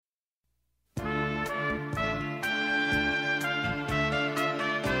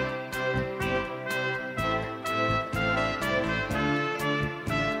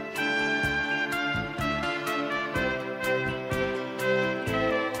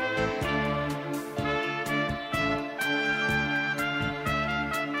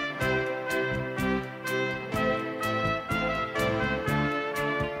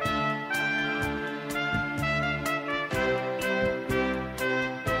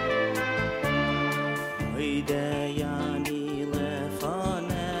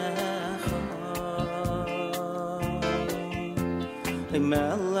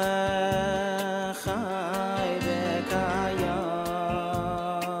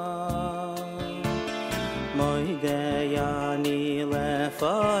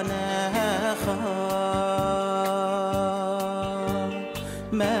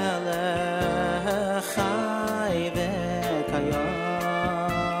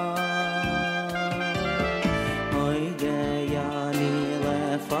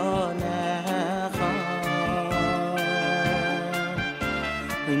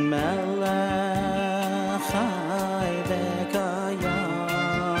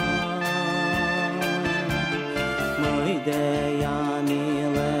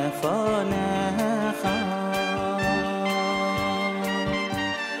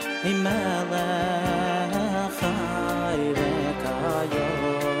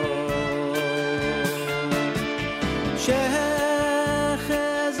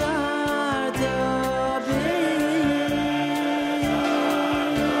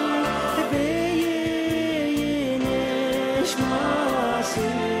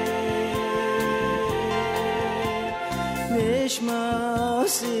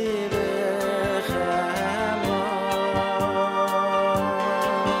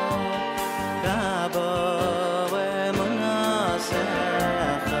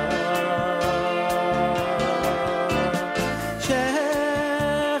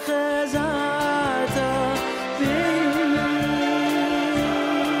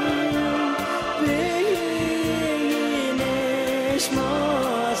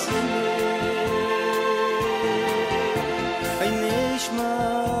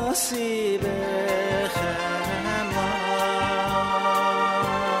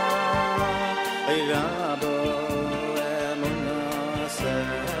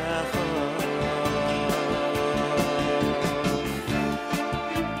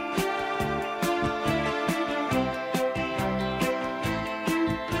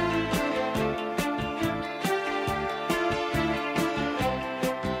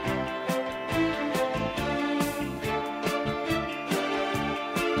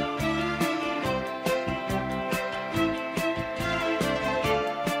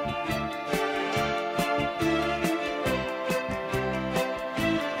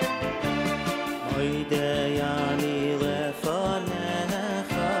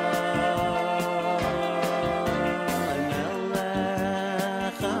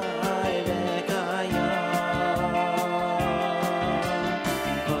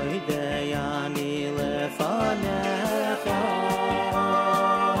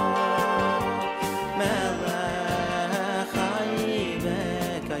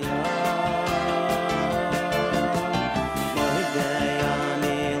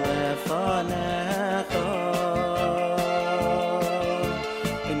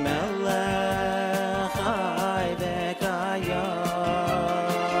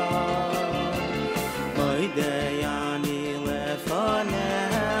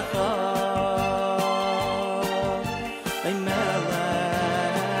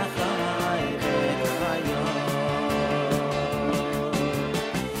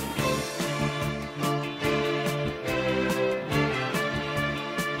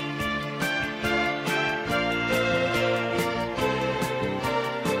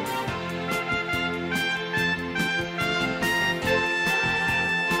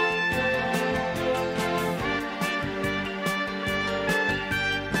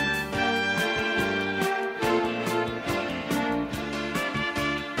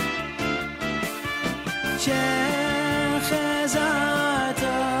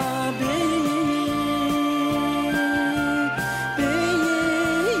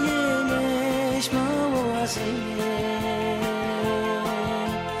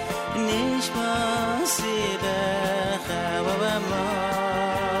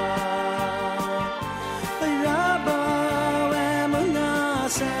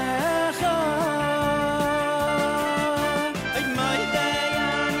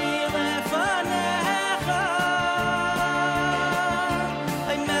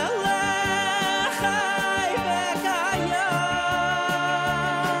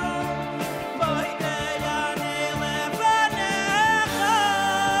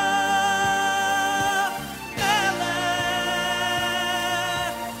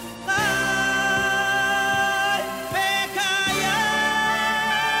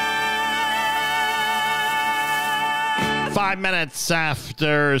Minutes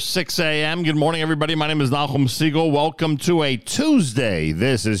after 6 a.m. Good morning, everybody. My name is Nahum Siegel. Welcome to a Tuesday.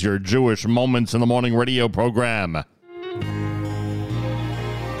 This is your Jewish Moments in the Morning radio program.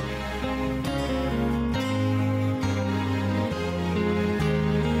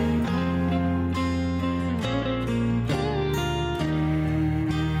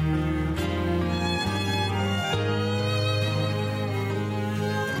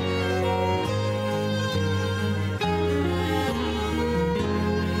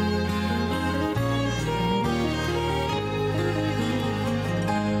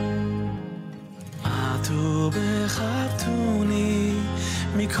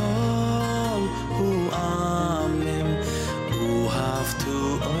 mikol u'amim uhavtu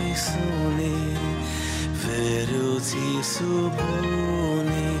oisuni veruti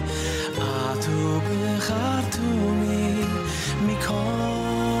subuni atu bechartuni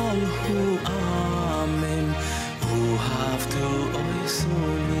mikol u'amim uhavtu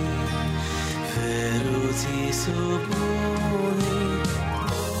oisuni veruti subuni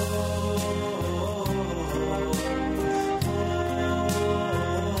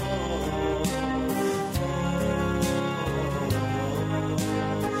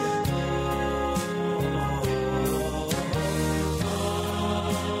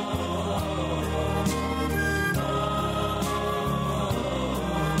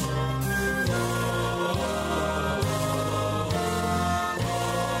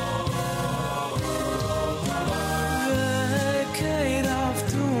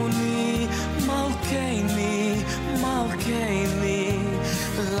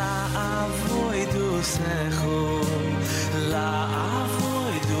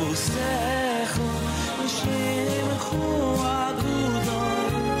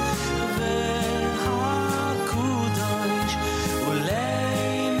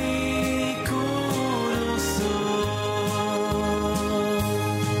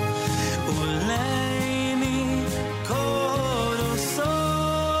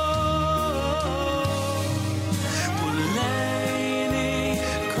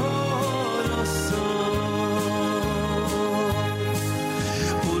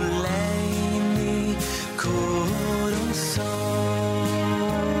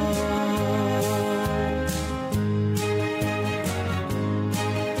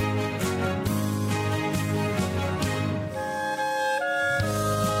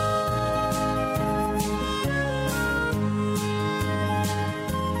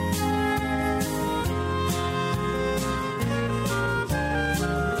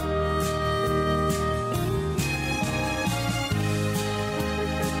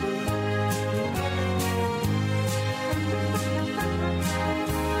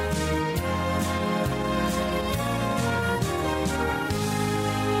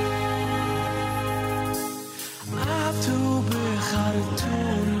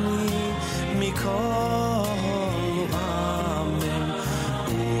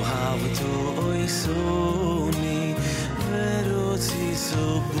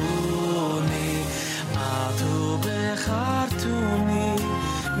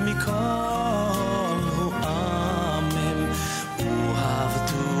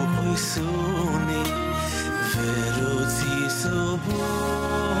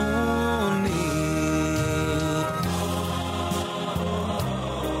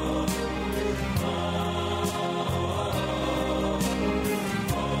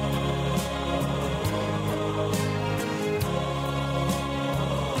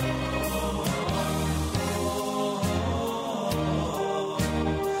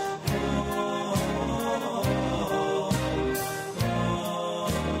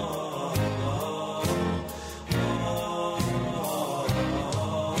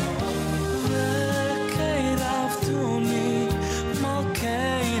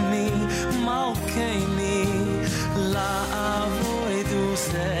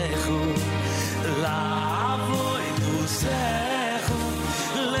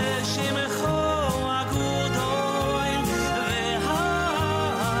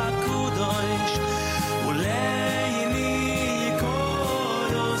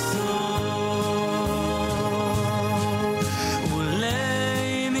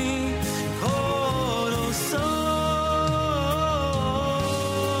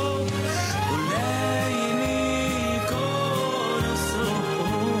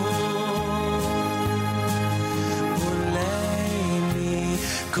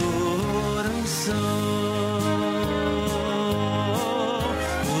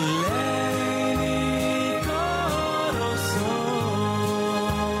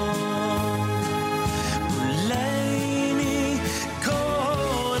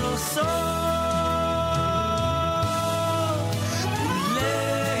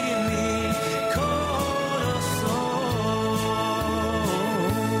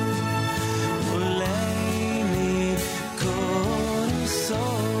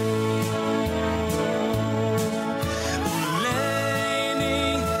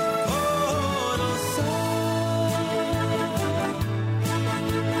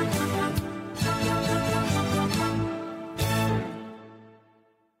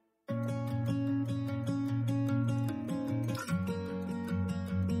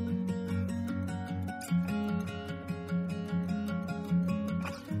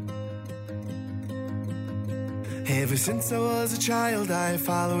Ever since I was a child, I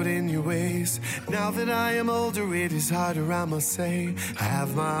followed in your ways. Now that I am older, it is harder, I must say. I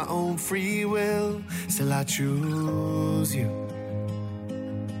have my own free will, still I choose you.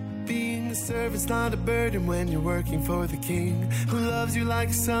 Being a servant's not a burden when you're working for the king, who loves you like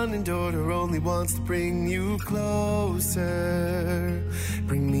a son and daughter, only wants to bring you closer.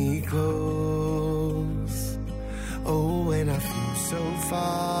 Bring me close. Oh, when I feel so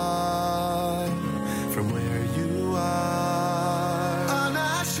far from where you are. Ana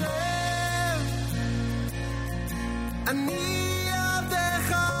Hashem, ani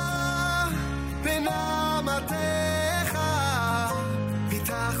avdecha ben amatecha,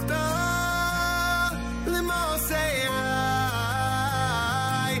 pitachta lemosei.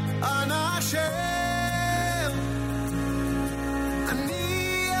 Ana Hashem, ani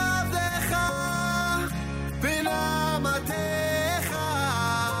avdecha ben amatecha,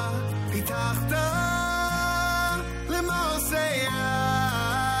 pitachta lemosei.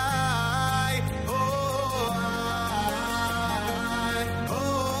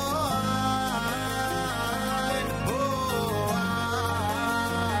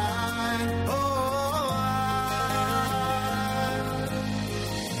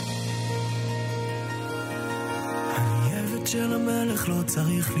 של המלך לא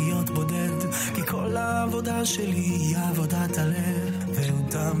צריך להיות בודד, כי כל העבודה שלי היא עבודת הלב, והוא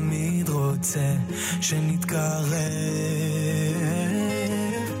תמיד רוצה שנתקרב.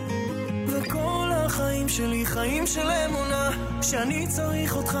 וכל החיים שלי חיים של אמונה, שאני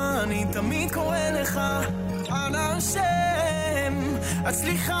צריך אותך, אני תמיד קורא לך. אנא השם,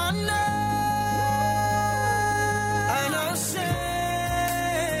 הצליחנה. אנא השם,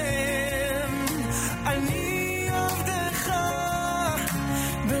 אני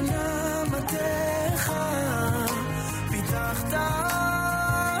בנעמתך פיתחת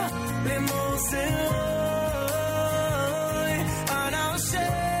למוסרוי. אנא השם,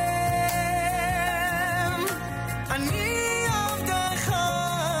 אני עבדך,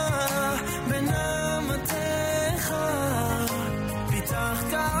 בנעמתך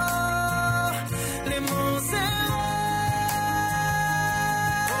פיתחת למוסרוי.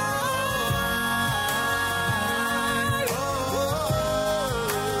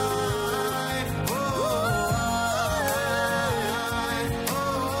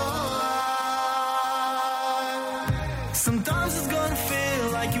 Sometimes it's gonna feel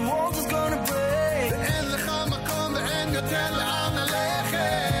like your world is gonna break. ואין לך מקום ואין יותר לאן ללכת.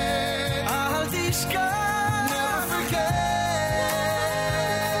 אל תשכח, never forget.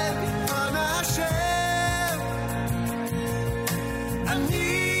 אנא השם,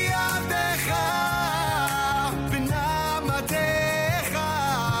 אני עבדך, בנעמתך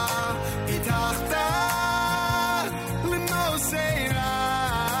פיתחת למוסרוי.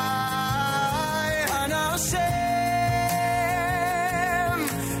 אנא השם,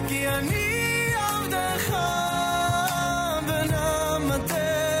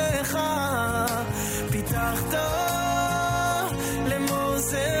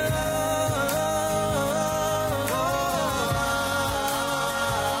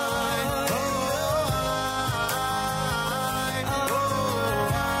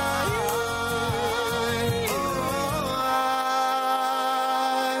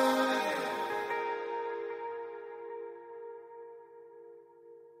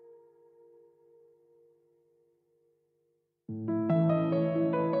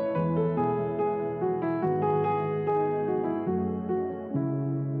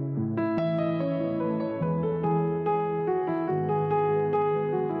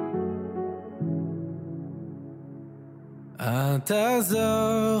 אתה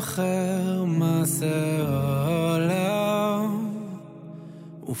זוכר מעשה עולם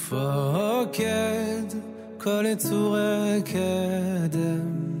ופוקד כל יצורי קדם,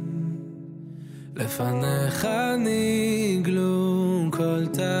 לפניך נגלו כל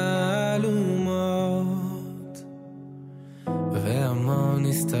תעלומות והמון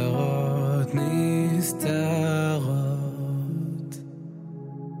נסתרות נסתרות.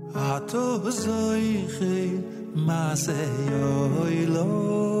 אתה זוכר מעשה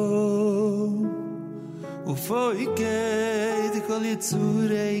עולם ופוקד כל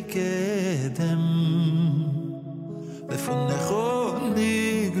יצורי קדם, לפניך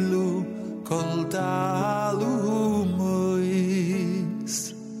נגלו כל תעלומות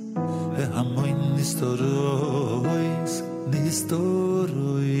והמון נסתרות נסתרות.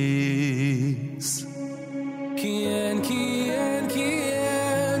 כי אין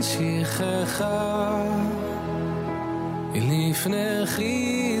שכחה לפני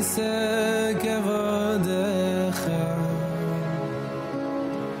כיסא כבודך,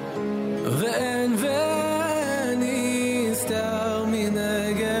 ואין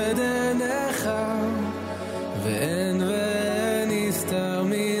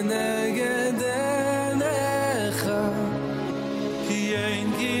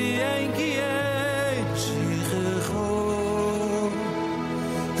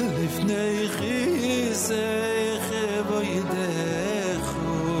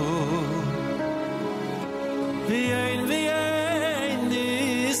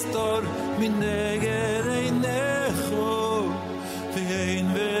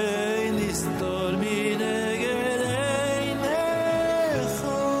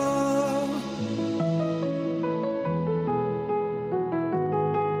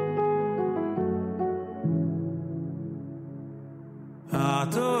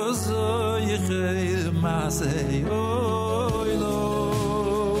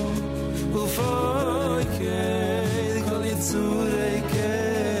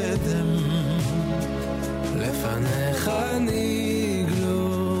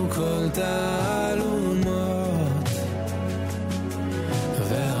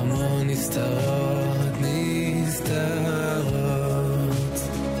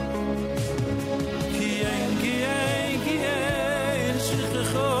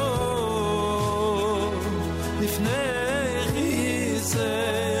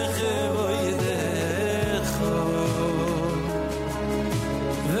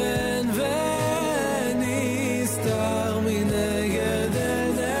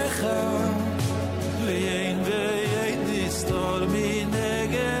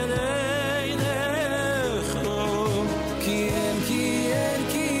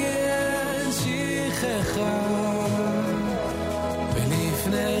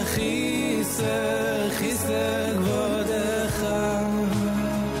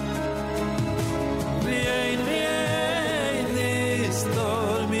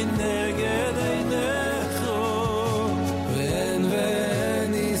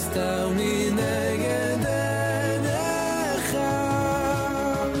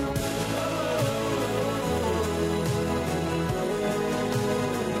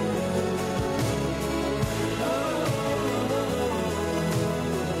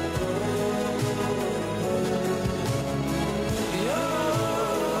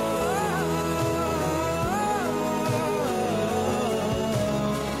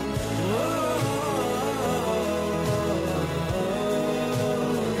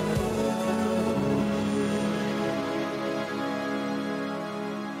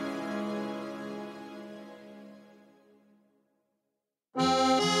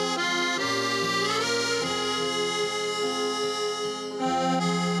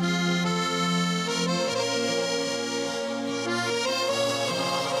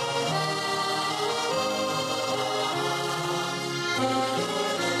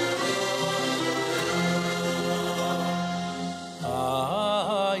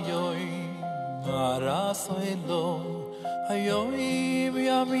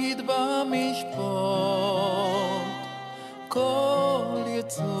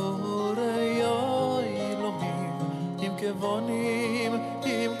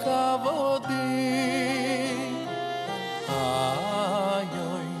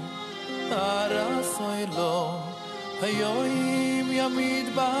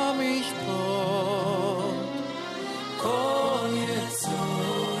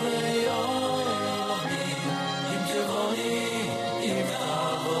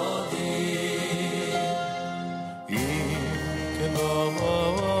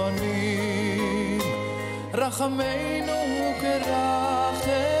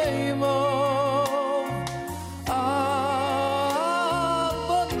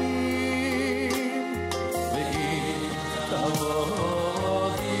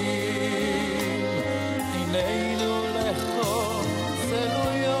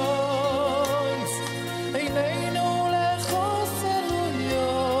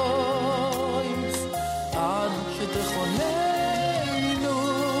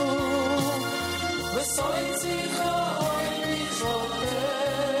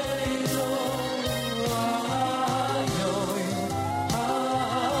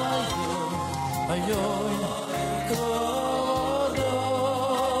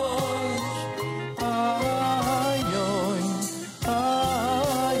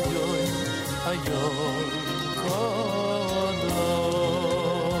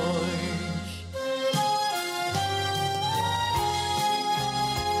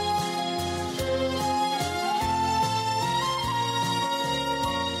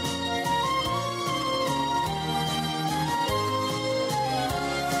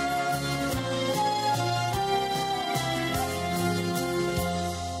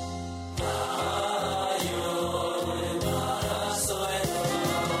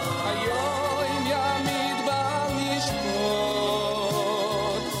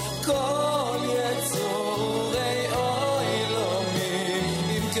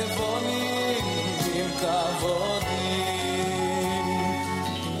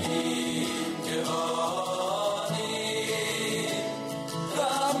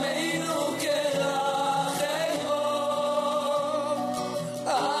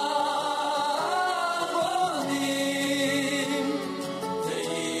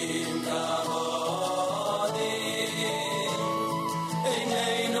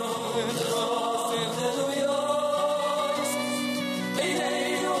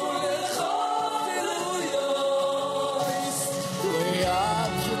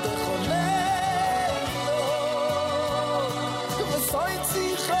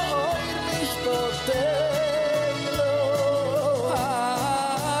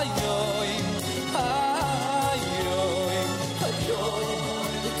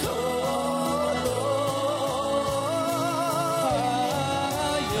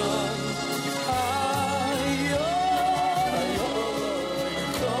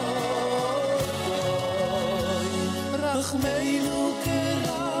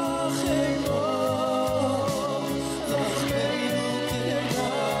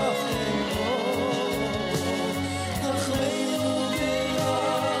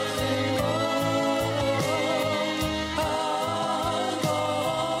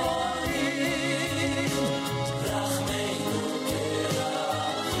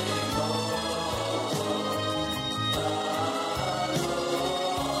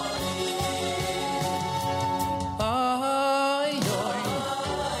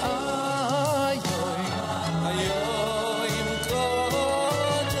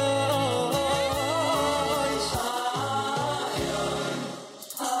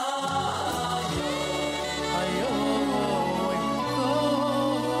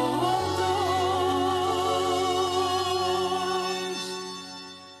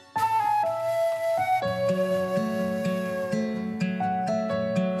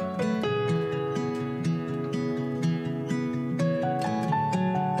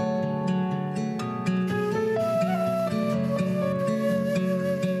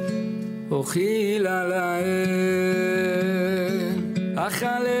אוכיל עליהם אכל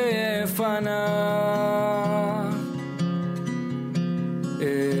לפניו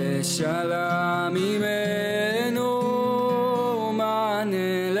אשאלה ממנו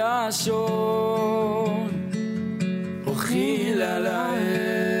מענה לשון אוכיל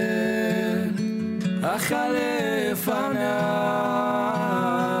עליהם אכל לפניו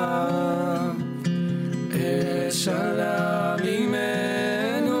אשאלה ממנו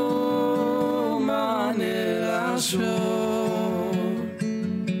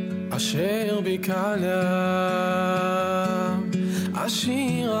אשר בקלם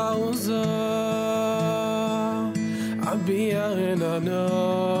אשיר העוזר אביע רננות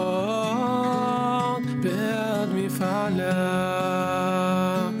בעד מפעלה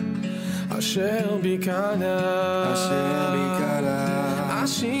אשר בקלם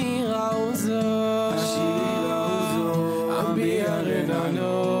אשיר העוזר אביע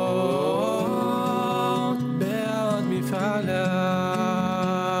רננות בעד מפעלה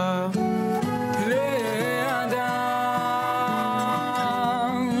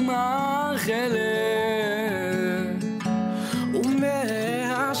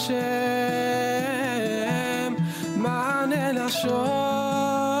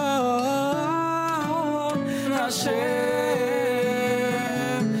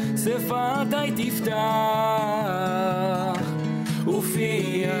שפתי תפתח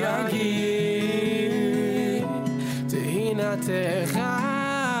ופי יגיד תהינתך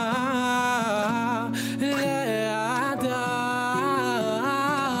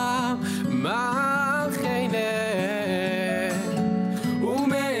לאדם מלכנה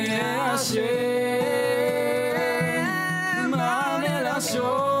ומהשם מענה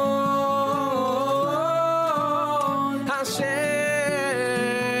לשון השם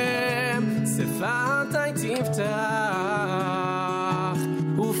שפתי תפתח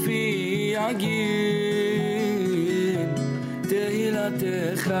ופי יגיד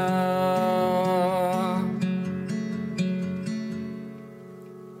תהילתך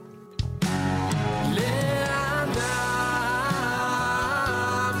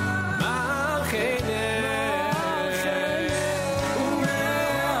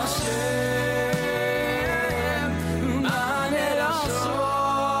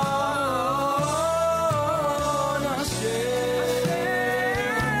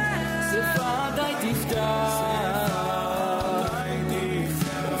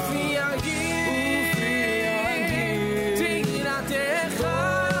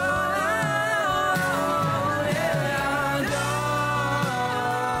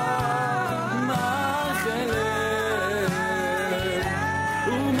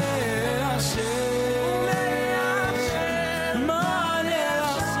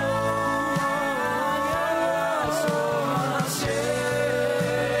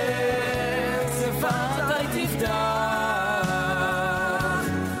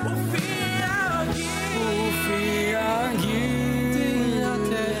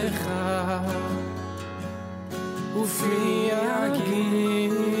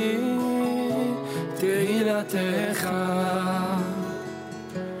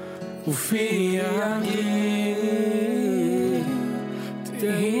ופי יגיד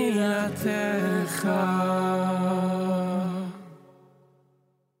תהילתך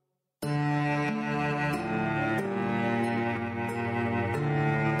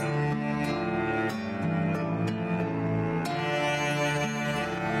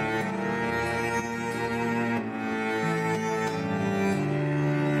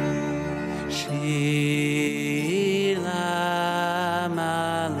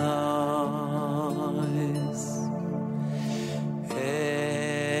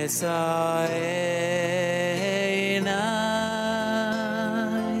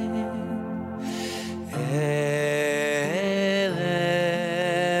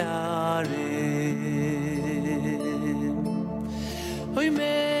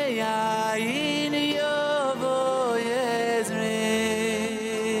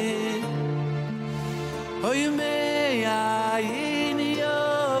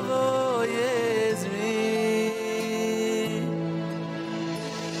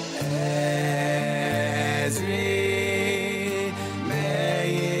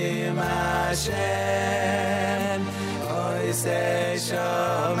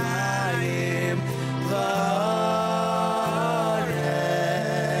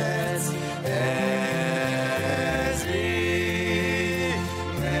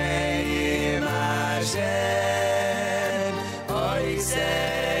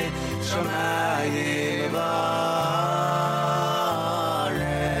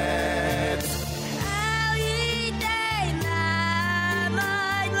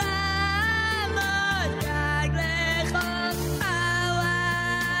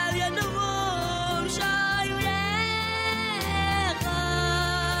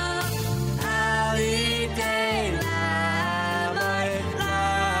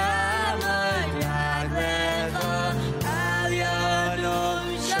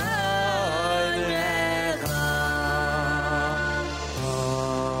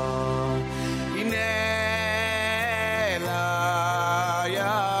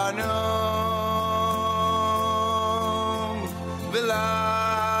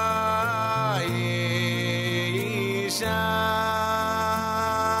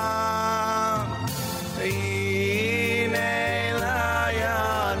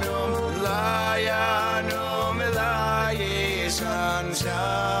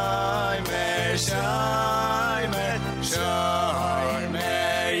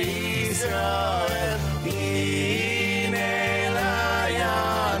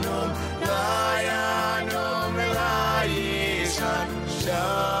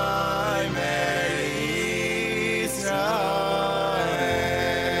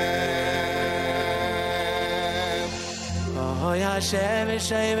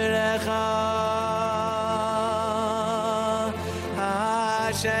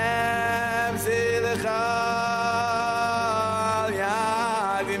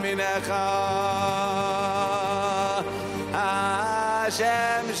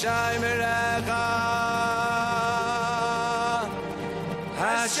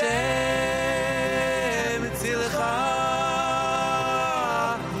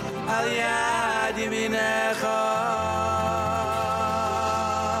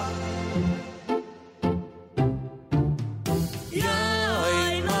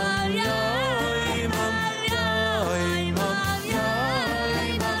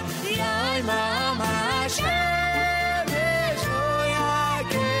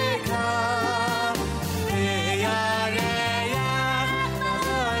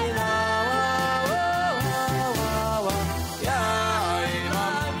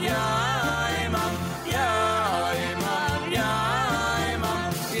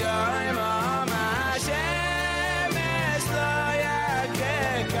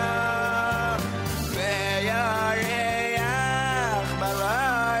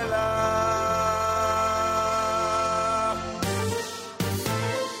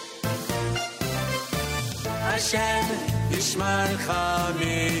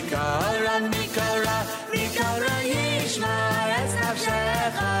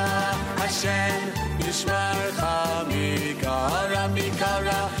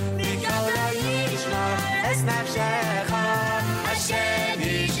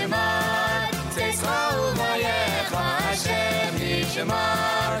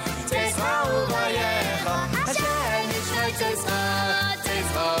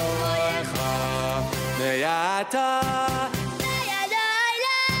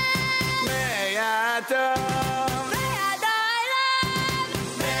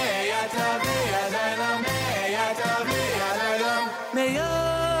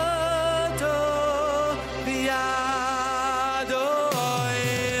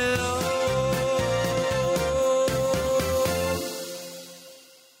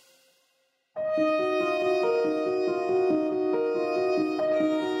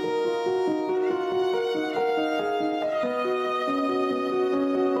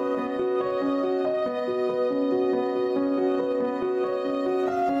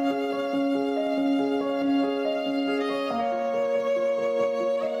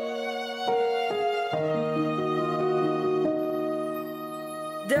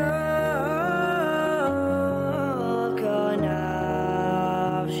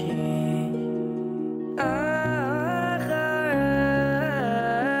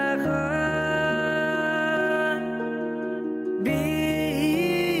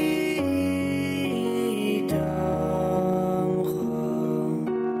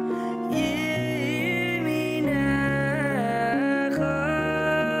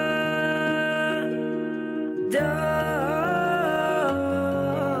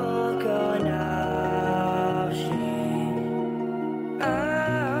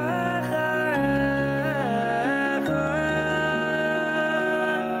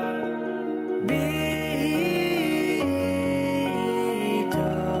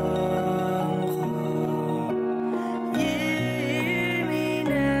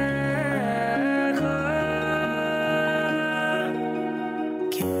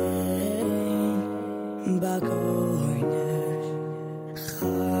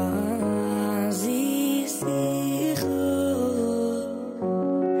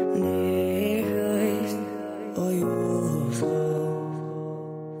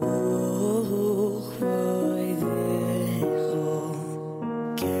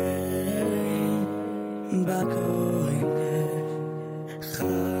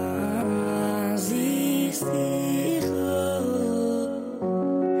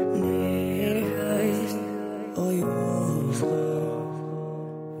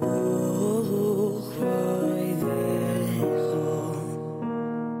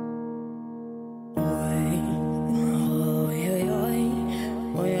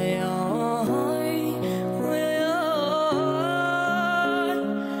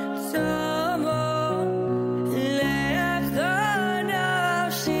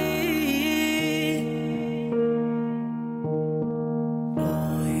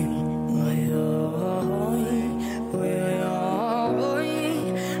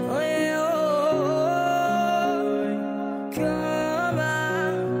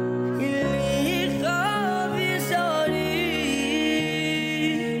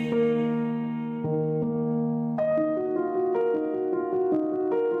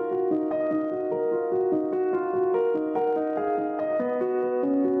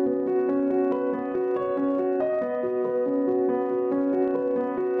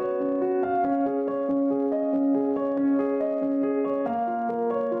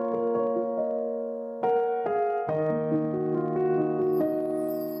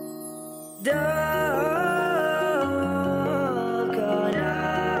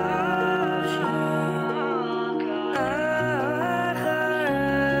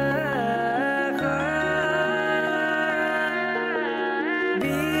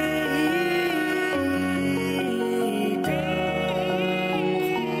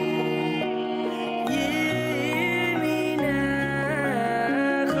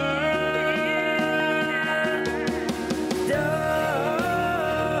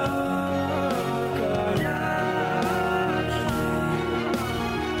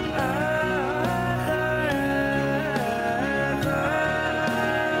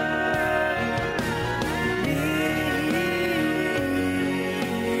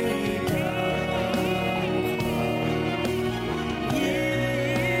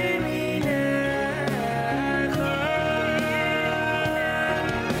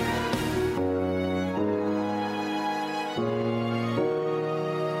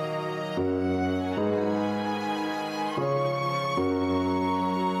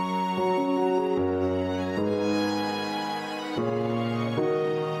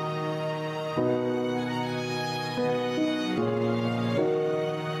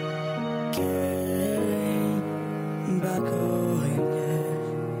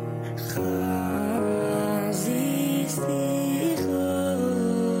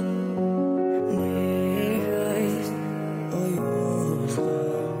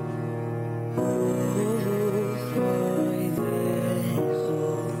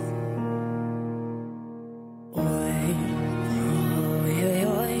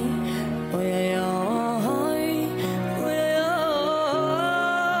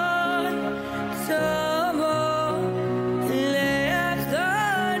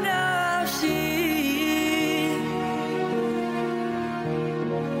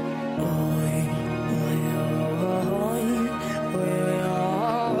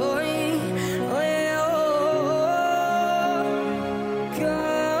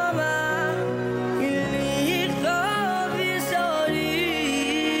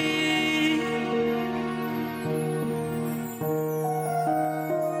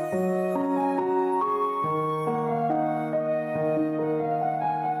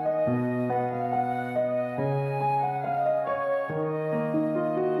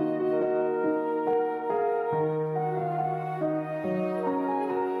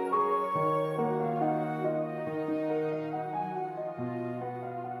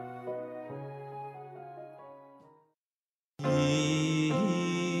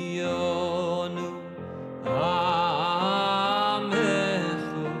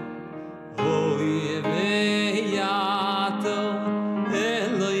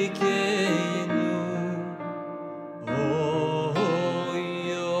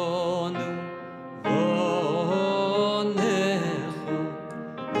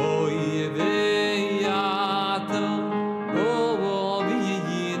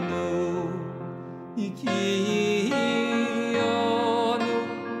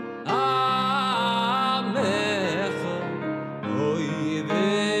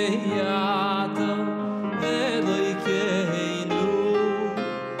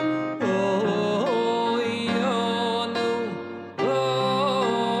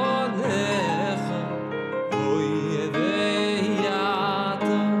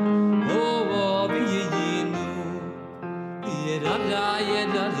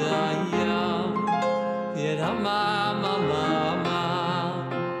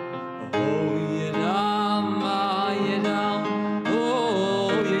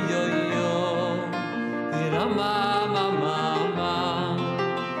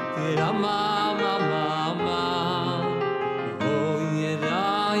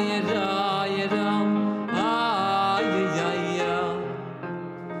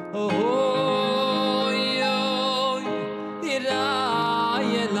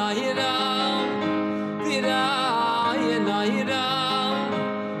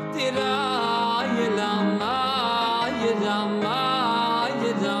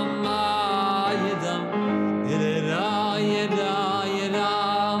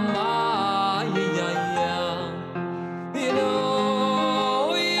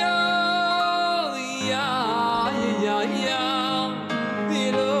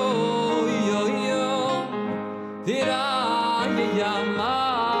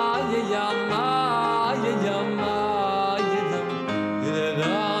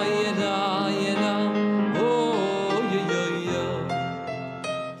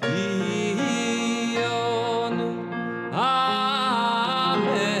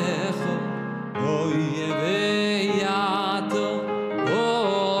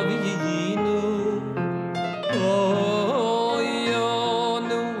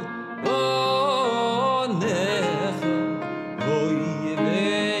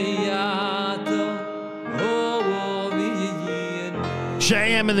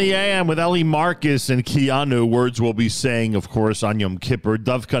JM in the AM with Ellie Marcus and Keanu. Words we'll be saying, of course, on Yom Kippur.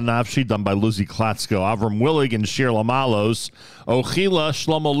 Dovka Nafshi, done by Lizzie Klatsko. Avram Willig and Shir Lamalos. Ochila,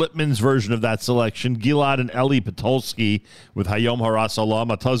 Shlomo Lippman's version of that selection. Gilad and Eli Patolsky with Hayom Haras Allah.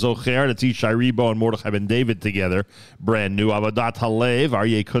 Mataz Ocher, that's Ishai Ribo and Mordechai Ben David together. Brand new. Avodat Halev,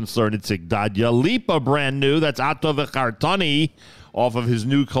 Aryeh Kunstler and Itzik Dadya. Lipa, brand new. That's Ato V'Chartani off of his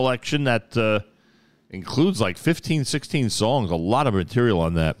new collection that includes like 15, 16 songs. A lot of material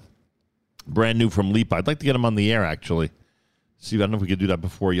on that. Brand new from Lipa. I'd like to get him on the air, actually. See, I don't know if we could do that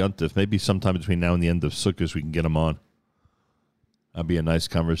before Yontif. Maybe sometime between now and the end of Sukkot we can get him on. That'd be a nice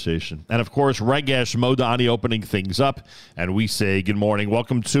conversation. And, of course, Regesh Modani opening things up. And we say good morning.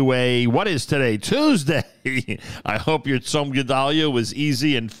 Welcome to what is today? Tuesday. I hope your Tzom Gedaliah was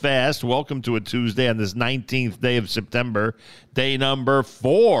easy and fast. Welcome to a Tuesday on this 19th day of September, day number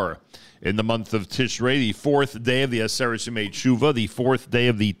 4. In the month of Tishrei, the 4th day of the Aseret Yemei Tshuva, the 4th day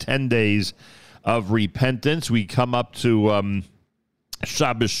of the 10 days of repentance. We come up to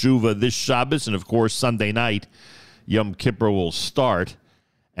Shabbos Tshuva this Shabbos, and of course Sunday night, Yom Kippur will start.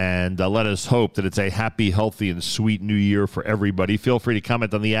 And let us hope that it's a happy, healthy, and sweet new year for everybody. Feel free to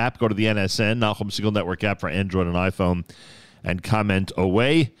comment on the app. Go to the NSN, Nachum Segal Network app for Android and iPhone, and comment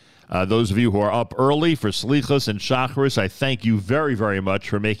away. Those of you who are up early for Slichos and Shacharis, I thank you very, very much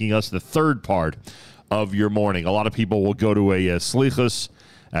for making us the third part of your morning. A lot of people will go to a Slichos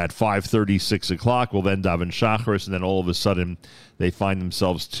at 5:30, 6 o'clock. Will then daven Shacharis, and then all of a sudden they find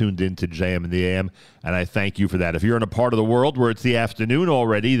themselves tuned into JM and the AM, and I thank you for that. If you're in a part of the world where it's the afternoon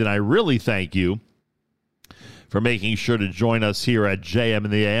already, then I really thank you for making sure to join us here at JM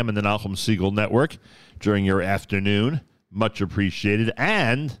and the AM and the Nachum Segal Network during your afternoon. Much appreciated.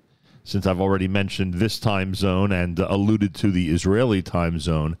 And since I've already mentioned this time zone and alluded to the Israeli time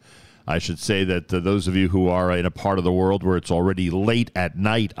zone, I should say that those of you who are in a part of the world where it's already late at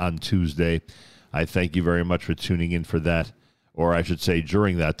night on Tuesday, I thank you very much for tuning in for that, or I should say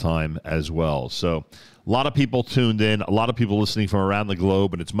during that time as well. So a lot of people tuned in, a lot of people listening from around the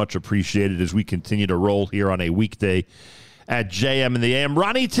globe, and it's much appreciated as we continue to roll here on a weekday at JM and the AM.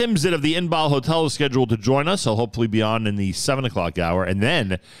 Ronnie Timsit of the Inbal Hotel is scheduled to join us. He'll hopefully be on in the 7 o'clock hour. And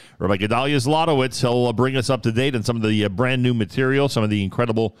then Rabbi Gedaliah Zlotowitz, he'll bring us up to date on some of the brand new material, some of the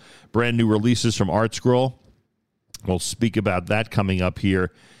incredible brand new releases from ArtScroll. We'll speak about that coming up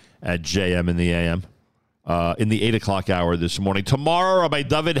here at JM and the AM in the 8 o'clock hour this morning. Tomorrow, Rabbi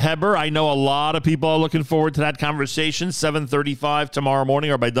David Heber. I know a lot of people are looking forward to that conversation. 7:35 tomorrow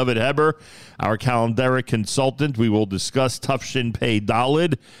morning, Rabbi David Heber, our calendaric consultant. We will discuss Tufshin Pei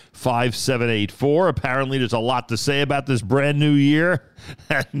Dalid 5784. Apparently, there's a lot to say about this brand new year,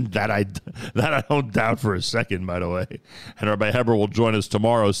 and that I don't doubt for a second, by the way. And Rabbi Heber will join us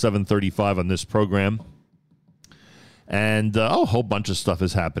tomorrow, 7:35 on this program. And a whole bunch of stuff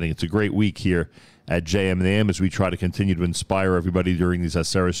is happening. It's a great week here at JM and the AM as we try to continue to inspire everybody during these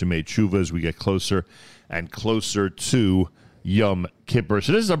Aseret Yemei Tshuva as we get closer and closer to Yom Kippur.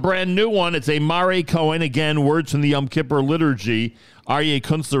 So this is a brand new one. It's a Mare Cohen. Again, words from the Yom Kippur liturgy. Aryeh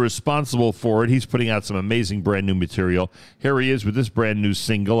Kunstler responsible for it. He's putting out some amazing brand new material. Here he is with this brand new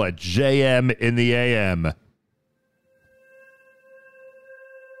single at JM in the AM.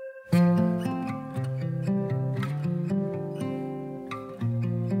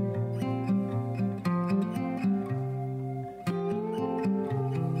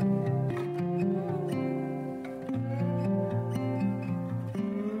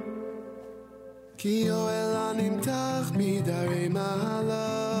 כי יואל נמתח מדרי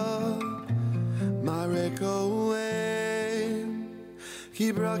מעלה, מראה כהן,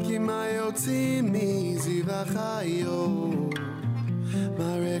 כי ברקים היוצאים מזיו החיות,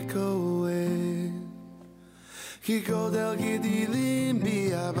 מראה כהן, כי גודל גידילים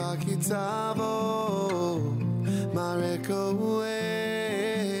בי אבא כצבו, מראה כהן,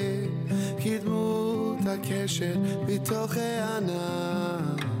 כי דמות הקשת בתוך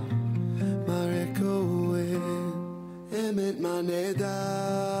הענן, Mare Cohen, Emet Manedar,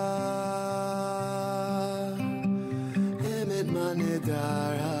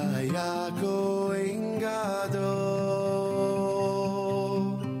 Haya Cohen Gadol,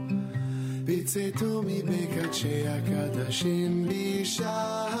 Bitzeto mi bekadshei hakadashim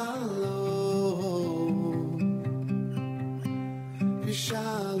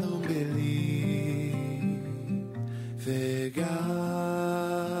Bishalom beli vegam.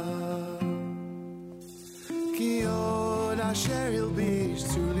 Ki od asher ilbish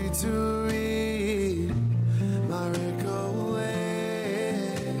tzuli tzuri Mare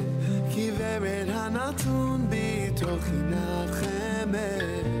Cohen Ki vered hanatun bitoch hinat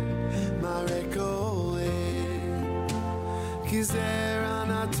chemed Mare Cohen Ki כי זרע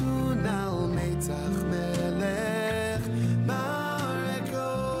נתון על מצח מלך מראה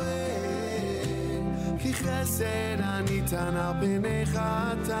כהן, כי חסד הניתן על פני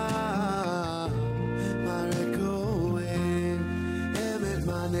חטא מראה כהן, אמת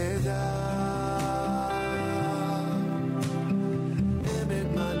מה נדע, אמת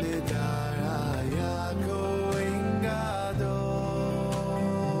מה נדע, היה כהן גדול,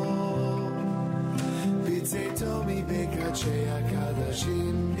 בצאתו מבקדשי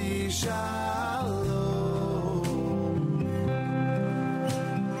הקדשים בשלום,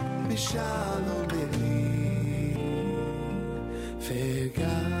 בשלום בלי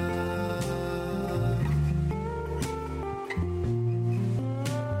וגם.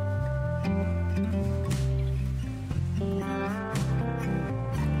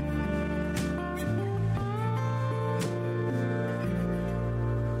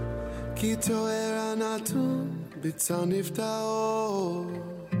 כי תואר הנתון בצר נפתאו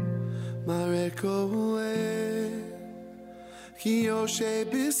מראה כהן, כי יושב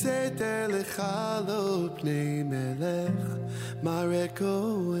בסתר לחלות פני מלך מראה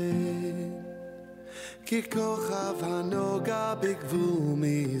כהן, כי כוכב הנוגע בגבול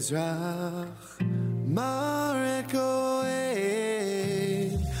מזרח מראה כהן,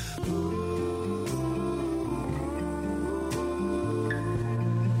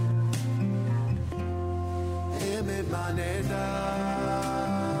 אמת מה נדע,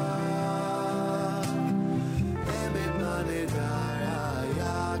 אמת מה נדע,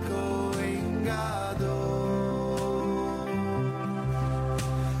 היה כהן גדול,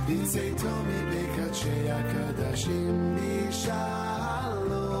 בצאתו מבקדשי הקדשים בשלום,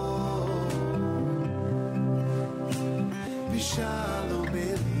 בשלום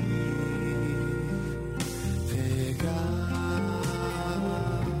בלי וגם.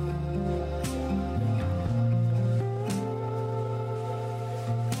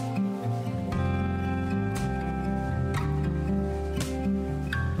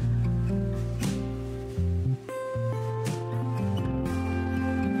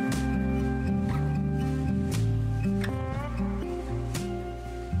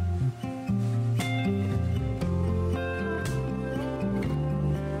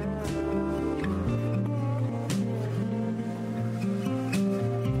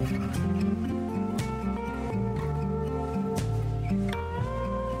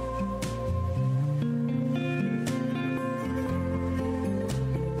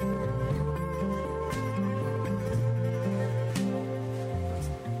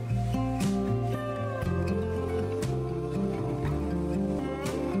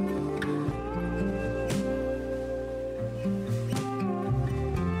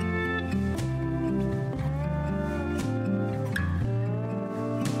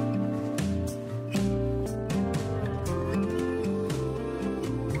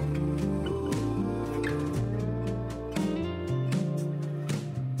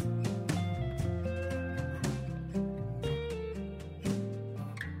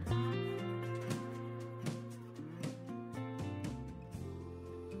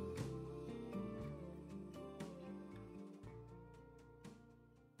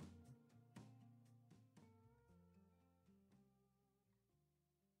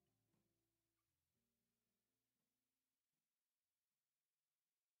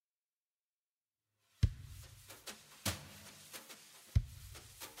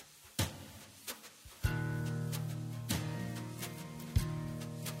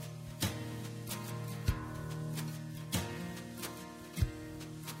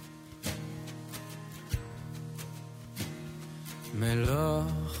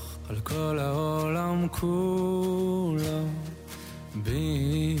 מלוך על כל העולם כולו,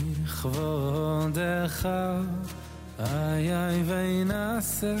 בכבודך איי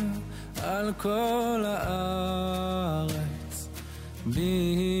וינשא על כל הארץ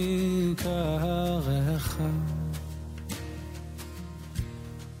ביקרך.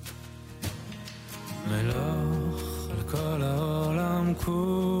 מלוך על כל העולם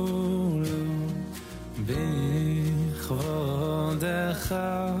כולו, בכבודך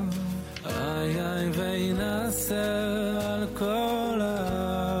איי וינשא על כל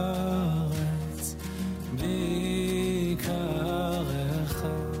הארץ ביקרך.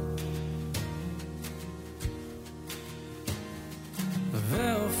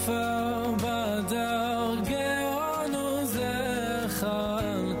 ועופר בדר גאון עוזך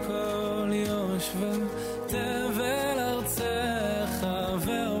על כל יושבי תבל ארצך.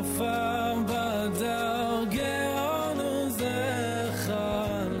 ועופר בדר גאון עוזך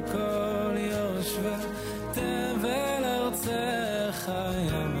על כל יושבי תבל ארצך.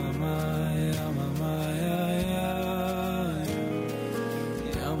 יממה יממה יממה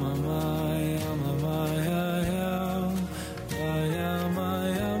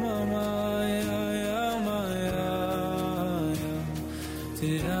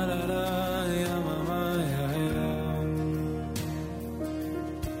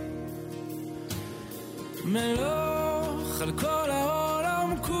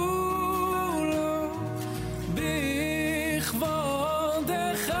כולו בכבודך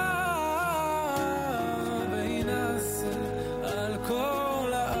וינשא על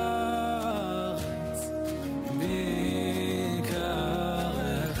כל הארץ ביקרך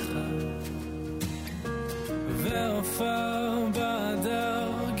ועופר בדר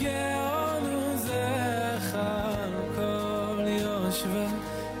גאון עוזך על כל יושבי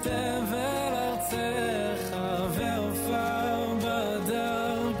תבל ארצך ועופר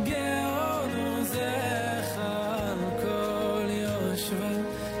בדר גאון עוזך על כל יושבי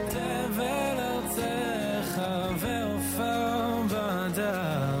תבל ארצך ועופר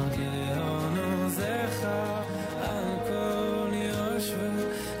בדר גאון עוזך על כל יושבי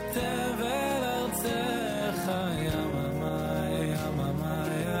תבל ארצך יממה יממה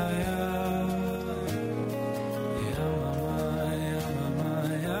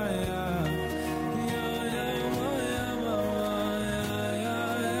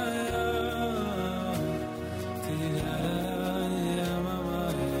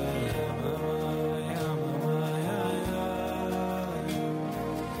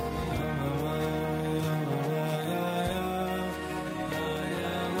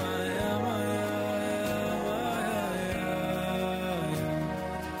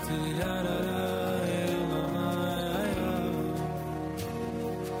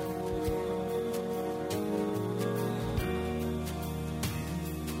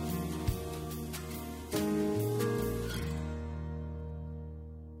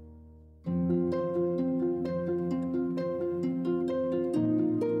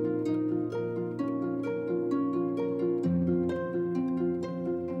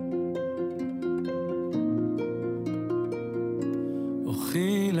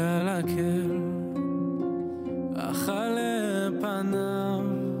אוחיל על הקל אכל לפניו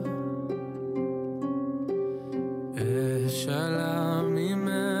אשאלה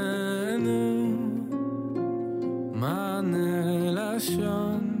ממנו מענה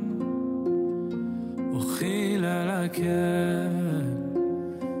לשון אוחיל על הקל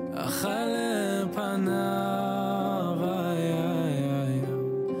אכל לפניו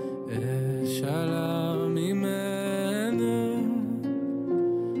אשאלה ממנו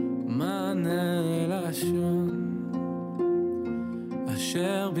מענה לשון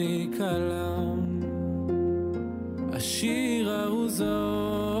אשר ביקלם השיר העוזו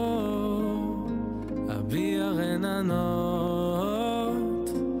אביע רננות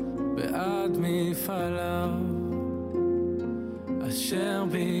בעד מפעליו אשר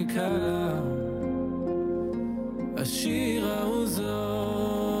ביקלם השיר העוזו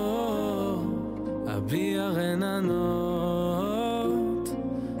אביע רננות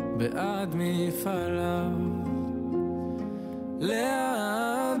בעד מפעליו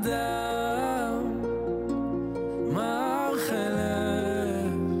לאדם מר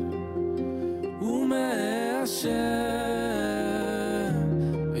חלב ומאשר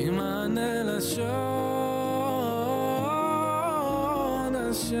וימענה לשון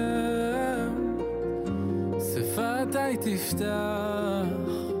השם שפתי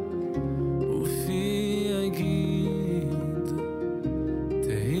תפתח ופי יגיד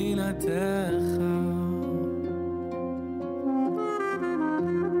תהילתך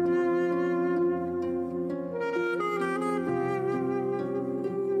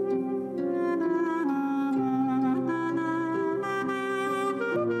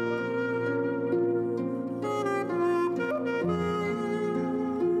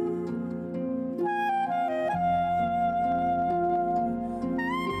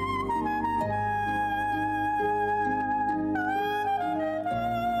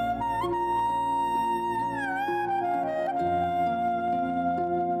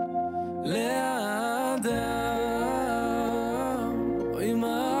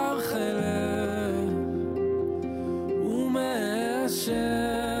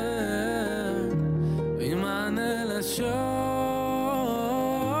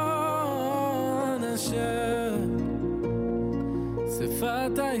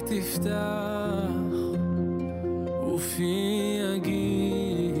תפתח ופי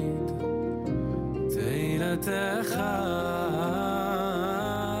יגיד תהילתך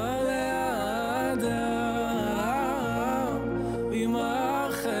לאדם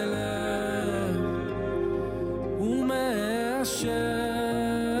ימר חלב ומאשר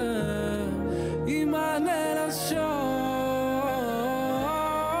ימענה לשון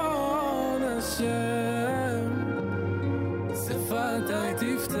השם שפתי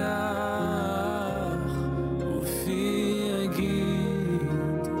תפתח ופי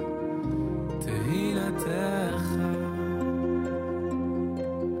יגיד תהילתך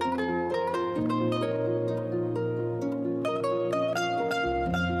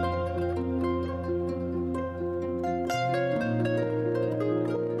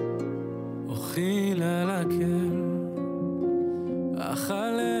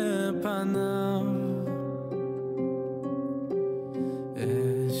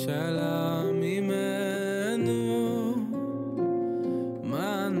שאלה ממנו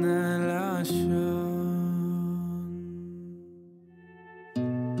מענה לשון.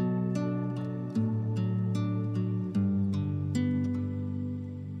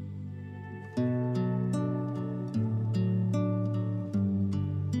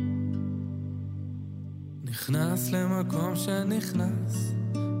 נכנס למקום שנכנס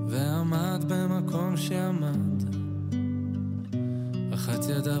ועמד במקום שעמד, רחץ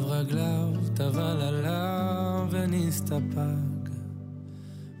ידיו רגליו, טבל עליו ונסתפק.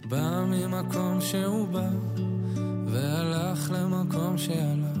 בא ממקום שהוא בא והלך למקום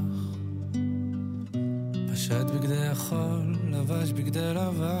שהלך, פשט בגדי החול, לבש בגדי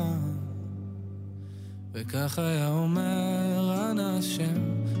לבן, וכך היה אומר ענה השם,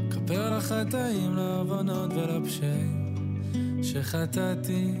 כפר לחטאים, לעוונות ולפשעים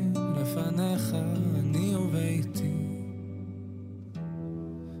שחטאתי לפניך אני וביתי.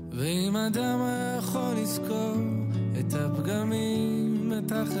 ואם אדם היה יכול לזכור את הפגמים,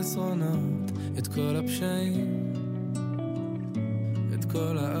 את החסרונות, את כל הפשעים, את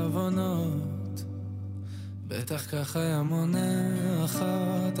כל העוונות, בטח כך היה מונה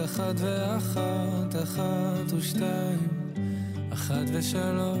אחת, אחת ואחת, אחת ושתיים, אחת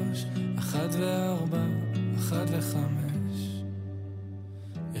ושלוש, אחת וארבע, אחת וחמש.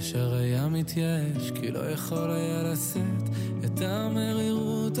 ישר היה מתייאש, כי לא יכול היה לשאת את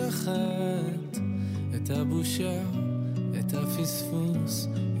המרירות אחת, את הבושה, את הפספוס,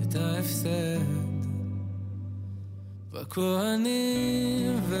 את ההפסד.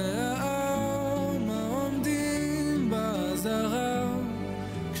 והכהנים והעם העומדים בעזרה,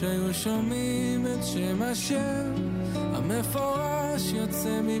 כשהיו שומעים את שם השם המפורש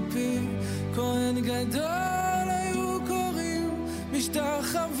יוצא מפי, כהן גדול היו קוראים,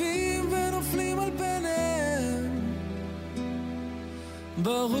 משתחווים ונופלים על פניהם.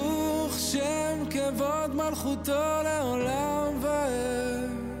 ברוך שם כבוד מלכותו לעולם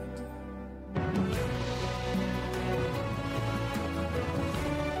ועד.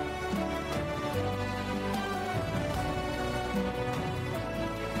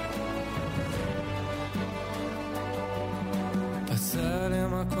 פסע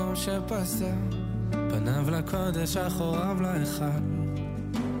למקום שפסע, פניו לקודש אחוריו להיכל,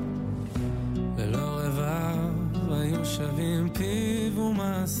 ללא רבב היו שווים פיו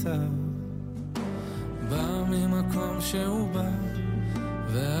ומעשיו. בא ממקום שהוא בא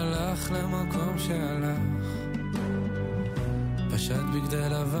והלך למקום שהלך, פשט בגדי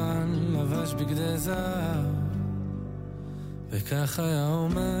לבן, לבש בגדי זהב, וכך היה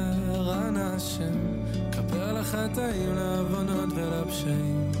אומר ענה השם, כפר לחטאים, לעוונות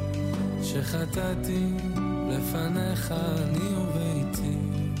ולפשעים שחטאתי לפניך אני וביתי.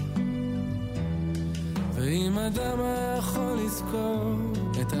 ואם אדם היה יכול לזכור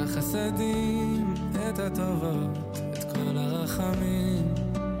את החסדים, את הטובות, את כל הרחמים,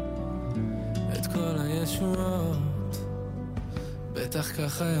 את כל הישועות, בטח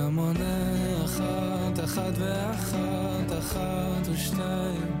כך היה מונה אחת, אחת ואחת, אחת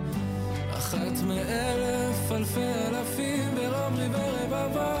ושתיים, אחת מאלף, אלפי אלפים, ברוב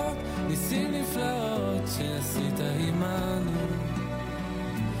ורבבות, ניסים נפלאות שעשית עמנו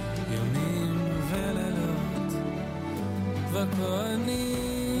ימים ולילות.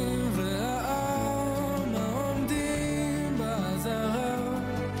 והכהנים והעם העומדים בעזרה,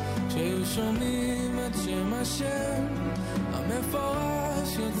 כשהיו שומעים את שם השם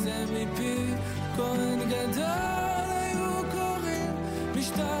המפורש יוצא מפי, כהן גדול היו קוראים,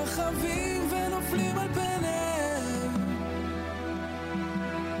 משתחווים ונופלים על פניהם.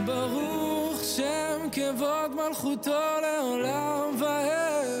 ברוך שם כבוד מלכותו לעולם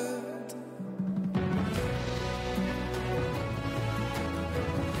ועד.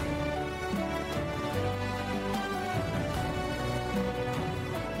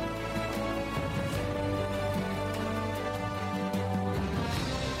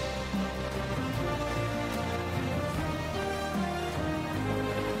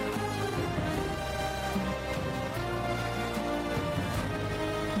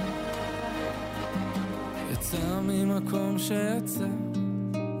 יצא ממקום שיצא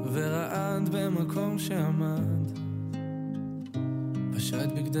ורעד במקום שעמד, פשט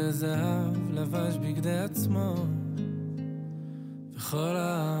בגדי זהב, לבש בגדי עצמו, וכל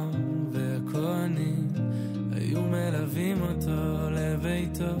העם והכהנים היו מלווים אותו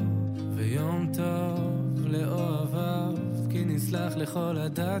לביתו, ויום טוב לאוהביו, כי נסלח לכל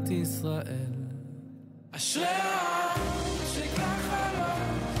עדת ישראל. אשרי העם שככה לו,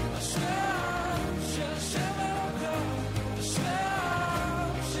 אשרי העם שהשם אלוקו, אשרי העם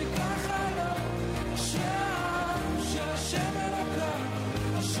שככה לו, אשרי העם שהשם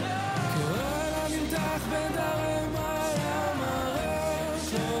אלוקו, אשרי בדרם היה מראה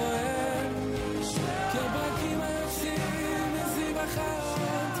שואל כברקים היוצאים מזיו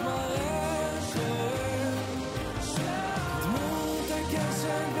החיות מראה שואל דמות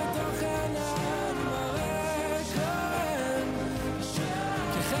הקשת בתוך הענן מראה כהן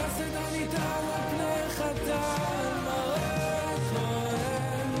כחסד הניתן על פני חתן מראה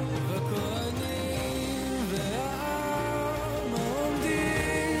כהן וכהנים והעם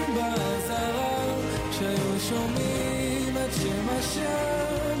העומדים בעזרה כשהיו שומעים את שם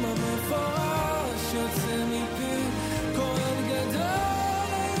השם המפורש יוצא מפי כהן גדול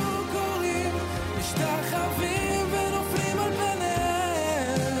היו קוראים משתחווים ונופלים על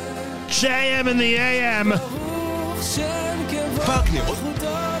פניהם JM in the AM. ברוך שם כבוד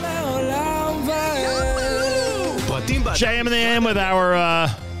זכותו לעולם ועד JM in the AM with our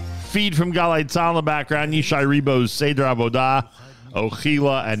feed from Galay Tzal in the background. Yishai Rebo's Seder Avodah,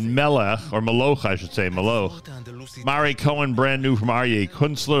 Ochila, and Melech, or Maloch, I should say, Maloch. Mari Cohen, brand new from Aryeh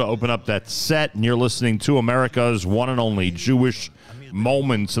Kunstler, to open up that set. And you're listening to America's one and only Jewish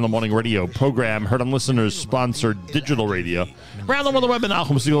Moments in the Morning radio program, heard on listeners-sponsored digital radio. Around the world, the web at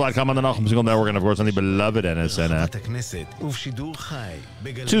NachumSegal.com, on the Nachum Segal Network, and of course on the beloved NSN.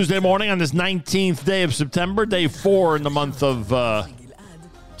 Tuesday morning on this 19th day of September, day 4 in the month of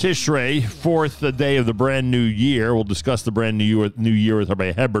Tishrei, fourth day of the brand new year. We'll discuss the brand new year with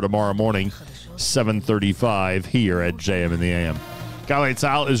Rabbi Heber tomorrow morning, 7:35 here at JM in the AM. Galay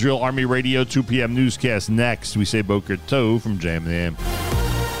Tzal, Israel Army Radio, 2 p.m. newscast next. We say Boker Tov from JM in the AM.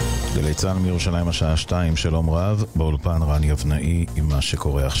 גלי צה"ל מירושלים השעה 2, שלום רב, באולפן רן יבנאי עם מה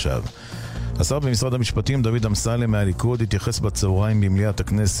שקורה עכשיו. השר במשרד המשפטים דוד אמסלם מהליכוד התייחס בצהריים במליאת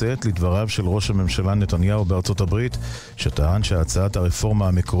הכנסת לדבריו של ראש הממשלה נתניהו בארצות הברית, שטען שהצעת הרפורמה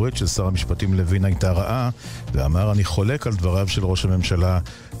המקורית של שר המשפטים לוין הייתה רעה, ואמר אני חולק על דבריו של ראש הממשלה,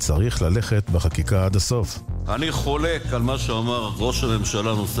 צריך ללכת בחקיקה עד הסוף. אני חולק על מה שאמר ראש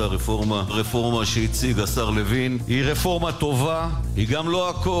הממשלה נושא הרפורמה. הרפורמה שהציג השר לוין היא רפורמה טובה, היא גם לא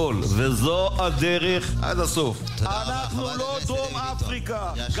הכל, וזו הדרך עד הסוף. אנחנו לא דרום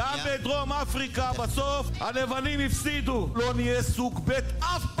אפריקה, גם בדרום אפריקה בסוף הלבנים הפסידו. לא נהיה סוג בית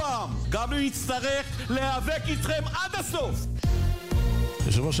אף פעם, גם אם נצטרך להיאבק איתכם עד הסוף.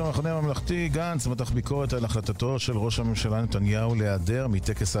 יושב ראש המחנה הממלכתי גנץ מתח ביקורת על החלטתו של ראש הממשלה נתניהו להיעדר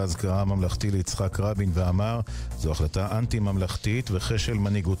מטקס ההזכרה הממלכתי ליצחק רבין ואמר זו החלטה אנטי-ממלכתית וכשל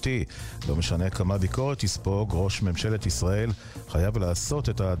מנהיגותי. לא משנה כמה ביקורת יספוג, ראש ממשלת ישראל חייב לעשות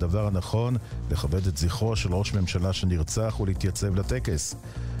את הדבר הנכון, לכבד את זכרו של ראש ממשלה שנרצח ולהתייצב לטקס.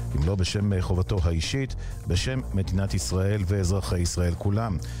 אם לא בשם חובתו האישית, בשם מדינת ישראל ואזרחי ישראל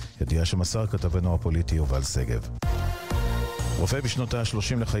כולם. ידיעה שמסר כתבנו הפוליטי יובל סגב. רופא בשנות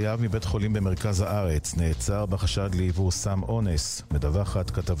ה-30 לחייו מבית חולים במרכז הארץ נעצר בחשד לעיבור סם אונס. מדווחת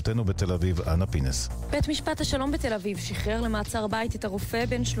כתבתנו בתל אביב, אנה פינס. בית משפט השלום בתל אביב שחרר למעצר בית את הרופא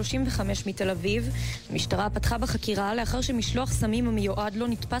בן 35 מתל אביב. המשטרה פתחה בחקירה לאחר שמשלוח סמים המיועד לא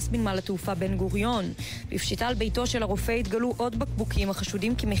נתפס בנמל התעופה בן גוריון. בפשיטה על ביתו של הרופא התגלו עוד בקבוקים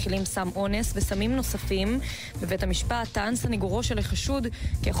החשודים כמכילים סם אונס וסמים נוספים. בבית המשפט טען סניגורו של החשוד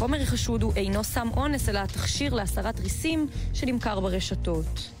כי החומר החשוד הוא אינו סם אונס אלא התכשיר להסרת ריסים שנמכר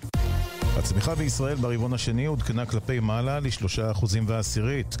ברשתות. הצמיחה בישראל ברבעון השני עודכנה כלפי מעלה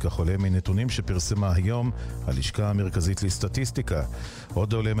ל3.1%, כך עולה מנתונים שפרסמה היום הלשכה המרכזית לסטטיסטיקה.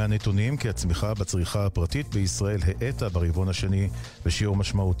 עוד עולה מהנתונים כי הצמיחה בצריכה הפרטית בישראל האטה ברבעון השני בשיעור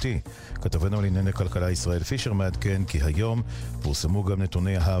משמעותי. כתבנו לענייני כלכלה ישראל פישר מעדכן כי היום פורסמו גם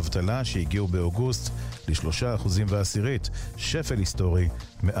נתוני האבטלה שהגיעו באוגוסט ל3.1%, שפל היסטורי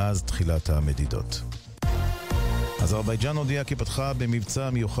מאז תחילת המדידות. אזרבייג'אן הודיעה כי פתחה במבצע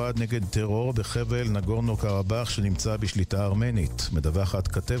מיוחד נגד טרור בחבל נגורנו קרבאח שנמצא בשליטה ארמנית. מדווחת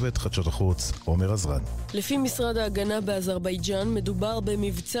כתבת חדשות החוץ עומר עזרן. לפי משרד ההגנה באזרבייג'אן מדובר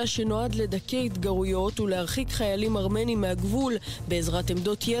במבצע שנועד לדכא התגרויות ולהרחיק חיילים ארמנים מהגבול בעזרת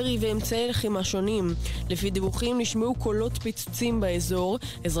עמדות ירי ואמצעי לחימה שונים. לפי דיווחים נשמעו קולות פיצוצים באזור,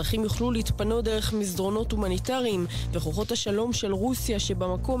 אזרחים יוכלו להתפנות דרך מסדרונות הומניטריים וכוחות השלום של רוסיה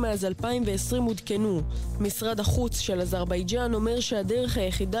שבמקום מאז 2020 עודכנו. משרד החוץ של אזרבייג'אן אומר שהדרך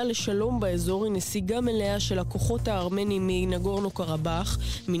היחידה לשלום באזור היא נסיגה מלאה של הכוחות הארמנים מנגורנו קרבאח.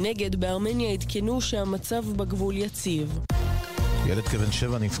 מנגד בארמניה עדכנו שהמצב בגבול יציב. ילד כבן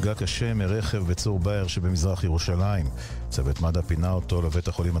 7 נפגע קשה מרכב בצור באר שבמזרח ירושלים. צוות מד"א פינה אותו לבית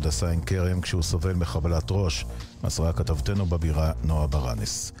החולים הדסה עין כרם כשהוא סובל מחבלת ראש. מסרה כתבתנו בבירה נועה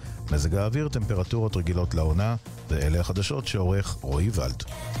ברנס. מזג האוויר, טמפרטורות רגילות לעונה, ואלה החדשות שעורך רועי ולד.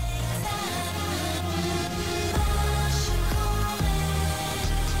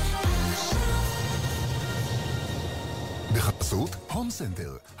 בחסות הום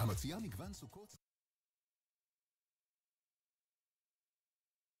סנטר, המציעה מגוון סוכות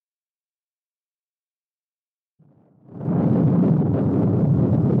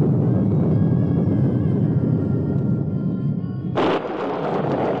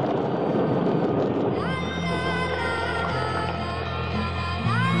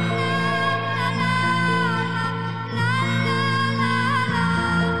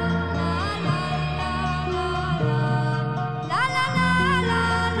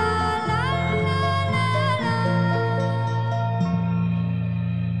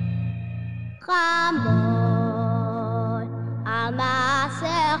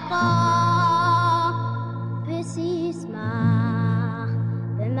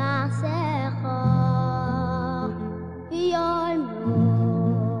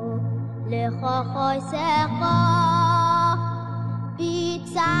חויסך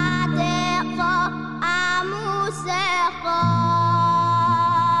ביצעתך עמוסך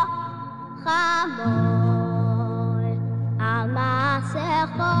חמול על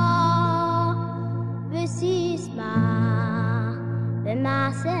מעשך וסיסמה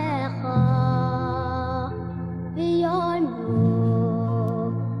במעשך ויונו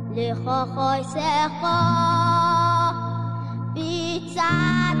לך חויסך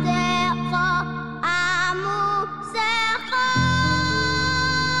ביצעתך עמוסך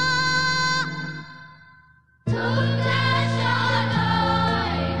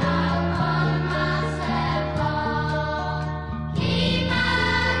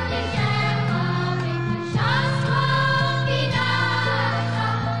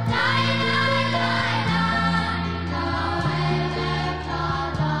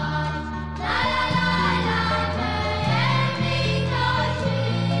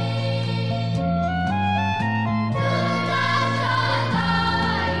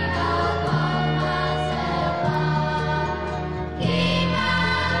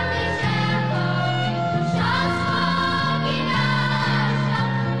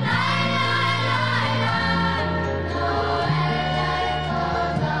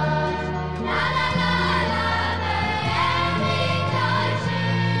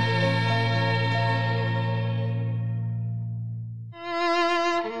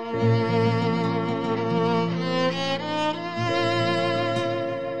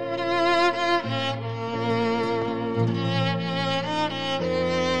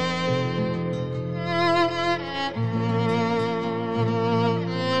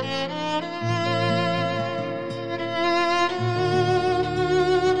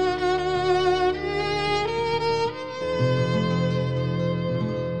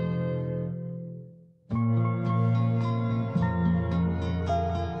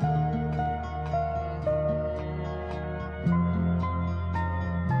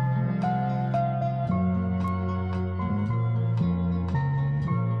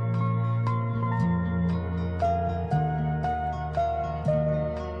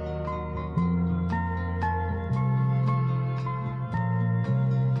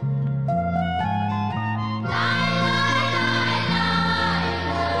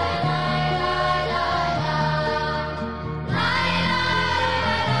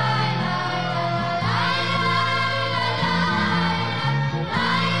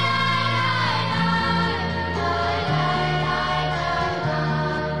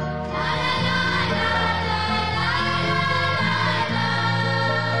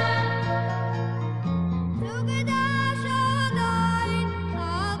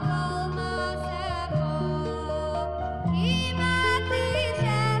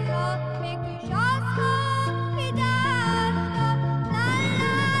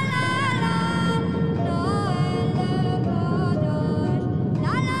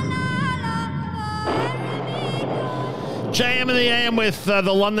JM in the AM with the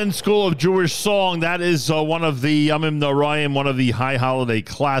London School of Jewish Song. That is one of the Yamim Noraim, one of the high holiday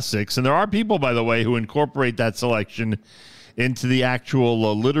classics. And there are people, by the way, who incorporate that selection into the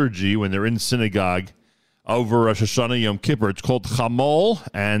actual liturgy when they're in synagogue over Rosh Hashanah Yom Kippur. It's called Chamol,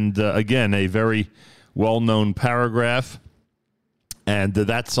 and again, a very well-known paragraph. And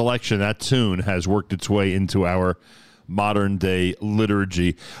that selection, that tune, has worked its way into our modern-day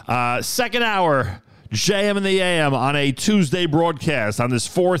liturgy. Second hour, JM in the AM on a Tuesday broadcast on this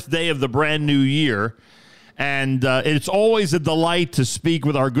fourth day of the brand new year. And it's always a delight to speak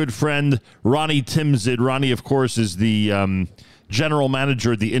with our good friend, Ronnie Timzid. Ronnie, of course, is the general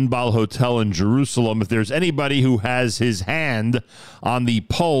manager at the Inbal Hotel in Jerusalem. If there's anybody who has his hand on the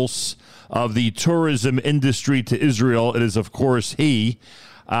pulse of the tourism industry to Israel, it is, of course, he.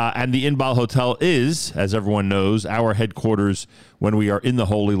 And the Inbal Hotel is, as everyone knows, our headquarters when we are in the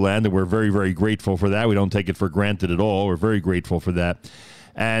Holy Land, and we're very, very grateful for that. We don't take it for granted at all. We're very grateful for that.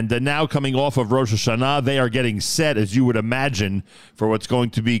 And now coming off of Rosh Hashanah, they are getting set, as you would imagine, for what's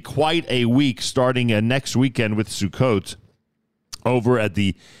going to be quite a week starting next weekend with Sukkot over at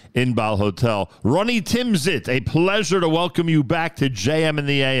the Inbal Hotel. Ronnie Timzit, a pleasure to welcome you back to JM in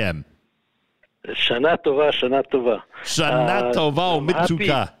the AM. Shana Tova, Shana Tova. Shana Tova,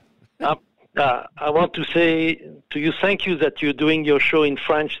 Mitsuka. I want to say to you, thank you that you're doing your show in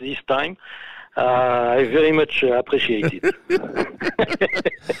French this time. I very much appreciate it.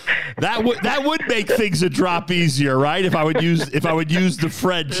 That would make things a drop easier, right? If I would use the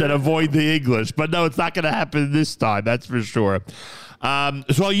French and avoid the English, but no, it's not going to happen this time. That's for sure.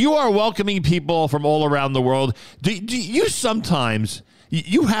 So you are welcoming people from all around the world. Do you sometimes?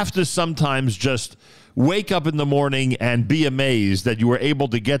 You have to sometimes just wake up in the morning and be amazed that you were able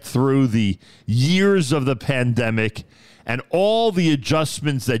to get through the years of the pandemic and all the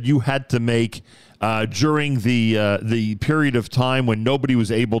adjustments that you had to make during the period of time when nobody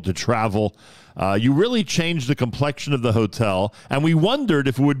was able to travel. You really changed the complexion of the hotel, and we wondered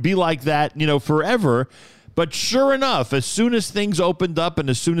if it would be like that, forever. But sure enough, as soon as things opened up and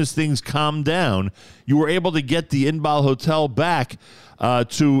as soon as things calmed down, you were able to get the Inbal Hotel back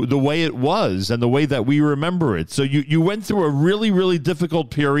to the way it was and the way that we remember it. So you went through a really, really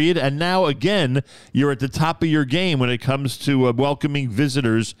difficult period, and now, again, you're at the top of your game when it comes to welcoming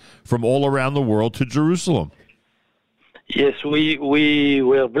visitors from all around the world to Jerusalem. Yes, we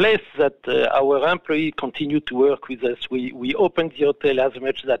were blessed that our employees continue to work with us. We opened the hotel as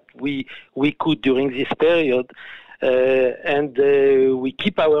much that we could during this period, and we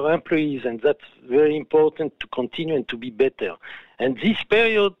keep our employees, and that's very important to continue and to be better. And this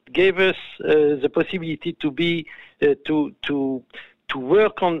period gave us the possibility to be to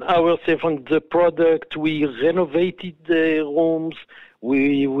work on ourselves on the product. We renovated the rooms.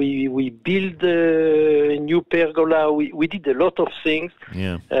 We built a new pergola. We did a lot of things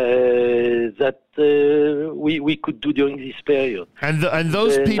that we could do during this period. And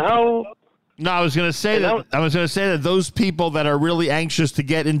those people. I was going to say that those people that are really anxious to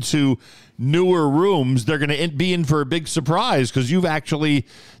get into newer rooms, they're going to be in for a big surprise because you've actually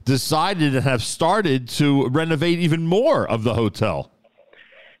decided and have started to renovate even more of the hotel.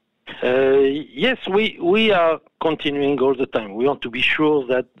 Yes, we are continuing all the time. We want to be sure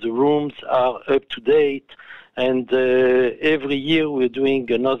that the rooms are up to date, and every year we're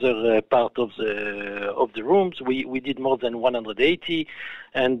doing another part of the rooms. We did more than 180,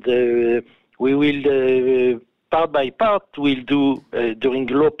 and we will part by part. We'll do during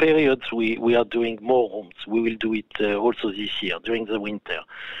low periods. We are doing more rooms. We will do it also this year during the winter.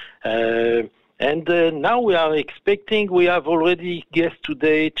 And now we are expecting, we have already guests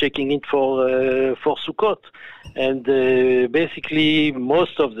today checking in for Sukkot. And basically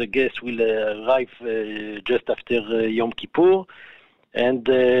most of the guests will arrive just after Yom Kippur. And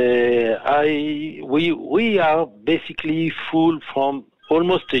we are basically full from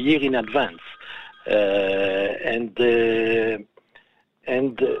almost a year in advance. And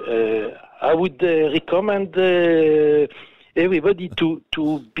I would recommend everybody to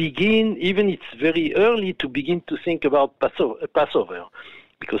begin, even it's very early, to begin to think about Passover,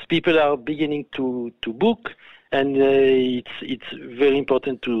 because people are beginning to book, and it's very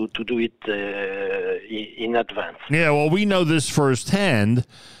important to do it in advance. Yeah, well, we know this firsthand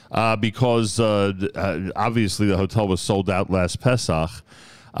because obviously the hotel was sold out last Pesach.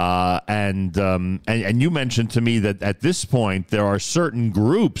 And you mentioned to me that at this point there are certain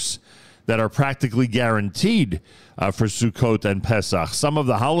groups that are practically guaranteed for Sukkot and Pesach. Some of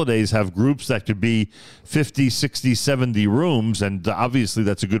the holidays have groups that could be 50, 60, 70 rooms, and obviously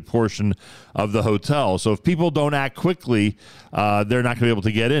that's a good portion of the hotel. So if people don't act quickly, they're not going to be able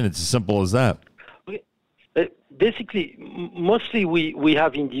to get in. It's as simple as that. Basically, mostly we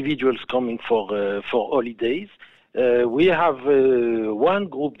have individuals coming for holidays. We have one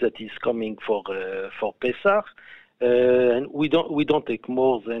group that is coming for Pesach. And we don't take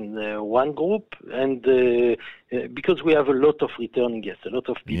more than one group, and because we have a lot of returning guests, a lot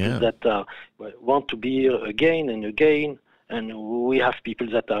of people that want to be here again and again, and we have people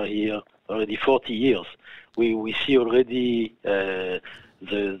that are here already 40 years. We see already the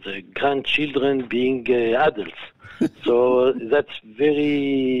grandchildren being adults. So that's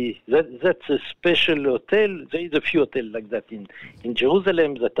that's a special hotel. There is a few hotels like that in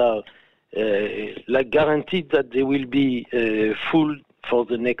Jerusalem that are like guaranteed that they will be full for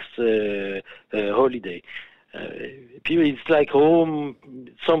the next holiday. It's like home.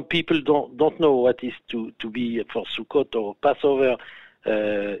 Some people don't know what is to be for Sukkot or Passover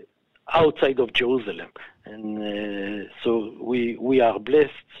outside of Jerusalem, and so we are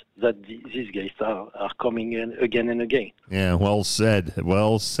blessed that these guys are coming in again and again. Yeah, well said.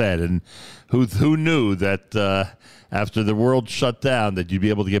 And who knew that after the world shut down that you'd be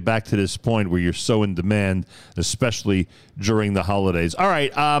able to get back to this point where you're so in demand, especially during the holidays. All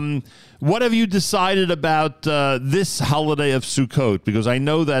right, what have you decided about this holiday of Sukkot? Because I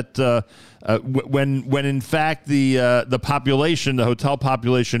know that when in fact the population, the hotel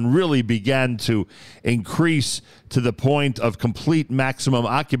population, really began to increase to the point of complete maximum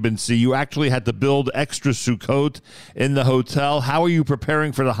occupancy, you actually had to build extra Sukkot in the hotel. How are you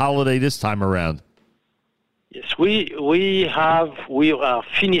preparing for the holiday this time around? Yes, we are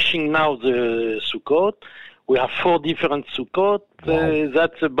finishing now the Sukkot. We have 4 different Sukkot. Wow.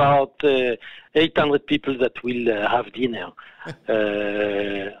 That's about 800 people that will have dinner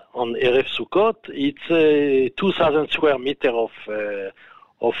on Erev Sukkot. It's 2,000 square meter of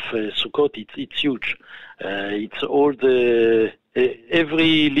Sukkot. It's huge. It's all the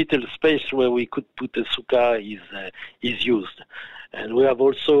every little space where we could put a sukkah is used, and we have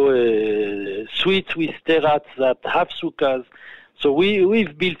also suites with terraces that have sukkahs. So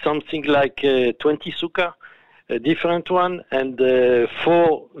we've built something like 20 sukkah, a different one, and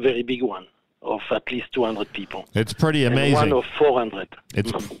 4 very big one of at least 200 people. It's pretty amazing. And one of 400.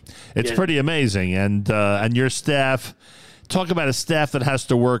 It's pretty amazing, and your staff. Talk about a staff that has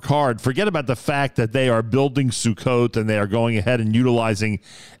to work hard. Forget about the fact that they are building Sukkot and they are going ahead and utilizing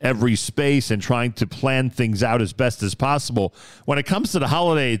every space and trying to plan things out as best as possible. When it comes to the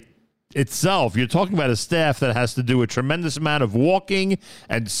holiday itself, you're talking about a staff that has to do a tremendous amount of walking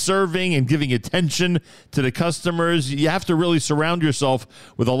and serving and giving attention to the customers. You have to really surround yourself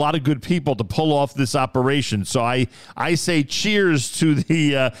with a lot of good people to pull off this operation. So I say cheers to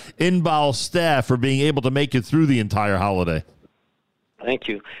the Inbal staff for being able to make it through the entire holiday. Thank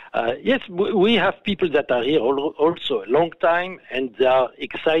you. Yes, we have people that are here also a long time, and they are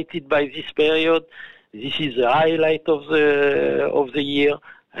excited by this period. This is the highlight of the year.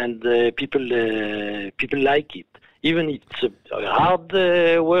 And people like it. Even if it's hard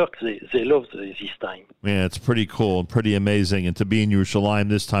work, they love this time. Yeah, it's pretty cool and pretty amazing. And to be in Yerushalayim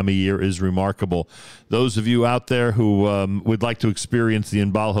this time of year is remarkable. Those of you out there who would like to experience the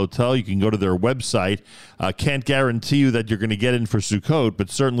Inbal Hotel, you can go to their website. Can't guarantee you that you're going to get in for Sukkot, but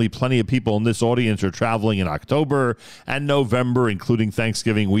certainly plenty of people in this audience are traveling in October and November, including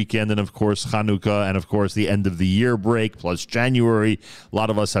Thanksgiving weekend and, of course, Chanukah and, of course, the end of the year break, plus January. A lot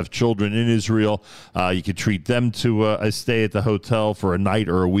of us have children in Israel. You could treat them to a stay at the hotel for a night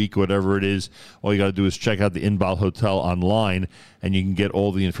or a week, whatever it is. All you got to do is check out the Inbal Hotel online, and you can get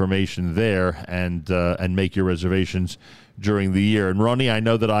all the information there and make your reservations during the year. And Roni, I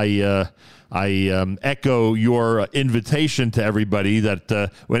know that I echo your invitation to everybody that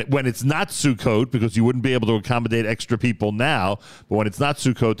when it's not Sukkot, because you wouldn't be able to accommodate extra people now, but when it's not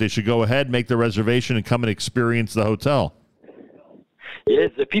Sukkot, they should go ahead, make the reservation, and come and experience the hotel.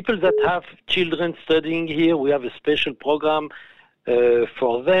 Yes, the people that have children studying here, we have a special program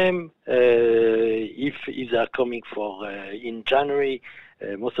for them. If they are coming in January,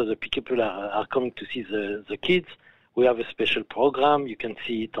 most of the people are coming to see the kids. We have a special program. You can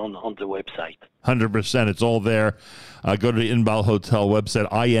see it on the website. 100%. It's all there. Go to the Inbal Hotel website,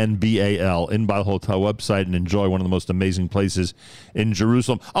 INBAL, Inbal Hotel website, and enjoy one of the most amazing places in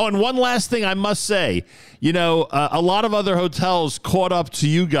Jerusalem. Oh, and one last thing I must say. You know, a lot of other hotels caught up to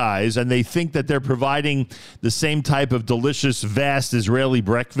you guys, and they think that they're providing the same type of delicious, vast Israeli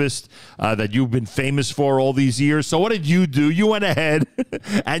breakfast that you've been famous for all these years. So what did you do? You went ahead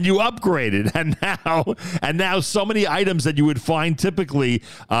and you upgraded, and now so many items that you would find typically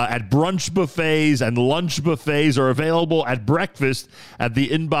at brunch buffets and lunch buffets are available at breakfast at the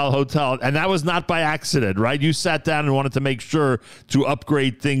Inbal Hotel. And that was not by accident, right? You sat down and wanted to make sure to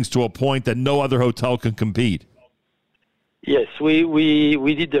upgrade things to a point that no other hotel can compete. Yes, we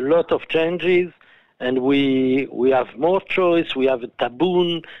did a lot of changes, and we have more choice. We have a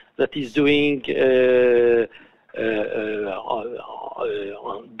Taboon that is doing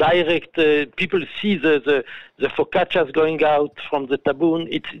direct. People see the focaccias going out from the Taboon.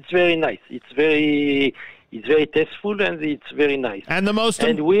 It's very nice. It's very tasteful, and it's very nice. And the most.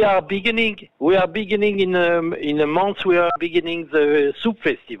 And we are beginning in a month. We are beginning the soup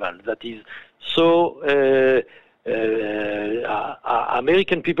festival. That is so.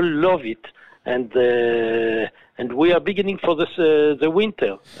 American people love it, and we are beginning for the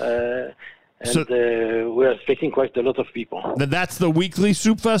winter. And we're expecting quite a lot of people. That's the weekly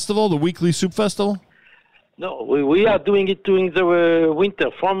soup festival? The weekly soup festival? No, we are doing it during the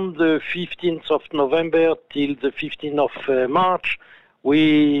winter, from the 15th of November till the 15th of March.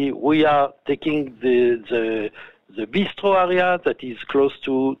 We are taking the bistro area that is close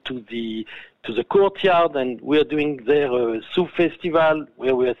to the courtyard, and we are doing there a soup festival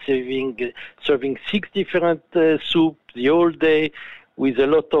where we are serving 6 different soup the whole day, with a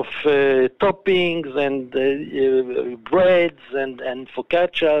lot of toppings and breads and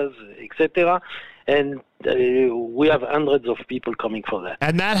focaccias, etc. And we have hundreds of people coming for that.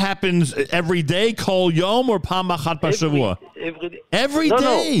 And that happens every day, kol yom, or pam achat b'shavua? Every day. Every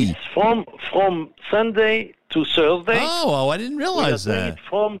day? No, it's from Sunday to Thursday. Oh, I didn't realize We are doing that. it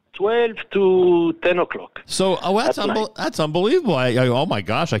from 12 to 10 o'clock. So, that's unbelievable. Oh my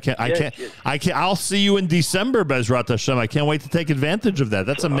gosh, I can't. I'll see you in December, Bezrat Hashem. I can't wait to take advantage of that.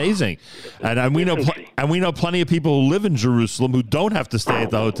 That's amazing. And we know plenty of people who live in Jerusalem who don't have to stay at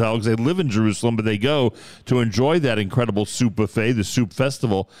the hotel because they live in Jerusalem, but they go to enjoy that incredible soup buffet, the soup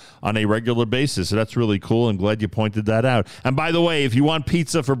festival, on a regular basis. So that's really cool. I'm glad you pointed that out. And by the way, if you want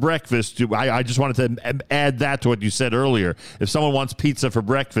pizza for breakfast, I just wanted to add that to what you said earlier. If someone wants pizza for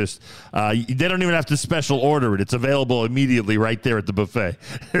breakfast, they don't even have to special order it. It's available immediately right there at the buffet.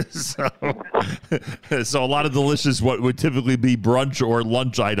 So a lot of delicious what would typically be brunch or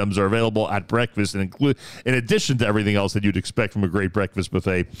lunch items are available at breakfast, and in addition to everything else that you'd expect from a great breakfast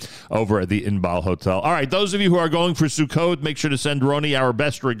buffet over at the Inbal Hotel. All right, those of you who are going for Sukkot, make sure to send Roni our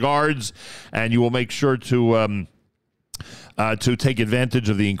best regards, and you will make sure to take advantage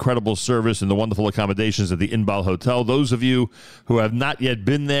of the incredible service and the wonderful accommodations at the Inbal Hotel. Those of you who have not yet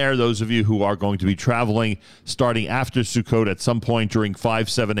been there, those of you who are going to be traveling starting after Sukkot at some point during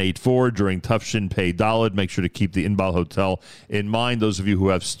 5784, during Tufshin Pei Daled, make sure to keep the Inbal Hotel in mind. Those of you who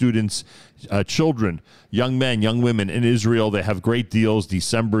have students, children, young men, young women in Israel, they have great deals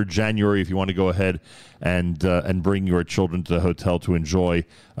December, January, if you want to go ahead and bring your children to the hotel to enjoy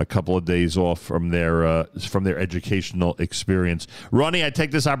a couple of days off from their educational experience. Ronnie, I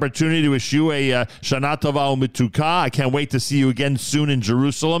take this opportunity to wish you a Shana Tova U'Mituka. I can't wait to see you again soon in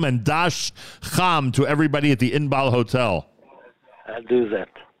Jerusalem, and Dash Cham to everybody at the Inbal Hotel. I'll do that.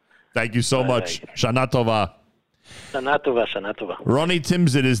 Thank you so much. Shana Tova. Shana Tova, Shana Tova. Ronnie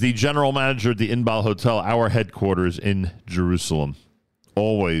Timsit is the general manager at the Inbal Hotel, our headquarters in Jerusalem.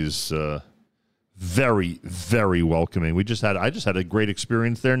 Always very, very welcoming. I just had a great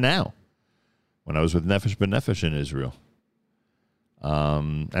experience there now when I was with Nefesh B'Nefesh in Israel.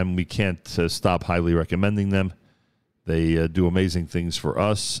 And we can't stop highly recommending them. They do amazing things for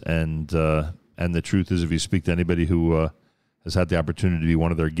us, and the truth is, if you speak to anybody who has had the opportunity to be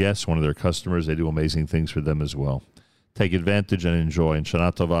one of their guests, one of their customers, they do amazing things for them as well. Take advantage and enjoy. And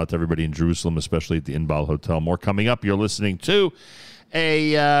Shana Tova to everybody in Jerusalem, especially at the Inbal Hotel. More coming up. You're listening to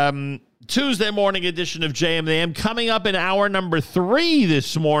a Tuesday morning edition of JM and the AM. Coming up in hour number 3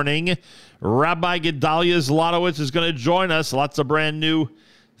 this morning, Rabbi Gedaliah Zlotowitz is going to join us. Lots of brand new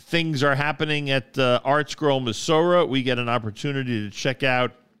things are happening at ArtScroll Masorah. We get an opportunity to check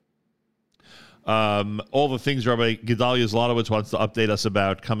out all the things Rabbi Gedaliah Zlotowitz wants to update us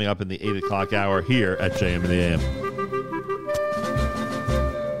about coming up in the 8 o'clock hour here at JM and the AM.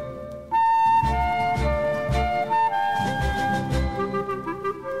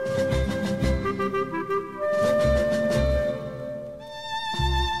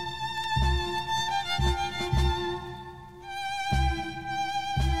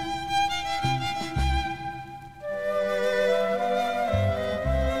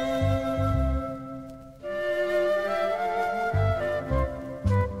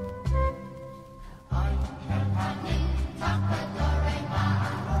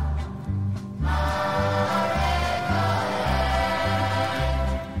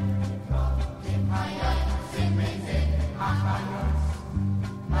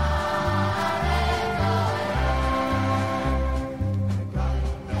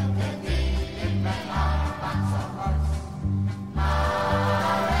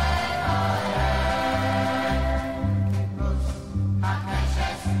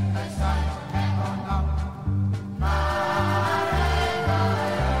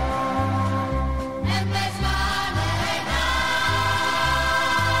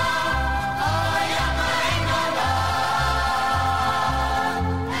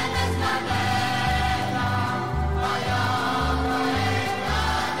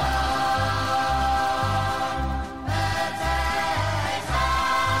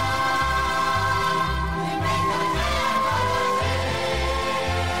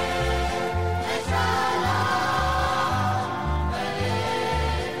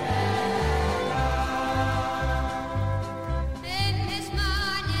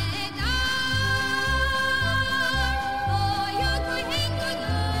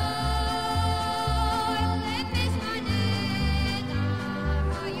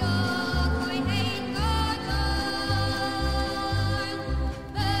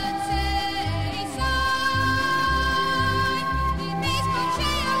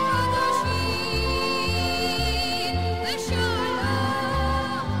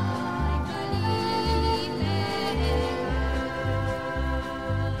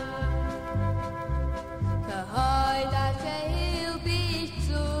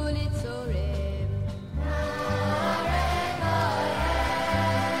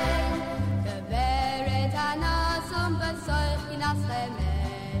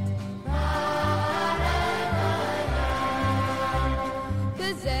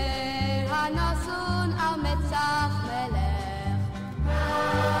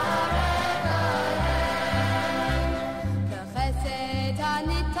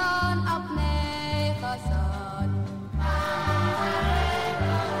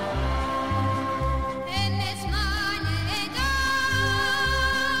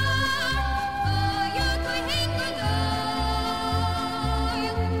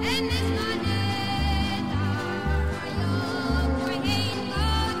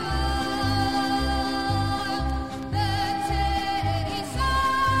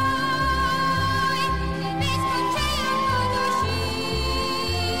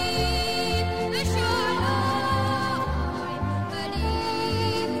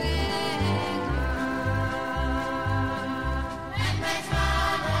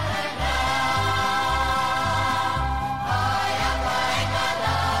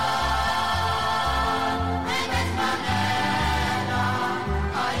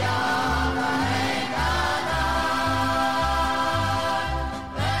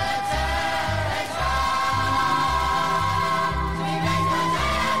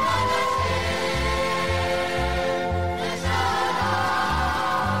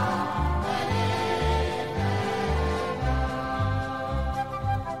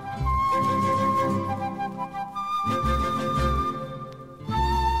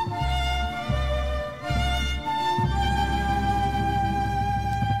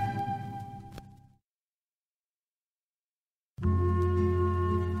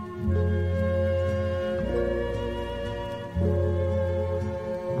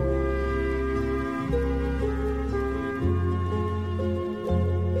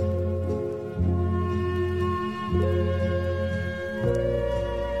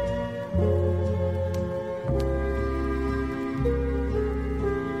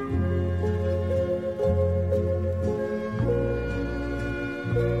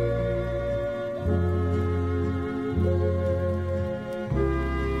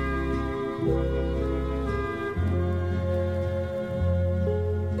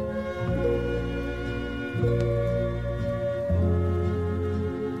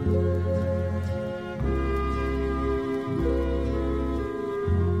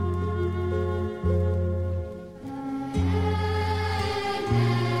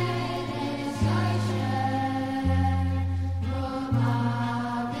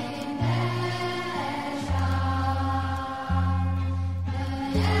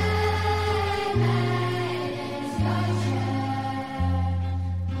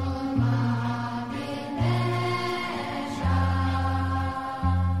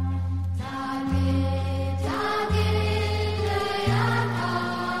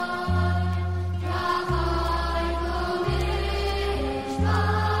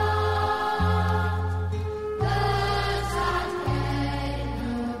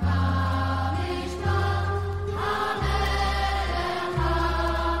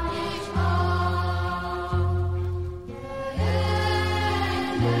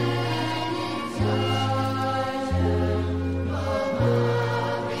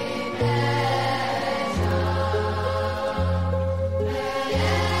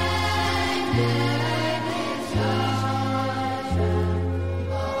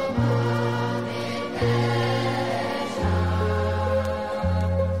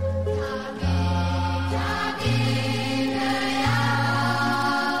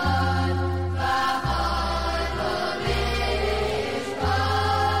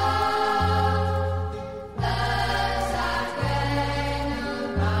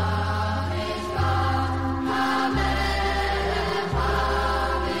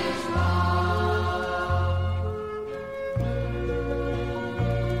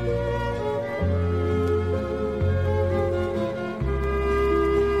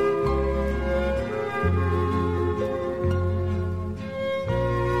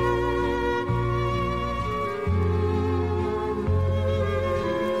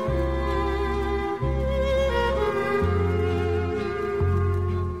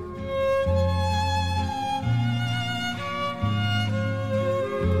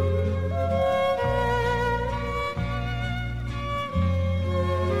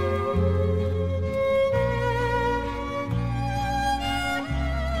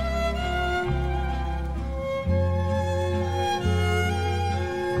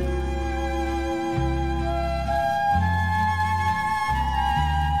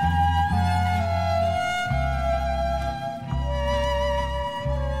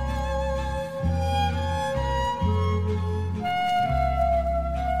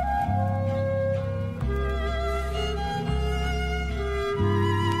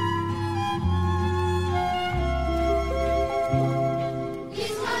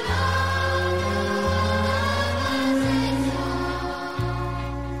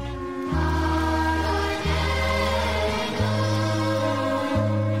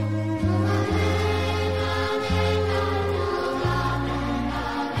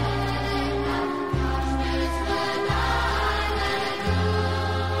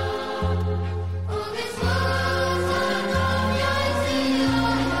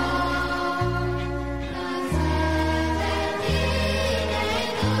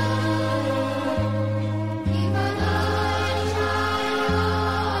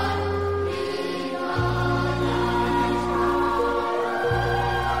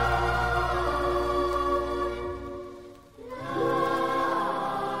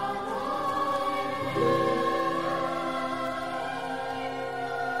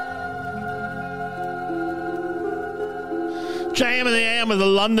 JM in the AM of the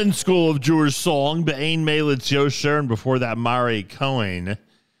London School of Jewish Song, Be'ain Melitz Yosher, and before that, Mari Cohen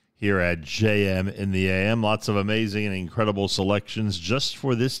here at JM in the AM. Lots of amazing and incredible selections just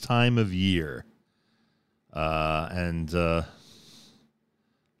for this time of year. And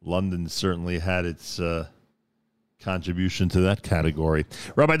London certainly had its contribution to that category.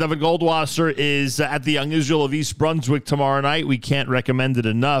 Rabbi David Goldwasser is at the Young Israel of East Brunswick tomorrow night. We can't recommend it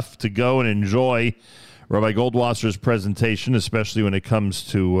enough to go and enjoy Rabbi Goldwasser's presentation, especially when it comes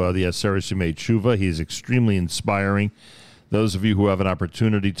to the Aseres Yemei Tshuva. He is extremely inspiring. Those of you who have an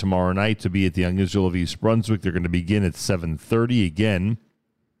opportunity tomorrow night to be at the Young Israel of East Brunswick, they're going to begin at 7:30 again.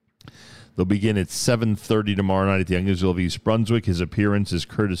 They'll begin at 7:30 tomorrow night at the Young Israel of East Brunswick. His appearance is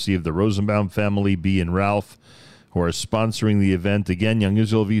courtesy of the Rosenbaum family, B and Ralph, who are sponsoring the event. Again, Young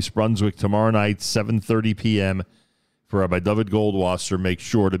Israel of East Brunswick tomorrow night, 7:30 p.m. for Rabbi David Goldwasser. Make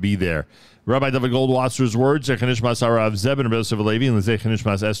sure to be there. Rabbi David Goldwasser's words, Zechanishmas Arav Zeb and Yosef Alevi, and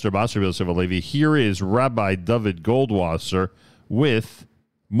Zechanishmas Esther Basar Yosef Alevi. Here is Rabbi David Goldwasser with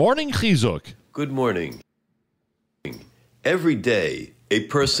Morning Chizuk. Good morning. Every day, a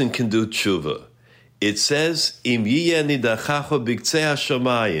person can do tshuva. It says, Im yiyeh nidachacho b'ktzei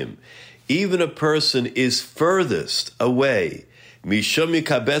hashamayim. Even a person is furthest away. Mishom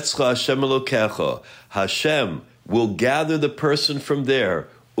yikabetzcha Hashem Elokecha. Hashem will gather the person from there.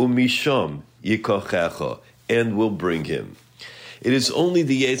 Umishom yikochecha, and will bring him. It is only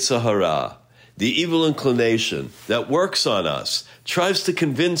the Yetzer Hara, the evil inclination that works on us, tries to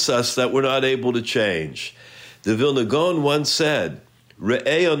convince us that we're not able to change. The Vilna Gaon once said,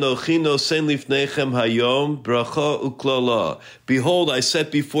 Re'ei anochi nosen lifnechem hayom bracha uklala. Behold, I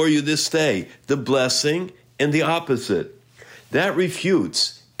set before you this day the blessing and the opposite. That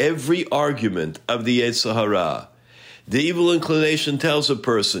refutes every argument of the Yetzer Hara. The evil inclination tells a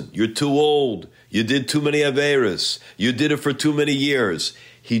person, you're too old, you did too many averos, you did it for too many years.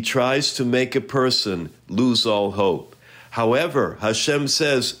 He tries to make a person lose all hope. However, Hashem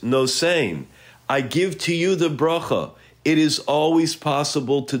says, no saying, I give to you the bracha. It is always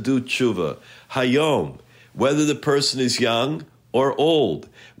possible to do tshuva. Hayom, whether the person is young or old,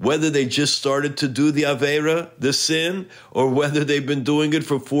 whether they just started to do the avera, the sin, or whether they've been doing it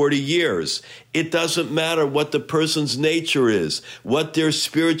for 40 years. It doesn't matter what the person's nature is, what their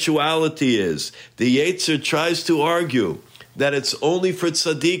spirituality is. The Yetzer tries to argue that it's only for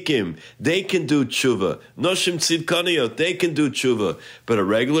tzaddikim. They can do tshuva. Noshim tzidkaniyot, they can do tshuva, but a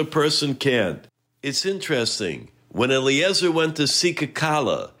regular person can't. It's interesting. When Eliezer went to seek a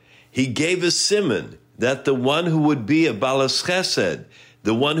kala, he gave a siman that the one who would be a balas chesed,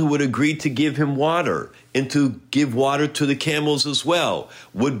 the one who would agree to give him water and to give water to the camels as well,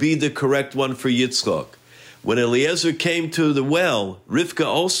 would be the correct one for Yitzchak. When Eliezer came to the well, Rivka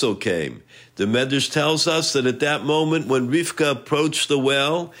also came. The Medrash tells us that at that moment when Rivka approached the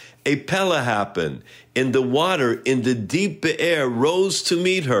well, a pella happened, and the water in the deep be'er rose to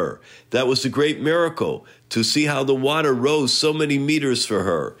meet her. That was a great miracle, to see how the water rose so many meters for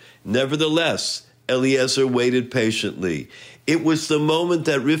her. Nevertheless, Eliezer waited patiently. It was the moment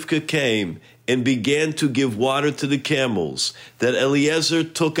that Rivka came and began to give water to the camels, that Eliezer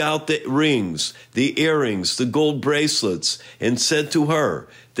took out the rings, the earrings, the gold bracelets, and said to her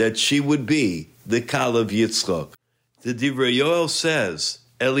that she would be the Kal of Yitzchak. The Divrei Yoel says,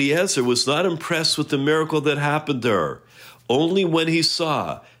 Eliezer was not impressed with the miracle that happened to her. Only when he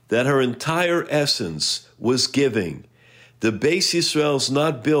saw that her entire essence was giving. The Beis Yisrael is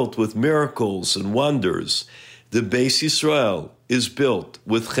not built with miracles and wonders. The Beis Yisrael is built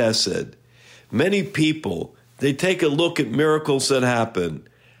with chesed. Many people, they take a look at miracles that happen.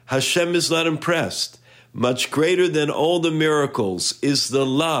 Hashem is not impressed. Much greater than all the miracles is the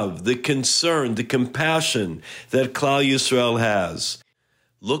love, the concern, the compassion that Klal Yisrael has.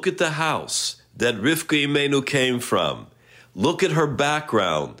 Look at the house that Rivka Imenu came from. Look at her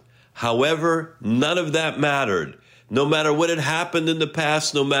background. However, none of that mattered. No matter what had happened in the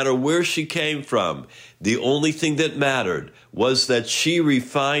past, no matter where she came from, the only thing that mattered was that she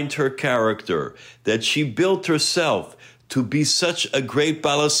refined her character, that she built herself to be such a great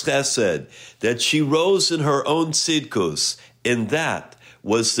balas chesed, that she rose in her own tzidkus, and that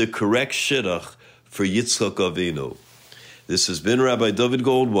was the correct shidduch for Yitzchak Avinu. This has been Rabbi David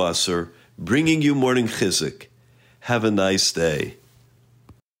Goldwasser, bringing you Morning Chizuk. Have a nice day.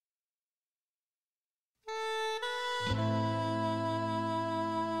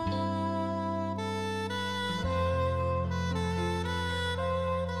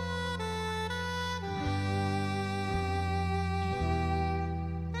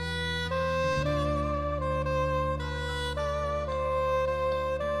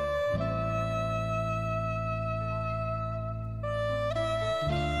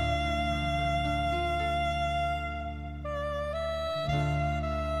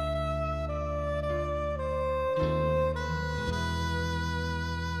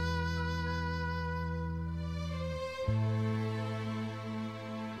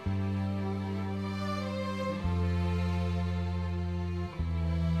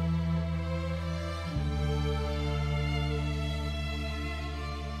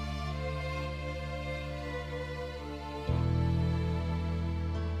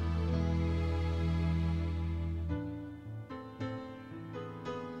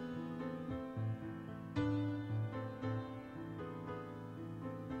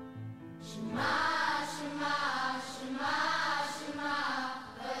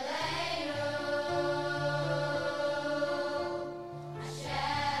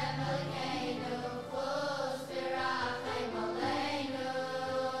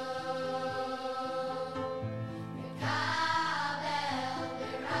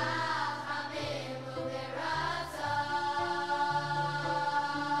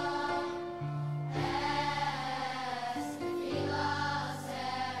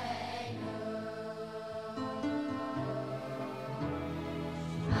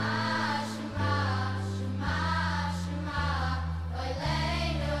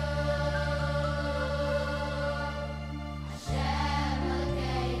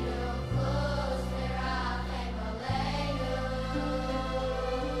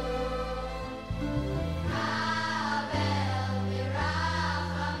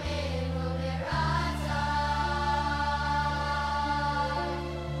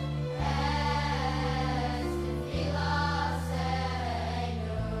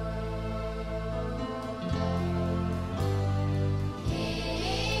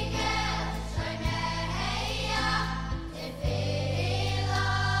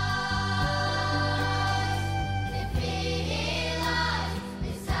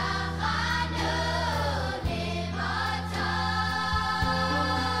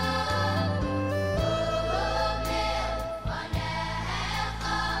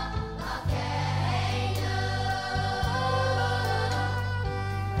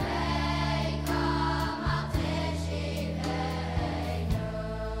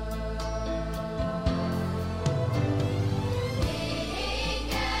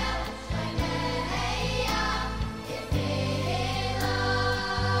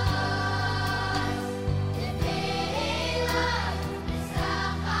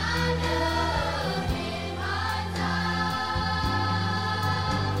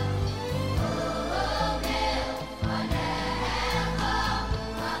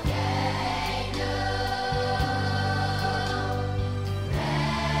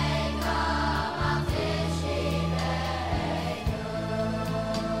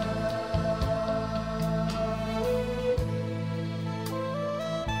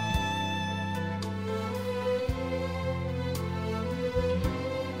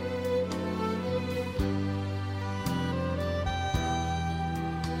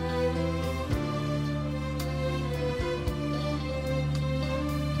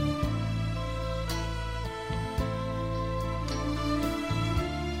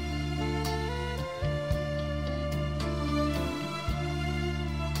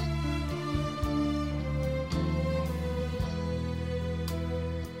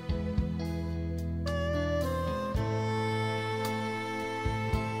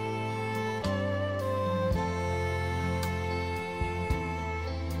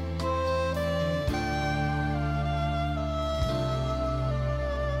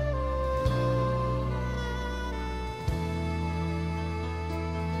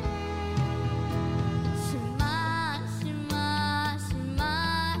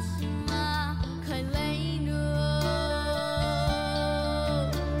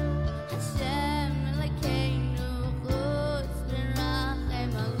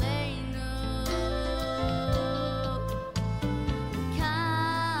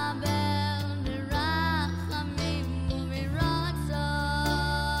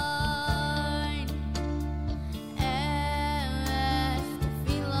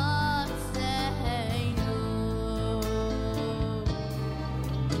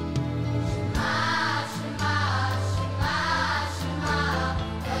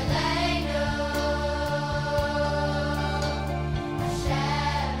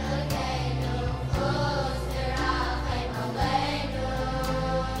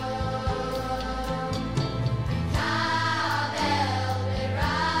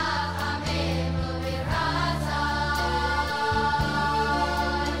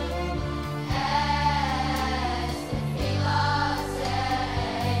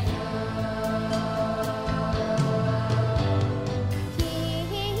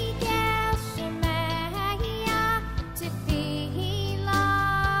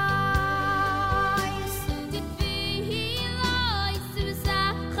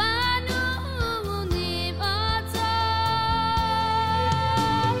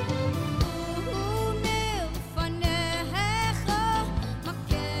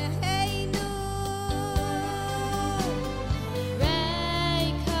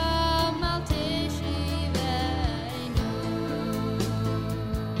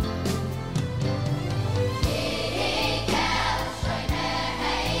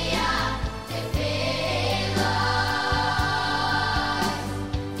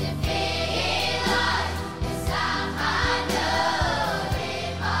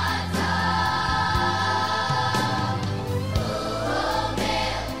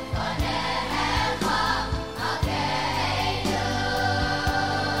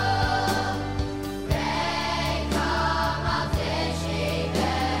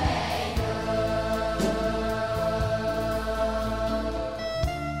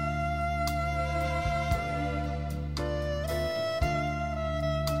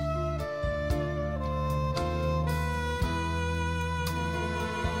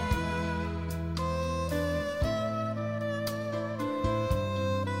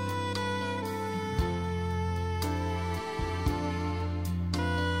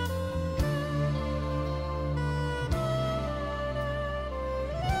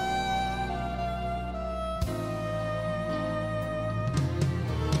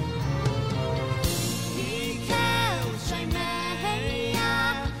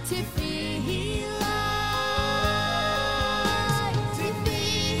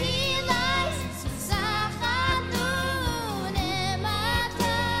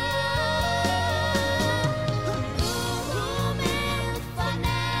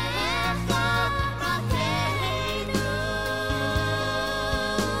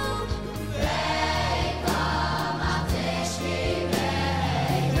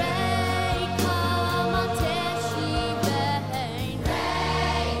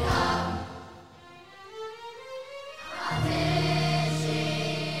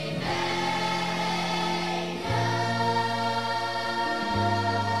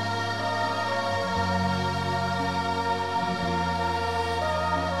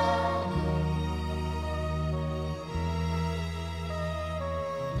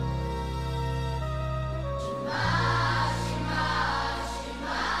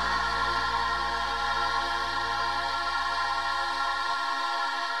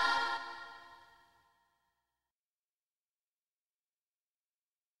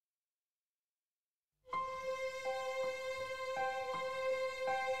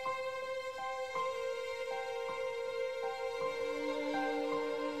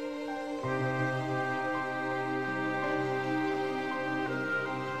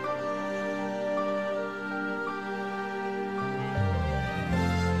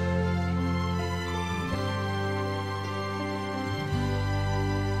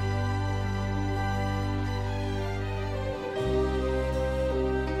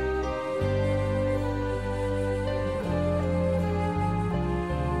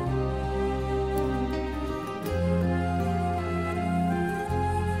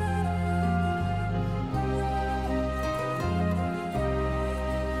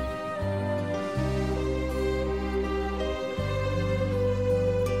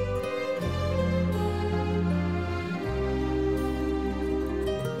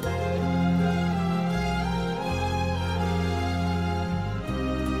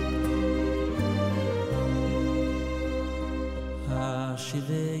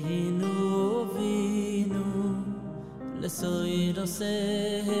 Hashiveyinu ovinu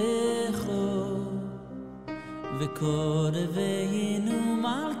lesoidosecho V'koreveyinu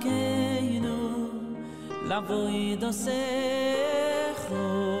malkeinu lavoidosecho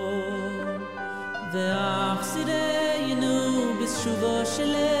Ve'achsideyinu b'shuvo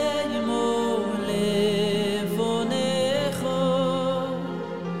sheleimo levonecho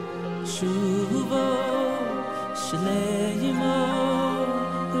Shuvo sheleimo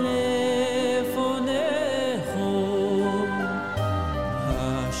levonecho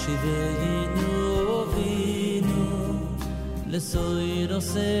Hashiveyinu ovinu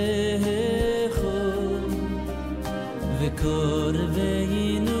lesoidosecho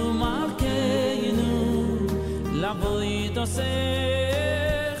V'koreveyinu malkeinu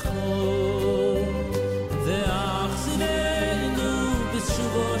lavoidosecho Ve'achzineinu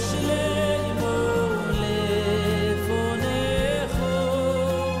b'shuvo sheleimo levonecho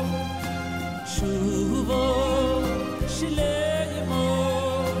Shuvo sheleimo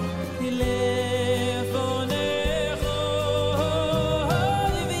levonecho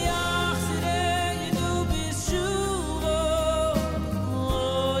Ve'achzineinu b'shuvo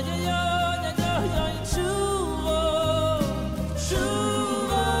Shuvo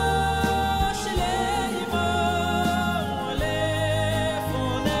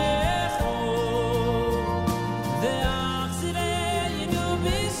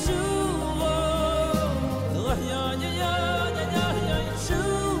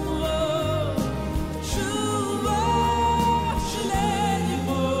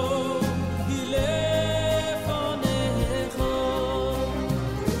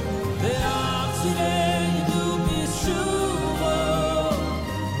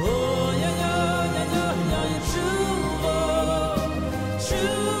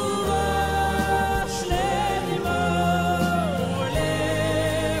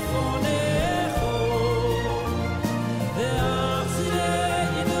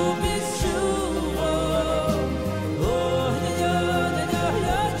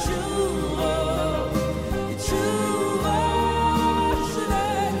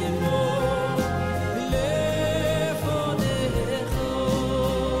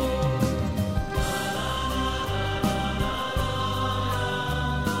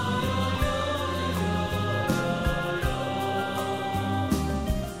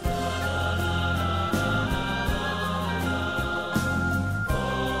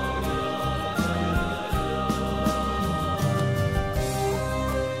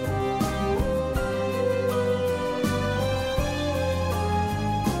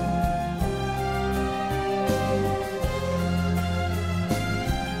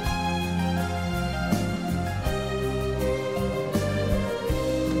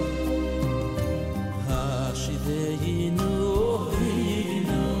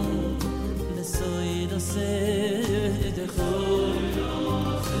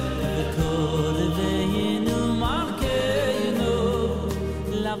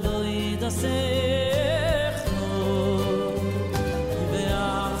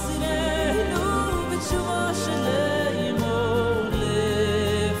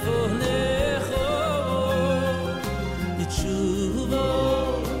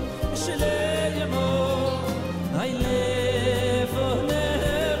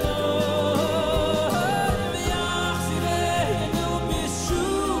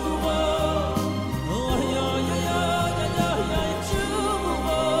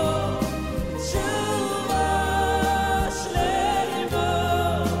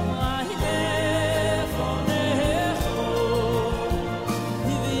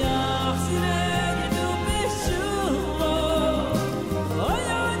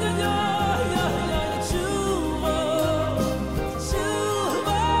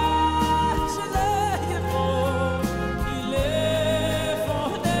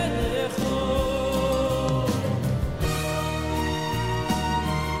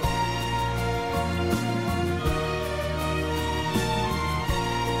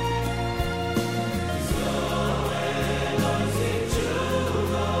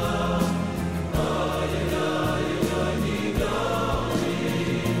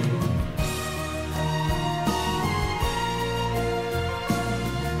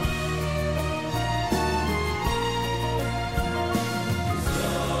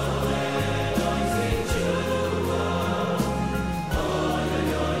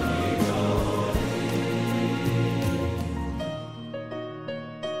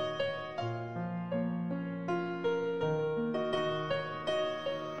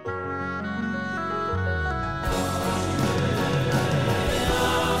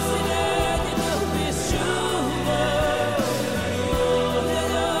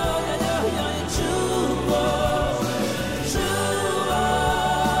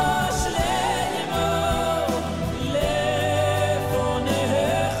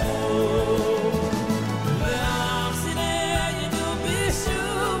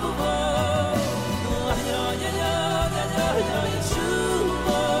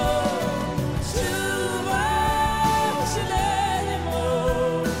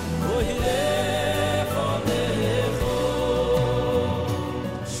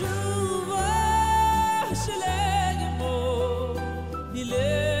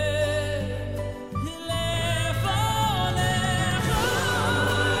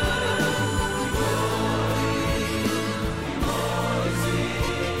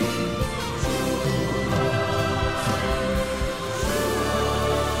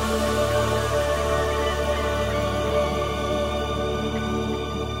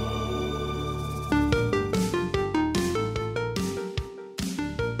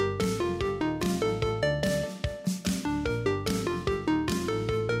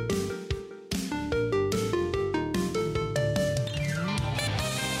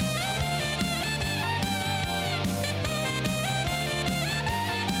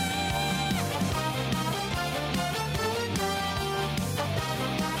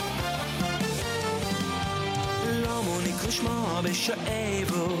shma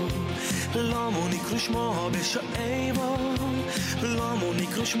b'sha'evo Lamo nikru shma b'sha'evo Lamo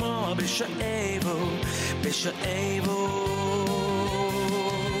nikru shma b'sha'evo B'sha'evo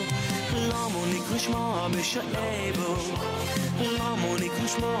Lamo nikru shma b'sha'evo Lamo nikru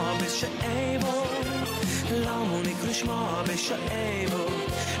shma b'sha'evo Lamo nikru shma b'sha'evo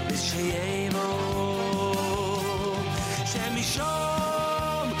B'sha'evo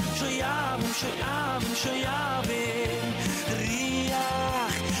Shemishom shoyavim shoyavim shoyavim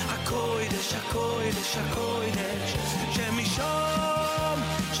Riach hakodesh hakodesh hakodesh Shemishom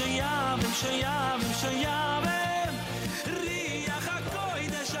shoyavim shoyavim shoyavim Riach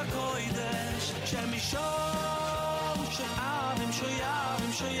hakodesh hakodesh Shemishom shoyavim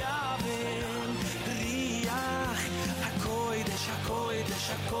shoyavim shoyavim Riach hakodesh hakodesh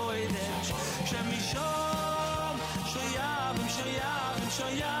hakodesh Shemishom shoyavim shoyavim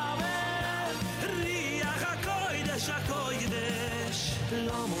shoyavim Riach hakodesh hakodesh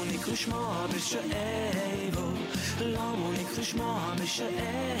Lamo nikru shma b'sha'evo Lamo nikru shma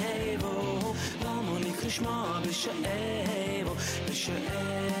b'sha'evo Lamo nikru shma b'sha'evo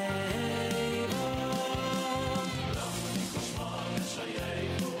B'sha'evo Lamo nikru shma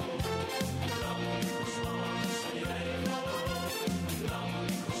b'sha'evo Lamo nikru shma b'sha'evo Lamo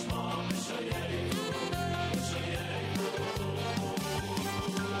nikru shma b'sha'evo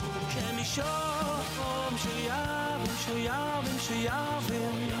Shemishom shoyavim shoyavim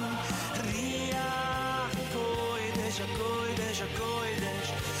shoyavim Riach hakodesh hakodesh hakodesh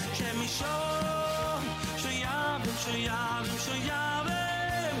Shemishom shoyavim shoyavim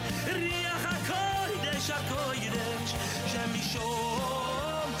shoyavim Riach hakodesh hakodesh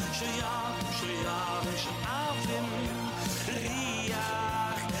Shemishom shoyavim shoyavim shoyavim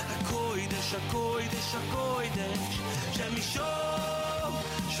Riach hakodesh hakodesh hakodesh Shemishom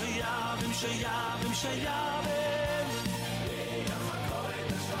shoyavim shoyavim shoyavim Riach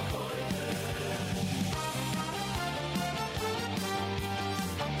hakodesh hakodesh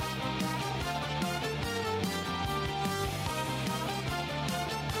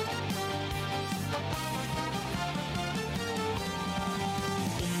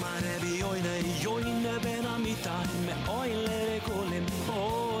Umare biyoyne yoyne ben amitai me oyle rekolim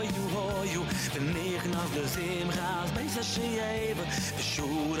hoyu hoyu V'nich nach de simchas beis ha'sheyev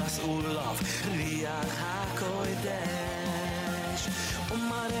V'shuras ulav Riach hakodesh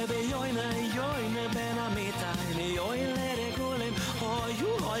Umare biyoyne yoyne ben amitai me oyle rekolim hoyu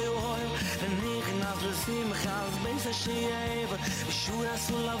hoyu hoyu V'nich nach de simchas beis ha'sheyev V'shuras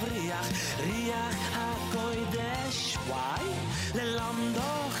ulav Riach hakodesh Why? Lelam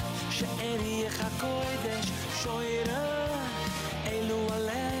doch she'eriach hakodesh shoyra Elu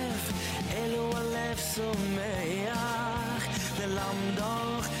alef someach Lelam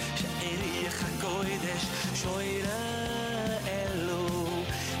doch she'eriach hakodesh shoyra Elu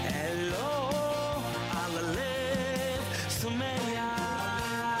alef someach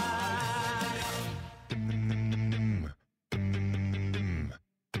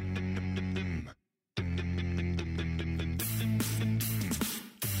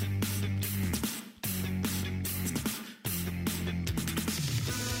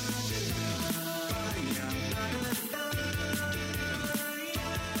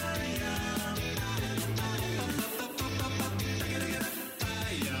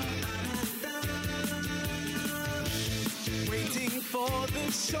for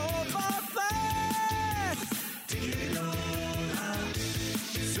the shofar blast to get on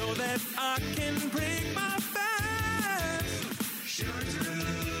so that I can bring my fast. Sure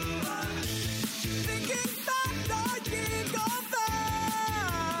true. Thinking back the year gone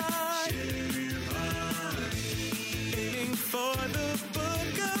by. Aiming for the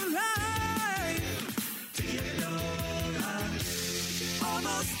book of life to get on.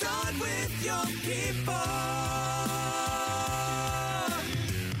 Almost done with your people.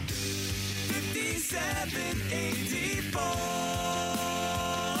 784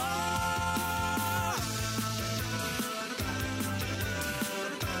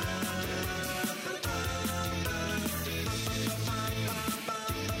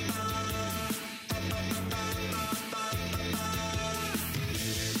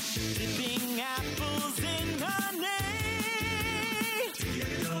 Dipping apples in honey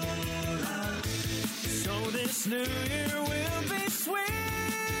so this new year will be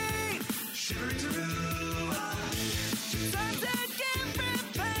sweet. Sure true. Time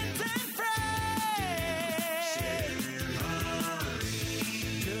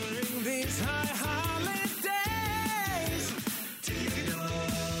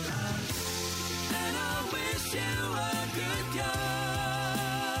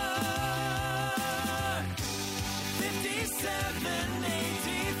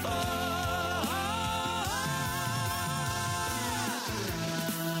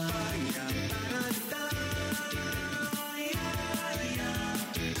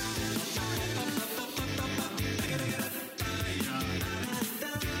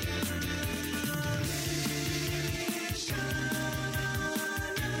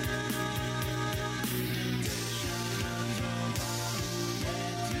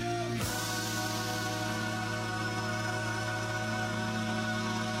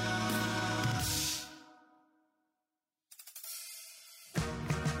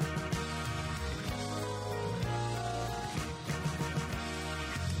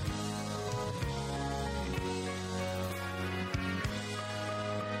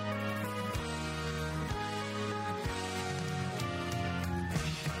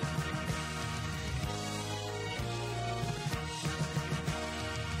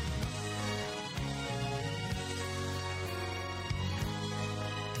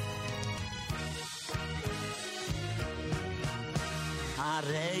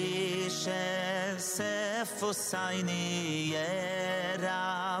Fosayni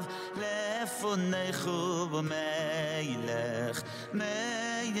Yerav Lefunechu B'meilech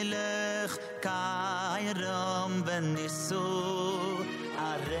Meilech Kairam V'nisu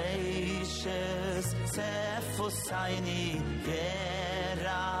Areishes Sefosayni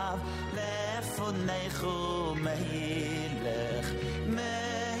Yerav Lefunechu Meilech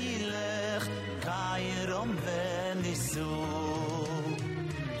Meilech Kairam V'nisu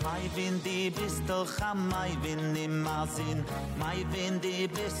Mai vindi bist doch am mai vindi mazin mai vindi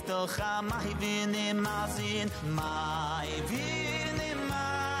bist doch am mai vindi mazin mai vindi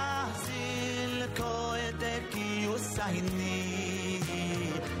mazin koete ki usaini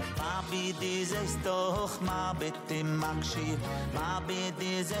ma bidis ist doch ma bitte makshib ma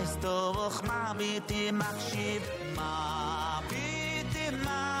bidis ist doch ma bitte makshib ma bitte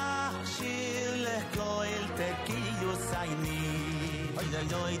makshib koete ki usaini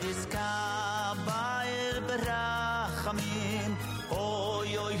Oy dis kabair berachamim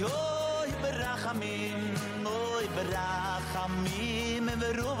Oy berachamim Oy berachamim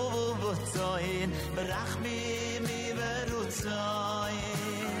Veruvutzoin Berachmim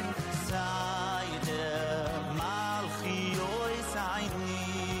verutzoin Seide malchi oy seini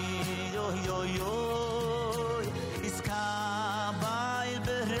Oy dis kabair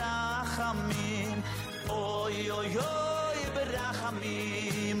berachamim Oy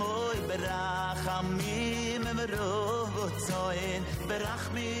berachamim, oy berachamim, verutzoin,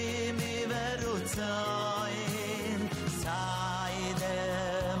 berachmim, verutzoin, seide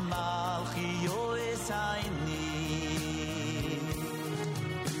malchi oy seini.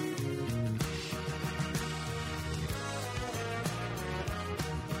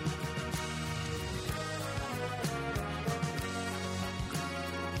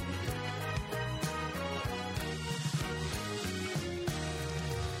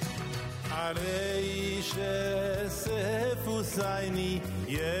 Areishes Fosayni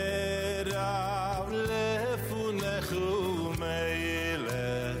Yerav Lefunechu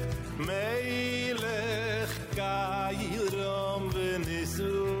Meilech Meilech Kairam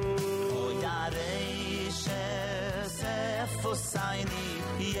V'nisu Areishes Fosayni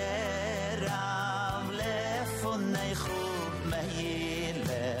Yerav Lefunechu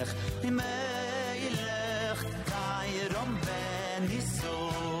Meilech Meilech Kairam V'nisu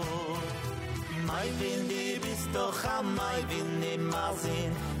Mai vindi bist doch am mai vindi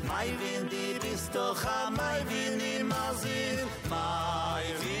mazin Mai vindi bist doch am mai vindi mazin Mai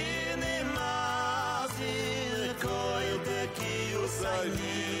vindi mazin koide ki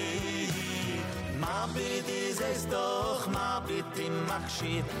usaini Ma bidis es doch ma bitte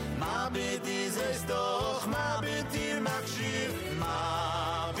makshib Ma bidis es doch ma bitte makshib Ma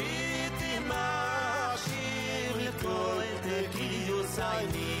bitte makshib koide ki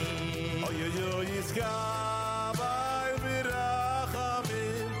usaini Oy iskabai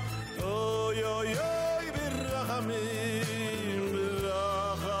birachamim Oy birachamim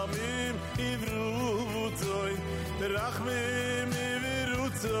Birachamim ivrutzoin Birachmim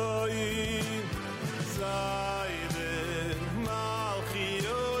ivrutzoin Seide malchi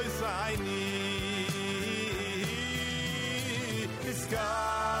oy seini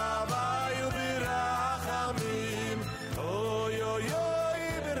Iskabai birachamim Oy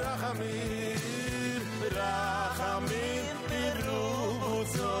Berachamim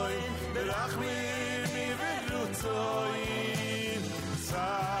berutzoin Berachmim berutzoin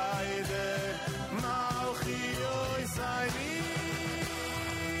Seide malchi oy seini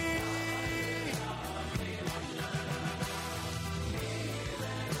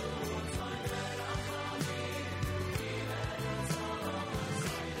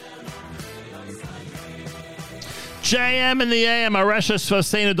JM in the AM, Areshes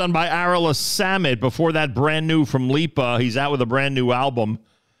Fasena done by Arla Samit. Before that, brand new from Lipa. He's out with a brand new album.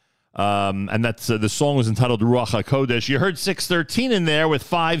 And that's the song was entitled Ruach HaKodesh. You heard 613 in there with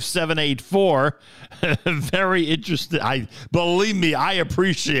 5784. Very interesting. Believe me, I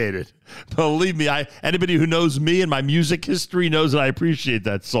appreciate it. Believe me, anybody who knows me and my music history knows that I appreciate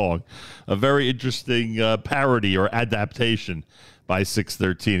that song. A very interesting parody or adaptation by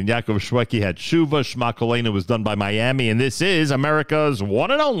 613. And Yaakov Shweki had Shuva. Shema Kolena was done by Miami. And this is America's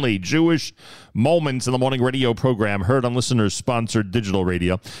one and only Jewish Moments in the Morning radio program, heard on listeners-sponsored digital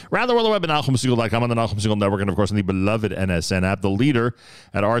radio. Rather, on the web at NachumSegal.com, on the Nachum Segal Network, and, of course, on the beloved NSN app. The leader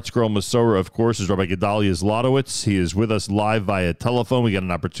at ArtScroll Masorah, of course, is Rabbi Gedaliah Zlotowitz. He is with us live via telephone. We get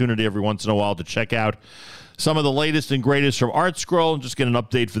an opportunity every once in a while to check out some of the latest and greatest from ArtScroll and just get an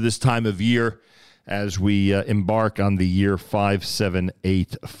update for this time of year as we embark on the year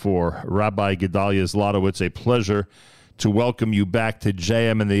 5784. Rabbi Gedaliah Zlotowitz, a pleasure to welcome you back to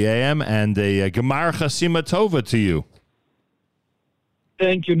JM and the AM, and a Gemar Chasima Tova to you.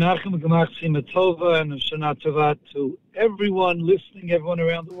 Thank you, Nachum, Gemar Chasima Tova, and a Shana Tova to everyone listening, everyone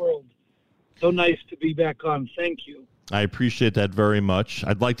around the world. So nice to be back on. Thank you. I appreciate that very much.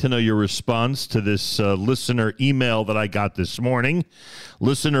 I'd like to know your response to this listener email that I got this morning.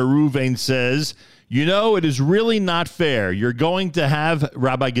 Listener Ruvain says, you know, it is really not fair. You're going to have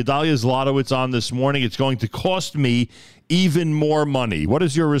Rabbi Gedaliah Zlotowitz on this morning. It's going to cost me even more money. What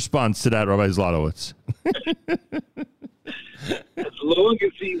is your response to that, Rabbi Zlotowitz? As long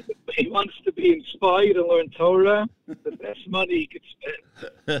as he wants to be inspired and learn Torah, the best money he could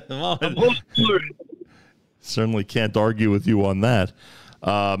spend. Well, I'm all for it. Certainly can't argue with you on that.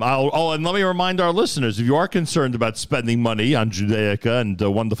 And let me remind our listeners, if you are concerned about spending money on Judaica and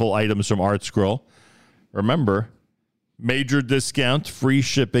wonderful items from ArtScroll, remember, major discount, free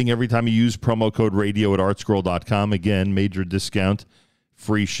shipping every time you use promo code radio at artscroll.com. Again, major discount,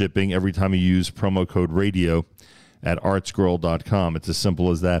 free shipping every time you use promo code radio at artscroll.com. It's as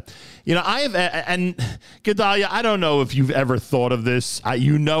simple as that. You know, and Gedaliah, I don't know if you've ever thought of this.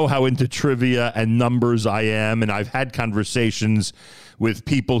 You know how into trivia and numbers I am, and I've had conversations with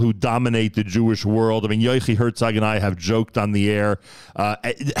people who dominate the Jewish world. I mean, Yochi Herzog and I have joked on the air,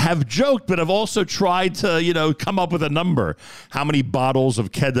 but have also tried to, come up with a number. How many bottles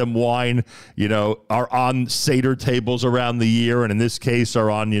of Kedem wine, are on Seder tables around the year, and in this case are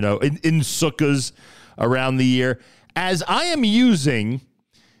on, in sukkahs around the year. As I am using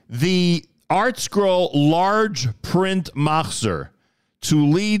the ArtScroll large print machzor to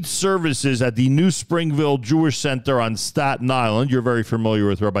lead services at the New Springville Jewish Center on Staten Island. You're very familiar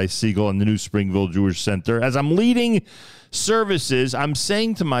with Rabbi Siegel and the New Springville Jewish Center. As I'm leading services, I'm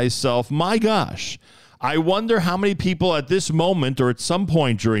saying to myself, my gosh, I wonder how many people at this moment or at some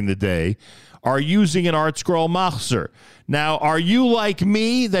point during the day are using an ArtScroll machzor. Now, are you like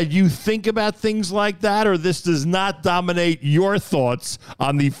me that you think about things like that, or this does not dominate your thoughts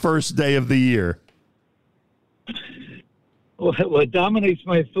on the first day of the year? What dominates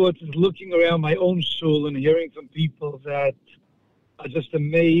my thoughts is looking around my own shul and hearing from people that are just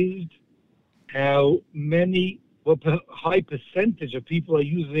amazed how what high percentage of people are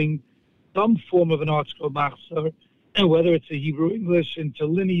using some form of an ArtScroll machzor, and whether it's a Hebrew English,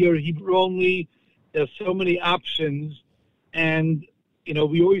 interlinear, Hebrew only. There's so many options. And,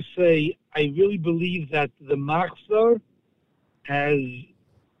 we always say, I really believe that the machzor has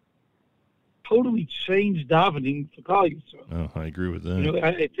totally changed davening for Klal Yisrael. Oh, I agree with that.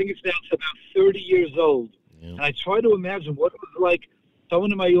 I think it's now about 30 years old. Yeah. And I try to imagine what it was like.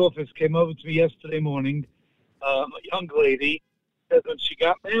 Someone in my office came over to me yesterday morning, a young lady, said when she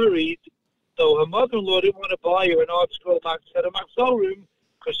got married, so her mother-in-law didn't want to buy her an ArtScroll set of machzorim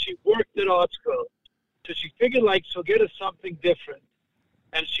because she worked at ArtScroll. So she figured, she'll get us something different.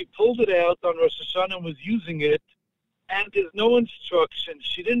 And she pulled it out on Rosh Hashanah and was using it, and there's no instructions.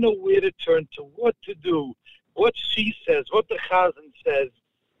 She didn't know where to turn to, what to do, what she says, what the Chazan says.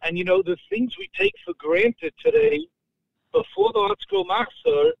 And, the things we take for granted today, before the ArtScroll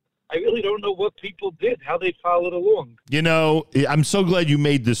machzor, I really don't know what people did, how they followed along. I'm so glad you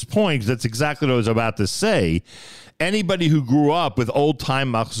made this point, because that's exactly what I was about to say. Anybody who grew up with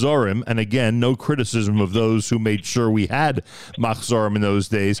old-time machzorim, and again, no criticism of those who made sure we had machzorim in those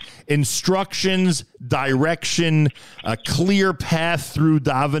days, instructions, direction, a clear path through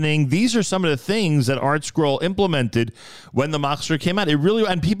davening, these are some of the things that ArtScroll implemented when the machzor came out. It really,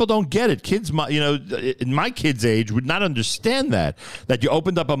 and people don't get it. Kids, in my kids' age, would not understand that you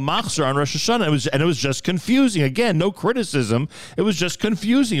opened up a machzor on Rosh Hashanah, and it was just confusing. Again, no criticism. It was just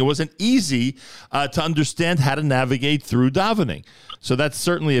confusing. It wasn't easy to understand how to navigate through davening. So that's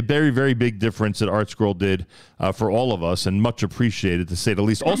certainly a very, very big difference that ArtScroll did for all of us, and much appreciated, to say the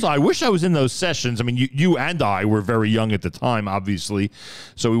least. Also, I wish I was in those sessions. I mean, you and I were very young at the time, obviously,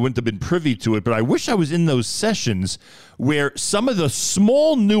 so we wouldn't have been privy to it, but I wish I was in those sessions where some of the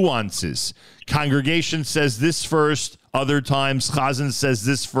small nuances, congregation says this first, other times Chazan says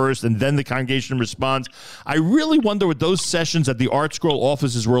this first, and then the congregation responds. I really wonder what those sessions at the ArtScroll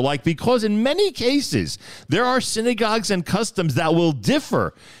offices were like, because in many cases, there are synagogues and customs that will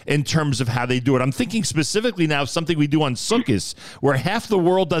differ in terms of how they do it. I'm thinking specifically now of something we do on Sukkot, where half the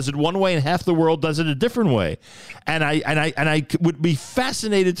world does it one way and half the world does it a different way. And I would be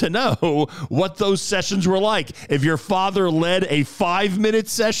fascinated to know what those sessions were like. If your father led a 5-minute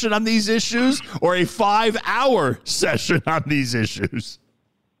session on these issues or a 5-hour session on these issues.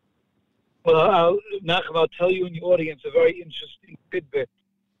 Well, Nachum, I'll tell you in the audience a very interesting tidbit.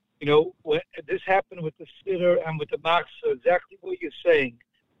 When this happened with the siddur and with the machzor, exactly what you're saying.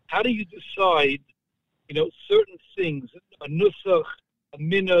 How do you decide, certain things, a nusach, a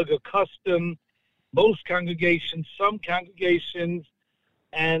minhag, a custom, most congregations, some congregations,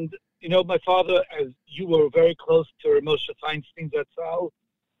 and, my father, as you were very close to Moshe Feinstein Zatzal,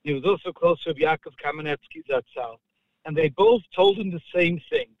 he was also close to Yaakov Kamenetsky Zatzal, and they both told him the same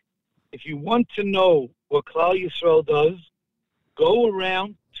thing. If you want to know what Klal Yisrael does, go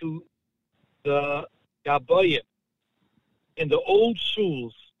around to the Gabayim in the old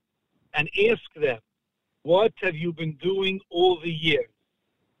shuls and ask them, what have you been doing all the years?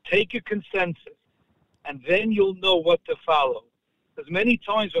 Take a consensus, and then you'll know what to follow. Because many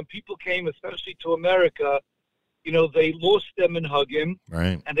times when people came, especially to America, they lost them in Hagim,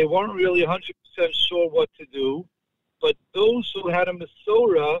 right, and they weren't really 100% sure what to do. But those who had a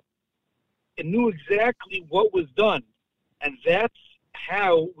Masorah knew exactly what was done, and that's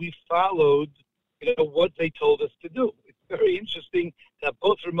how we followed, what they told us to do. It's very interesting that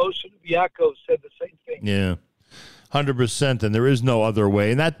both Moshe and Yaakov said the same thing. Yeah. 100%, and there is no other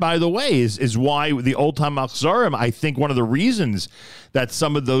way. And that, by the way, is why the old-time Achzarim, I think one of the reasons that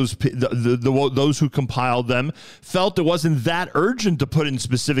some of those those who compiled them felt it wasn't that urgent to put in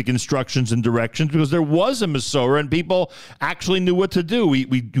specific instructions and directions, because there was a Masorah and people actually knew what to do. We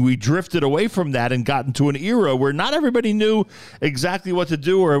drifted away from that and got into an era where not everybody knew exactly what to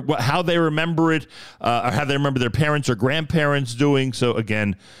do or how they remember it, or how they remember their parents or grandparents doing. So,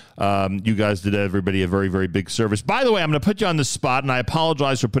 again, you guys did everybody a very, very big service. By the way, I'm going to put you on the spot, and I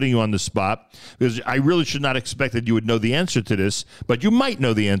apologize for putting you on the spot, because I really should not expect that you would know the answer to this, but you might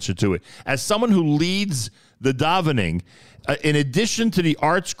know the answer to it. As someone who leads the davening, in addition to the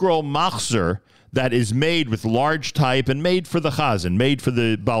ArtScroll machzor that is made with large type and made for the chazan, made for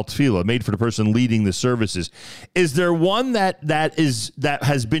the Baal Tefillah, made for the person leading the services, is there one that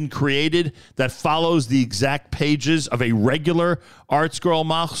has been created that follows the exact pages of a regular ArtScroll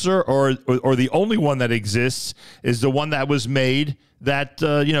machzor, or the only one that exists is the one that was made that,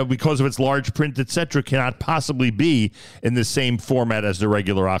 because of its large print, etc., cannot possibly be in the same format as the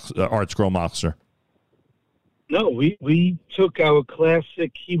regular ArtScroll machzor? No, we took our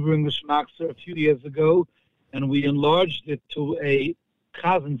classic Hebrew English machzor a few years ago, and we enlarged it to a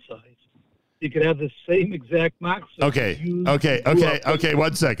chazan size. You could have the same exact machzor. Okay.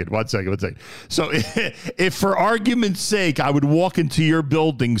 One second. So if for argument's sake, I would walk into your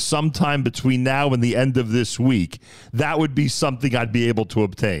building sometime between now and the end of this week, that would be something I'd be able to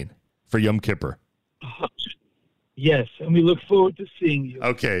obtain for Yom Kippur. Yes, and we look forward to seeing you.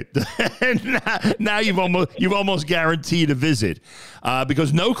 Okay, now you've almost guaranteed a visit,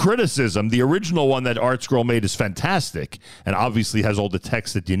 because no criticism. The original one that ArtScroll made is fantastic, and obviously has all the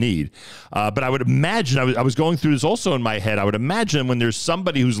text that you need. But I would imagine, I was going through this also in my head. I would imagine when there's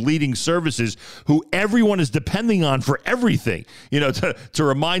somebody who's leading services who everyone is depending on for everything, to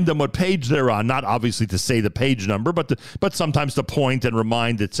remind them what page they're on. Not obviously to say the page number, but sometimes to point and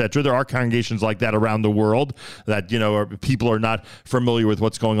remind, etc. There are congregations like that around the world that people are not familiar with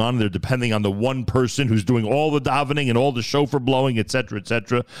what's going on. They're depending on the one person who's doing all the davening and all the shofar blowing, et cetera,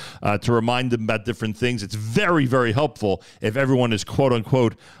 to remind them about different things. It's very, very helpful if everyone is, quote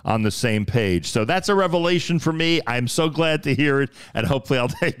unquote, on the same page. So that's a revelation for me. I'm so glad to hear it, and hopefully I'll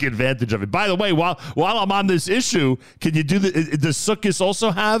take advantage of it. By the way, while I'm on this issue, can you does Sukkot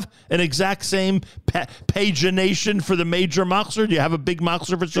also have an exact same pagination for the major machzor? Do you have a big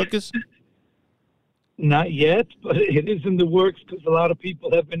machzor for Sukkot? Not yet, but it is in the works because a lot of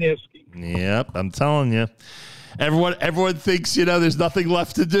people have been asking. Yep, I'm telling you. Everyone thinks, there's nothing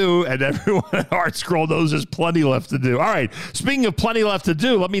left to do, and everyone at ArtScroll knows there's plenty left to do. All right, speaking of plenty left to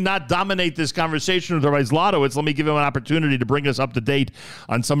do, let me not dominate this conversation with Rabbi Zlotowitz. Let me give him an opportunity to bring us up to date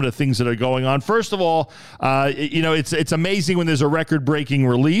on some of the things that are going on. First of all, it's amazing when there's a record-breaking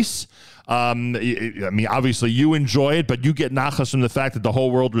release. Obviously you enjoy it, but you get nachas from the fact that the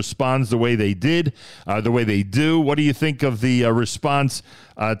whole world responds the way they did, the way they do. What do you think of the response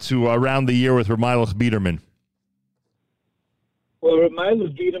to Around the Year with Ramaylich Biederman? Well,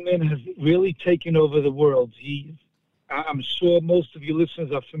 Ramaylich Biederman has really taken over the world. I'm sure most of you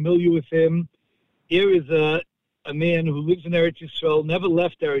listeners are familiar with him. Here is a man who lives in Eretz Yisrael, never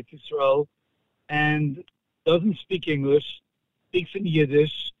left Eretz Yisrael, and doesn't speak English, speaks in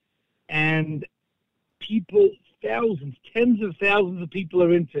Yiddish. And people, thousands, tens of thousands of people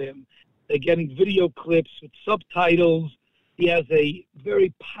are into him. They're getting video clips with subtitles. He has a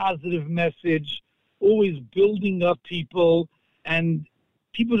very positive message, always building up people, and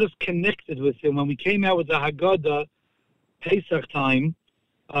people just connected with him. When we came out with the Haggadah, Pesach time,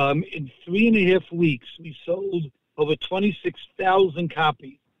 in 3.5 weeks, we sold over 26,000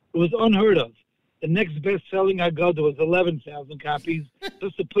 copies. It was unheard of. The next best-selling Haggadah was 11,000 copies,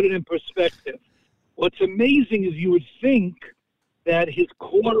 just to put it in perspective. What's amazing is you would think that his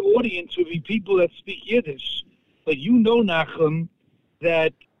core audience would be people that speak Yiddish. But you know, Nachum,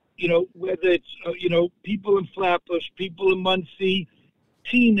 that, whether it's, people in Flatbush, people in Muncie,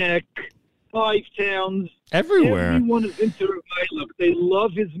 Teaneck, Five Towns, everywhere. Everyone is into Rabbi. Look, they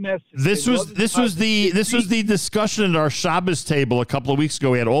love his message. This was the discussion at our Shabbos table a couple of weeks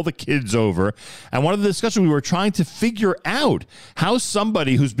ago. We had all the kids over, and one of the discussions we were trying to figure out how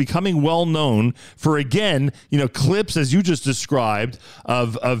somebody who's becoming well known for, again, clips as you just described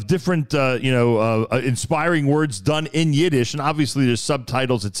of different inspiring words done in Yiddish, and obviously there's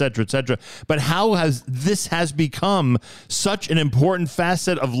subtitles, etc., but how has become such an important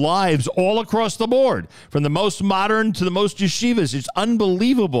facet of lives all across the board, from the most modern to the most yeshivas. It's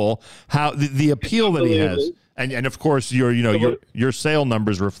unbelievable how the appeal that he has, and of course your sale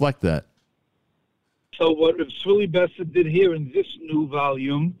numbers reflect that. So what Shuli Besser did here in this new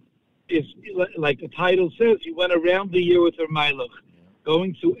volume is, like the title says, he went around the year with her Malach,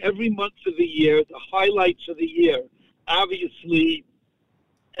 going through every month of the year, the highlights of the year. Obviously,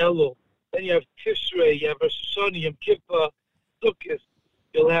 Elul. Then you have Tishrei, you have Rosh Hashanah, Yom Kippur, Sukkot.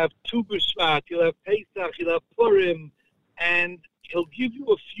 You'll have Tu B'Shvat, you'll have Pesach, you'll have Purim, and he'll give you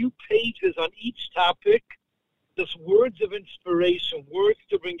a few pages on each topic, just words of inspiration, words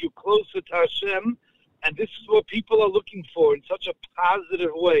to bring you closer to Hashem, and this is what people are looking for in such a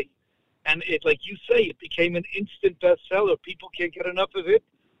positive way. And it, like you say, it became an instant bestseller. People can't get enough of it,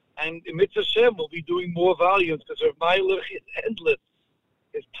 and Mitzvah Hashem will be doing more volumes because her Mailach is endless.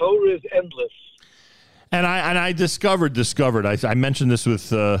 His Torah is endless. And I discovered. I mentioned this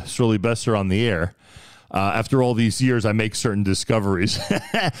with Shirley Besser on the air. After all these years, I make certain discoveries.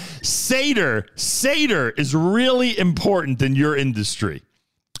 Seder is really important in your industry.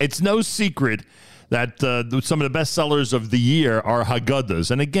 It's no secret that some of the best sellers of the year are Haggadahs.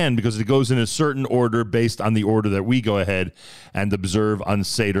 And again, because it goes in a certain order based on the order that we go ahead and observe on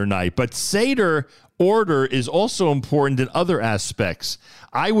Seder night. But Seder order is also important in other aspects.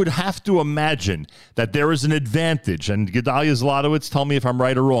 I would have to imagine that there is an advantage, and Gedaliah Zlotowitz, tell me if I'm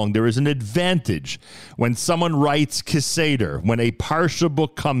right or wrong, there is an advantage when someone writes Kiseder, when a Parsha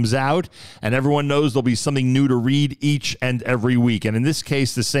book comes out, and everyone knows there'll be something new to read each and every week. And in this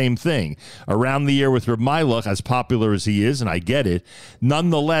case, the same thing. Around the year with Reb Mailach, as popular as he is, and I get it,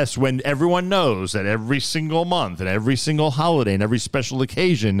 nonetheless, when everyone knows that every single month and every single holiday and every special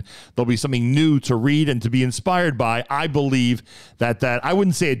occasion, there'll be something new to read and to be inspired by, I believe that I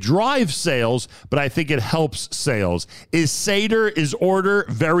wouldn't say it drives sales, but I think it helps sales. Is order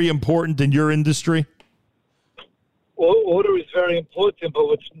very important in your industry? Well, order is very important, but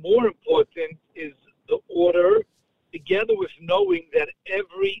what's more important is the order together with knowing that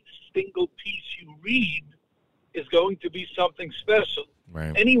every single piece you read is going to be something special.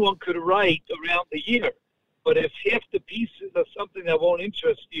 Right. Anyone could write around the year, but if half the pieces are something that won't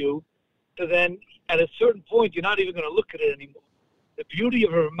interest you, so then at a certain point, you're not even going to look at it anymore. The beauty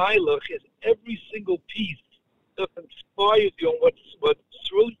of her Mailach is every single piece that inspires you on what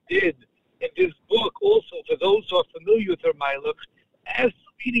Shirley did in this book. Also, for those who are familiar with her Mailach, as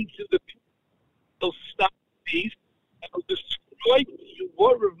reading through the piece, they'll stop the piece and will describe to you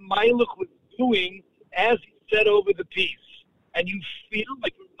what Rav Mailach was doing as he said over the piece. And you feel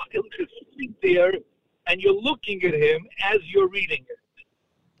like Rav Mailach is sitting there and you're looking at him as you're reading it.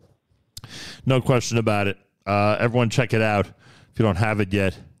 No question about it. Everyone check it out. If you don't have it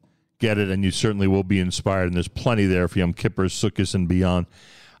yet, get it, and you certainly will be inspired. And there's plenty there for Yom Kippur, Sukkot, and beyond.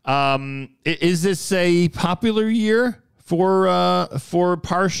 Is this a popular year for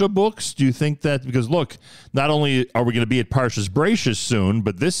Parsha books? Do you think that, because look, not only are we going to be at Parshas Breishis soon,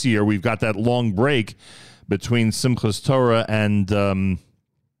 but this year we've got that long break between Simchas Torah and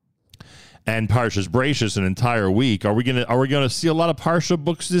Parshas Breishis, an entire week. Are we gonna see a lot of Parsha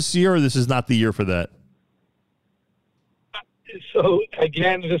books this year, or this is not the year for that? So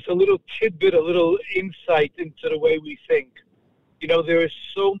again, just a little tidbit, a little insight into the way we think. There is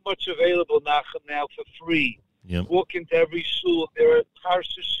so much available, Nachum, now for free. Yep. Walk into every shul. There are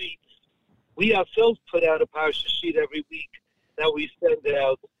Parsha sheets. We ourselves put out a Parsha sheet every week that we send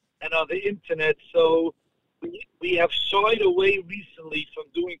out, and on the internet. So we have shied away recently from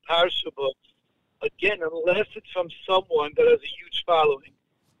doing Parsha books, again, unless it's from someone that has a huge following.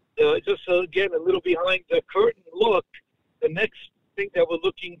 Just again, a little behind the curtain look, the next thing that we're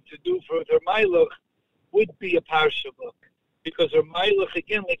looking to do for her Mailach would be a Parsha book. Because her Mailach,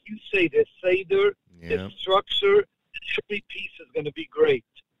 again, like you say, there's Seder, there's structure, and every piece is going to be great.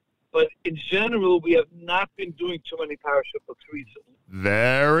 But in general, we have not been doing too many Parsha books recently.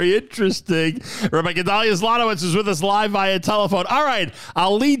 Very interesting. Rabbi Gedaliah Zlotowitz is with us live via telephone. All right,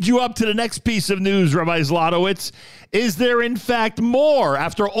 I'll lead you up to the next piece of news, Rabbi Zlotowitz. Is there, in fact, more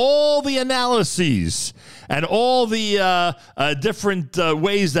after all the analyses and all the different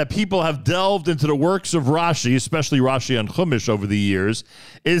ways that people have delved into the works of Rashi, especially Rashi and Chumash over the years?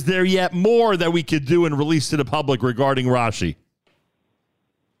 Is there yet more that we could do and release to the public regarding Rashi?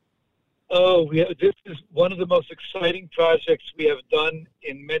 Oh, this is one of the most exciting projects we have done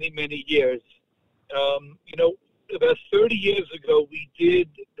in many, many years. About 30 years ago, we did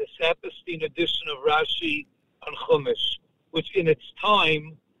the Saperstein edition of Rashi on Chumash, which in its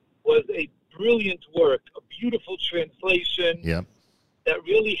time was a brilliant work, a beautiful translation that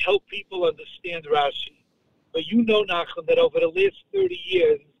really helped people understand Rashi. But you know, Nachum, that over the last 30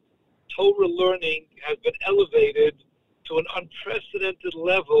 years, Torah learning has been elevated to an unprecedented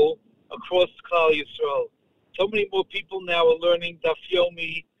level across Klal Yisrael. So many more people now are learning Daf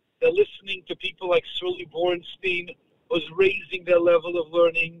Yomi. They're listening to people like Shirley Borenstein, who's raising their level of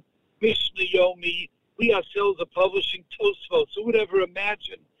learning. Mishnah Yomi. We ourselves are publishing Tosfos. Who would ever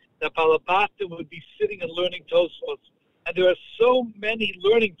imagine that Balabatim would be sitting and learning Tosfos? And there are so many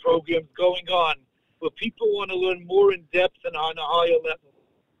learning programs going on where people want to learn more in depth and on a higher level.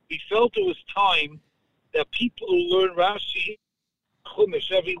 We felt it was time that people who learn Rashi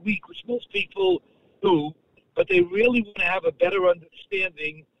Chumash every week, which most people do, but they really want to have a better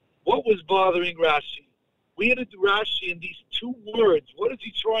understanding what was bothering Rashi. We had to do Rashi in these two words. What is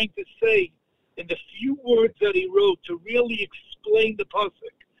he trying to say in the few words that he wrote to really explain the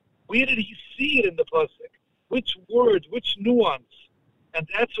pasuk? Where did he see it in the pasuk? Which words, which nuance? And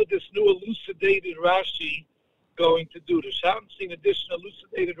that's what this new elucidated Rashi going to do. The Saperstein edition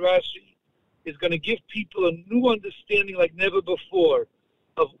elucidated Rashi is going to give people a new understanding like never before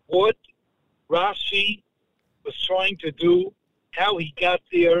of what Rashi was trying to do, how he got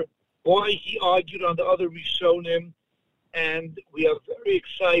there, why he argued on the other Rishonim, and we are very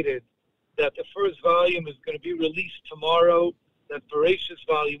excited that the first volume is going to be released tomorrow. That's Bereshis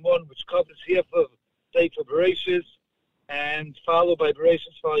Volume 1, which covers half of Sefer Bereshis, and followed by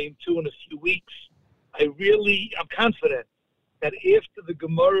Bereshis Volume 2 in a few weeks. I'm confident that after the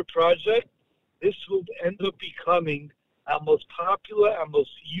Gemara project, this will end up becoming our most popular, our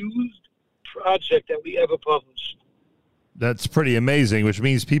most used project that we ever published. That's pretty amazing, which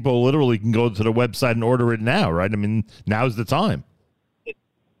means people literally can go to the website and order it now, right? I mean, now's the time.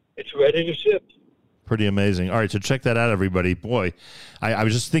 It's ready to ship. Pretty amazing. All right, so check that out, everybody. Boy, I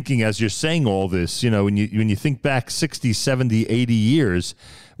was just thinking as you're saying all this, when you think back 60, 70, 80 years,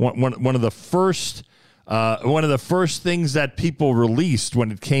 one of the first things that people released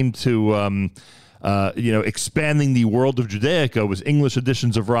when it came to expanding the world of Judaica was English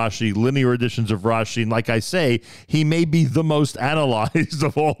editions of Rashi, linear editions of Rashi. And like I say, he may be the most analyzed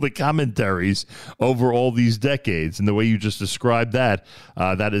of all the commentaries over all these decades. And the way you just described that,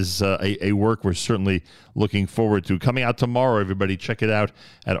 that is a work we're certainly looking forward to. Coming out tomorrow, everybody. Check it out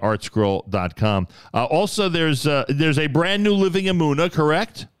at ArtScroll.com. Also, there's a brand new Living Emunah,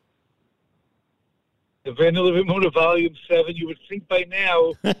 correct? The Brand New Living Emunah Volume 7, you would think by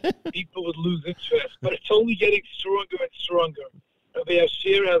now people would lose interest, but it's only getting stronger and stronger. Rabbi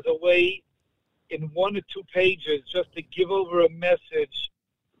Asher has a way in 1 or 2 pages just to give over a message,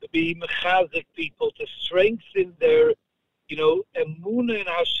 to be mechazik people, to strengthen their, emunah in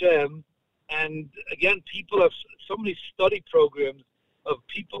Hashem. And again, people have so many study programs of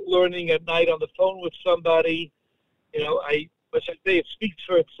people learning at night on the phone with somebody. It speaks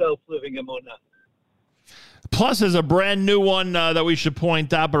for itself, Living Emunah. Plus, there's a brand new one that we should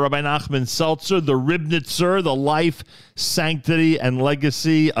point out by Rabbi Nachman Seltzer, the Ribnitzer, the life, sanctity, and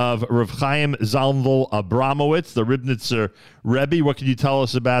legacy of Rav Chaim Zalman Abramowitz, the Ribnitzer Rebbe. What can you tell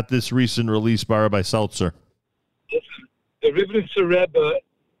us about this recent release by Rabbi Seltzer? Listen, the Ribnitzer Rebbe,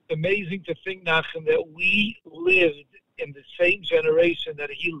 amazing to think, Nachum, that we lived in the same generation that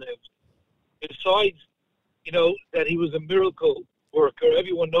he lived. Besides, that he was a miracle worker,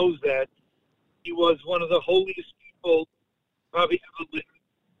 everyone knows that. He was one of the holiest people probably ever lived.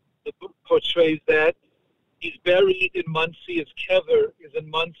 The book portrays that. He's buried in Monsey. His kever is in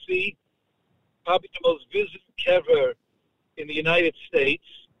Monsey, probably the most visited kever in the United States.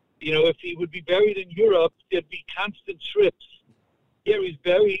 If he would be buried in Europe, there'd be constant trips. Here he's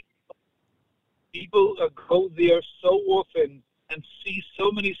buried. People go there so often and see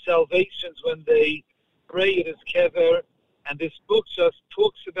so many salvations when they pray at his kever. And this book just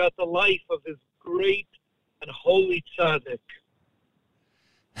talks about the life of this great and holy tzaddik.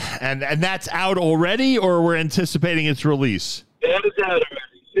 And that's out already, or we're anticipating its release? That is out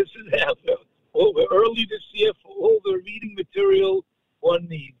already. This is out. We're early this year for all the reading material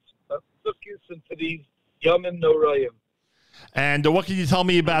And what can you tell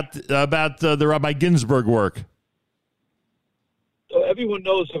me about the Rabbi Ginsburg work? So everyone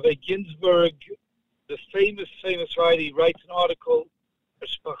knows Rabbi Ginsburg, the famous writer. He writes an article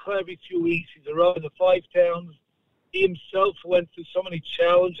every few weeks. He's a rabbi in the 5 towns. He himself went through so many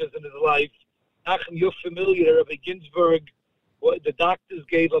challenges in his life. Nachum, you're familiar. Rabbi Ginsburg, the doctors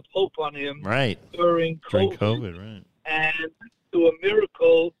gave up hope on him during COVID, right? And through a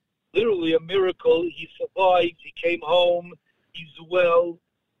miracle, literally a miracle, he survived. He came home. He's well,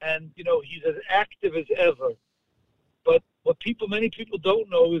 and he's as active as ever. But what many people don't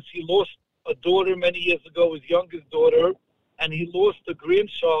know is he lost a daughter many years ago, his youngest daughter, and he lost a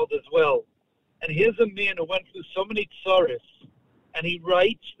grandchild as well. And here's a man who went through so many tsaris, and he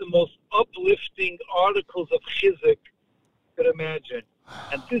writes the most uplifting articles of chizuk you could imagine.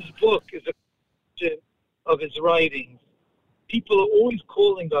 And this book is a collection of his writings. People are always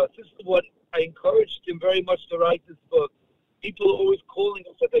calling us. This is what I encouraged him very much to write this book. People are always calling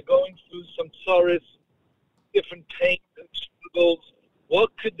us that they're going through some tsaris, different pains and struggles. What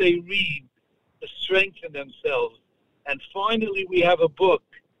could they read to strengthen themselves? And finally, we have a book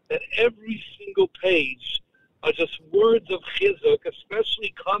that every single page are just words of chizuk,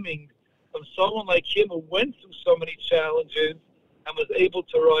 especially coming from someone like him who went through so many challenges and was able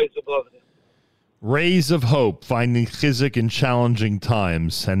to rise above them. Rays of hope, finding chizuk in challenging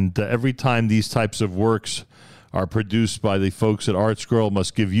times. And every time these types of works are produced by the folks at ArtScroll,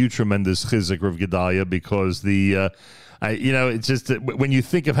 must give you tremendous chizuk, Rav Gedaliah, because it's just that when you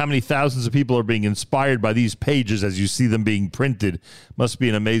think of how many thousands of people are being inspired by these pages as you see them being printed, must be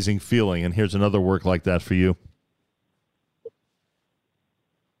an amazing feeling. And here's another work like that for you.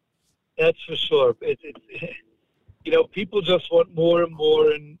 That's for sure. People just want more and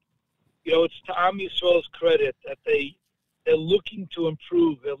more, and it's to Am Yisrael's credit that they're looking to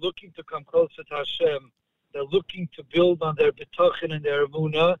improve. They're looking to come closer to Hashem. They're looking to build on their bitachon and their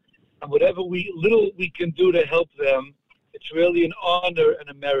emunah, and whatever little we can do to help them, it's really an honor and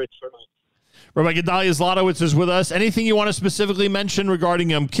a merit for us. Rabbi Gedaliah Zlotowitz is with us. Anything you want to specifically mention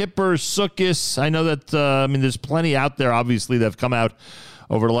regarding Yom Kippur, Sukkot? I know that there's plenty out there, obviously, that have come out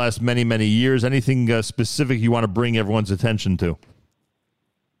over the last many, many years. Anything specific you want to bring everyone's attention to?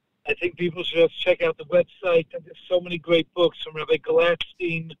 I think people should just check out the website. And there's so many great books from Rabbi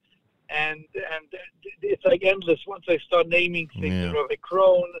Gladstein, and it's like endless once I start naming things. Rabbi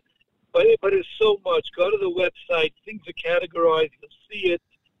Krohn, but it's so much. Go to the website. Things are categorized. You'll see it.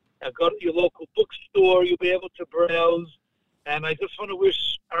 Go to your local bookstore. You'll be able to browse. And I just want to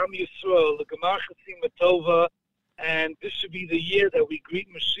wish Am Yisrael the Gemar Chasim Tova, and this should be the year that we greet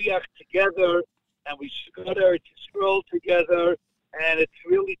Mashiach together, and we should go to ArtScroll together. And it's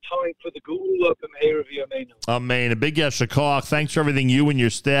really time for the Geula B'Meir V'Yameinu. Amen. A big yasher koach. Thanks for everything you and your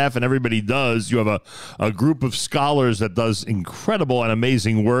staff and everybody does. You have a group of scholars that does incredible and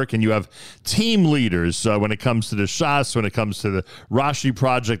amazing work, and you have team leaders when it comes to the Shas, when it comes to the Rashi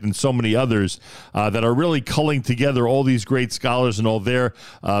Project, and so many others that are really culling together all these great scholars and all their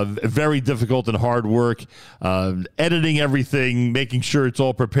very difficult and hard work, editing everything, making sure it's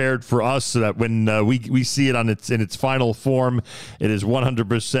all prepared for us so that when we see it in its final form, it is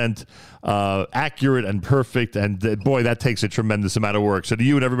 100% accurate and perfect, and boy, that takes a tremendous amount of work. So to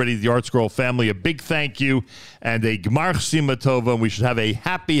you and everybody at the ArtScroll family, a big thank you and a Gmar Chesima Tova, and we should have a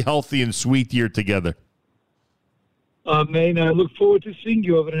happy, healthy, and sweet year together. Amen. I look forward to seeing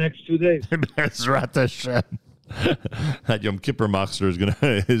you over the next 2 days. Bezrat Hashem. That Yom Kippur Machzer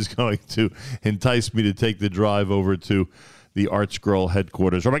is going to entice me to take the drive over to the ArtScroll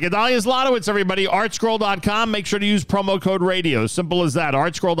headquarters. Rabbi Gedaliah Zlotowitz, everybody. ArtScroll.com. Make sure to use promo code radio. Simple as that.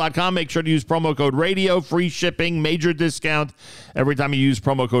 ArtScroll.com. Make sure to use promo code radio. Free shipping. Major discount every time you use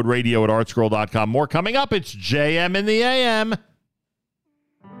promo code radio at ArtScroll.com. More coming up. It's JM in the AM.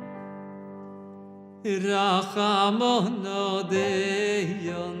 Rachamono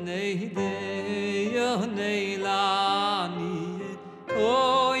deyonei lani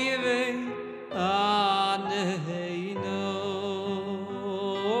oyevei aneino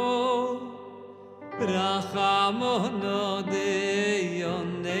Rachamono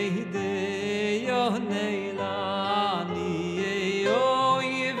deyonei lani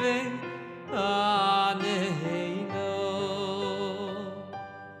oyevei aneino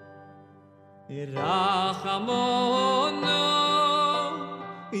Rachamono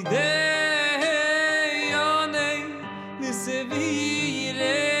ideyonei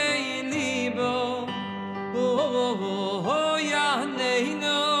nisevirei libo oh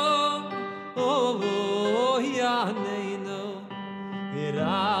yaneino oh yaneino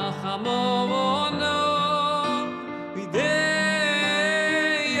Rachamono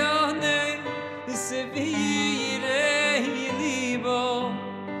ideyonei nisevirei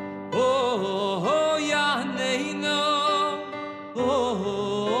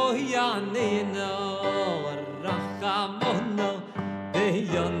yanino rachamono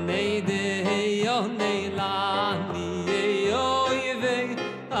deyone deyone lani yoyve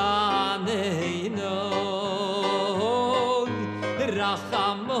aneino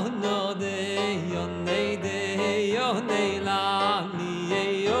rachamono deyone deyone lani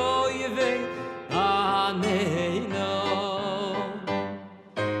yoyve aneino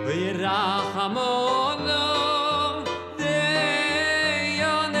rachamono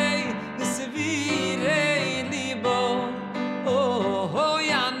deyone svire libo oh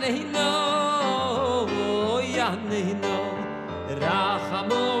yanino yanino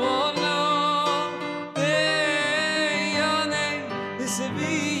rachamono deyone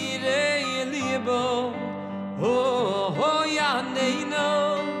svire libo oh yanino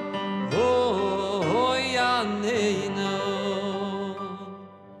oh yanino.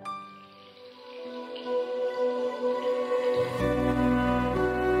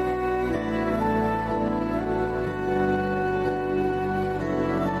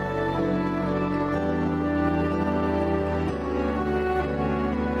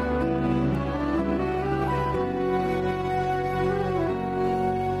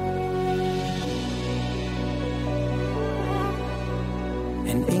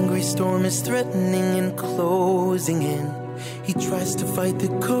 An angry storm is threatening and closing in. He tries to fight the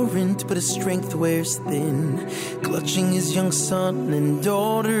current, but his strength wears thin. Clutching his young son and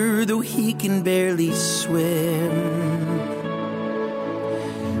daughter, though he can barely swim.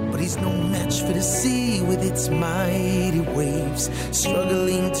 But he's no match for the sea with its mighty waves,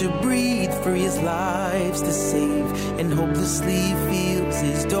 struggling to breathe for his lives to save. And hopelessly feels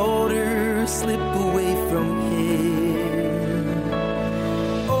his daughter slip away from him.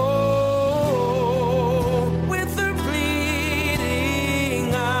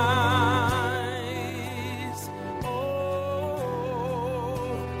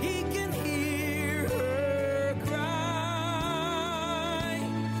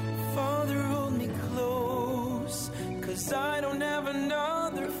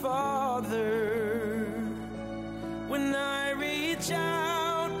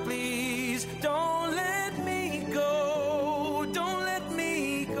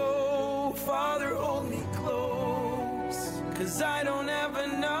 I don't have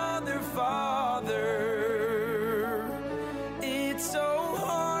another father. It's so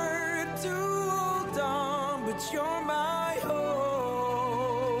hard to hold on, but you're my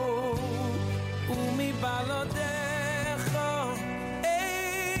hope. Umi baladecha,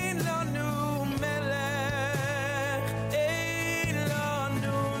 ein lanu melech, ein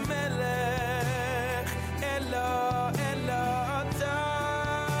lanu melech, ela ata.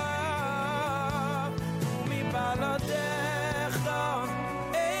 Umi baladecha.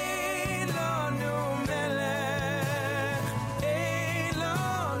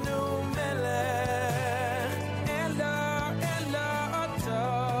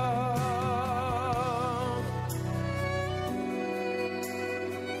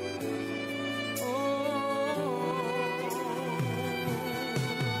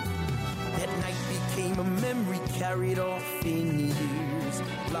 Carried off in years,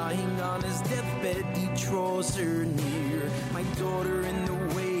 lying on his deathbed, he draws her near. My daughter in the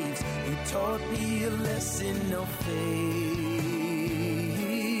waves, you taught me a lesson of faith.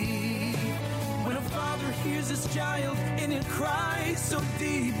 When a father hears his child and it cries so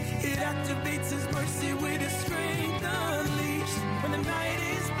deep, it activates his mercy with his strength unleashed. When the night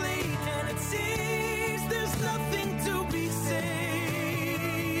is bleak and it seems there's nothing to be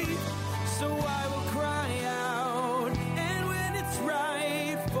saved, so I will cry out, and when it's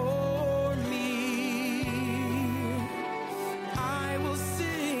right for me, I will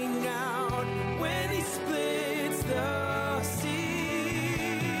sing out when he splits the sea.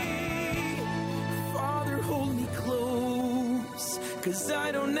 Father, hold me close, 'cause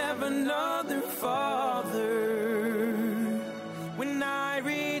I don't have another father. When I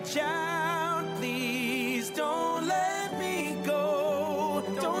reach out, please don't let me go.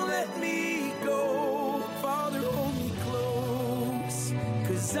 Don't let me go. Father, hold me close,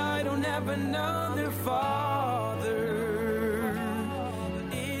 'cause I don't have another father.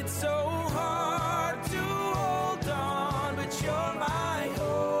 It's so hard to hold on, but you're my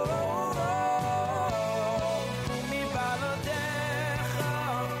hope. Mi baladecha,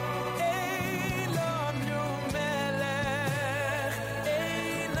 elanu melech,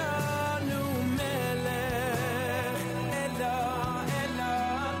 elanu melech, ela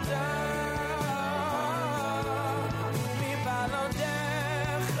ta. Mi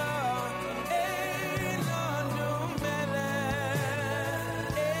baladecha, elanu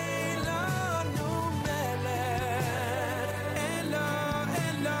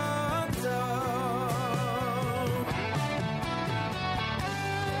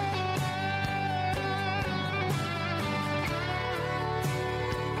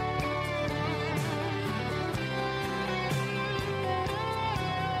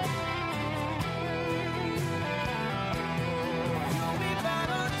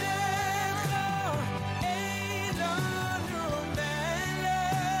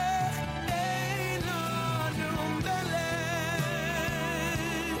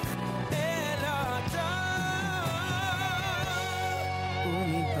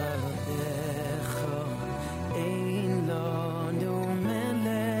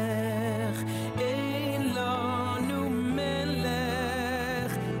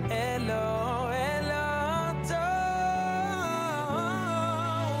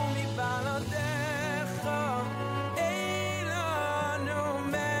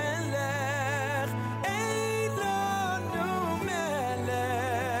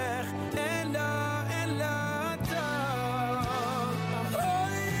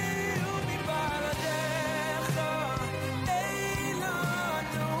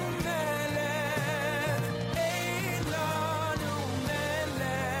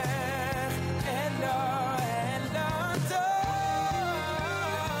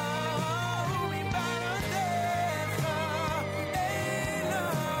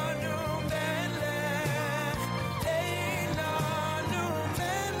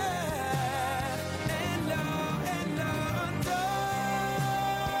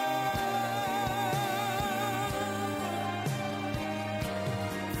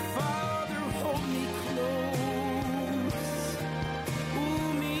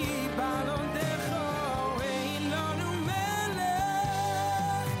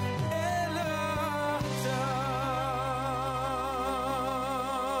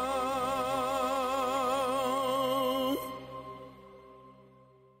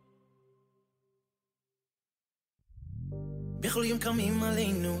בכל יום קמים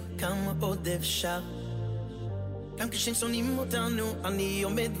עלינו, כמה עוד אפשר. גם כשהם שונאים אותנו, אני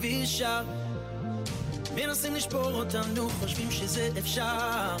עומד וישר. מנסים לשבור אותנו, חושבים שזה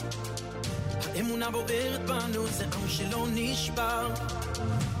אפשר. האמונה בוערת בנו, זה עם שלא נשבר.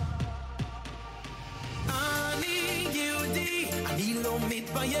 אני יהודי, אני לא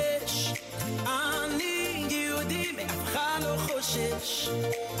מתבייש. אני יהודי, מאף אחד לא חושש.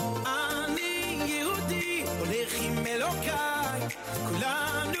 אני יהודי, הולך עם אלוקיי.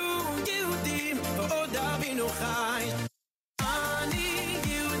 כולנו יהודים, ועוד אבינו חי. אני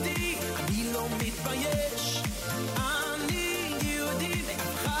יהודי, אני לא מתבייש. אני יהודי,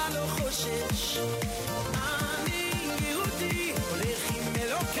 מאף אחד לא חושש. אני יהודי, הולך עם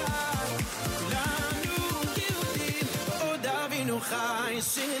אלוקיי. כולנו יהודים, ועוד אבינו חי.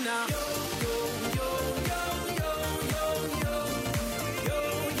 Sing it now. Yo, yo, yo, yo, yo, yo. Yo,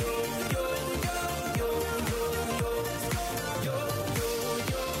 yo, yo, yo, yo, yo, yo. Yo, yo,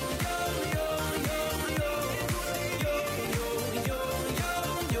 yo, yo, yo, yo, yo. Yo, yo, yo,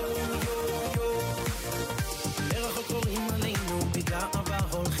 yo, yo, yo. מרחוק קוראים עלינו, בגאווה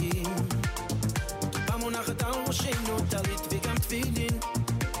הולכים. כיפה מונחת על ראשנו, טלית וגם תפילין.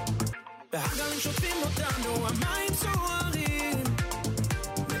 והגלים שוטפים אותנו, המים סוערים.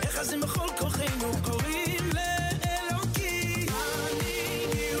 נאחזים בכל כוחנו, קוראים לאלוקים. אני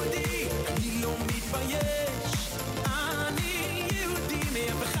יהודי, אני לא מתבייש. אני יהודי,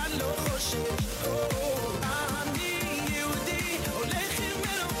 מאף אחד לא חושש. אני יהודי, הולך עם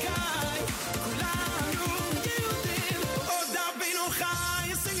אלוקיי. כולנו יהודים, עוד אבינו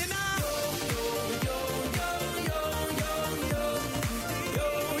חי. Sing it now. Yo, yo, yo, yo, yo, yo. Yo,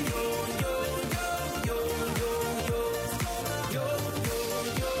 yo, yo, yo, yo, yo, yo. Yo, yo,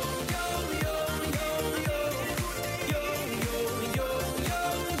 yo, yo, yo, yo, yo. Yo, yo, yo,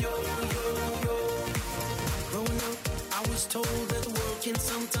 yo, yo, yo. Growing up, I was told that the world can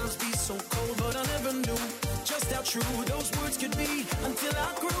sometimes be so cold, but I never knew just how true those words could be until I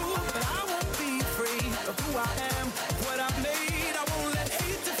grew. But I won't be afraid of who I am, what I've made. I won't let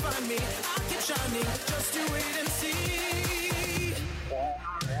hate define me. I'll keep shining, just you wait and see.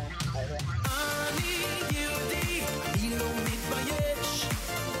 אני יהודי, אני לא מתבייש.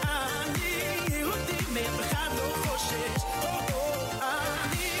 אני יהודי, מאף אחד לא חושש.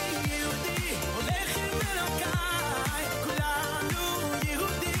 אני יהודי, הולך עם אלוקיי. כולנו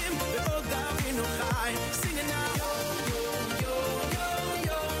יהודים, ועוד אבינו חי. Sing it now. Yo, yo, yo, yo,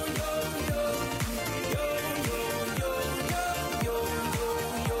 yo, yo. Yo, yo, yo, yo, yo, yo, yo.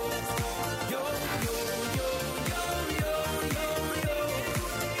 Yo, yo, yo, yo, yo, yo, yo.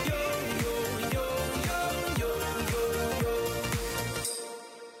 Yo, yo, yo, yo, yo, yo, yo.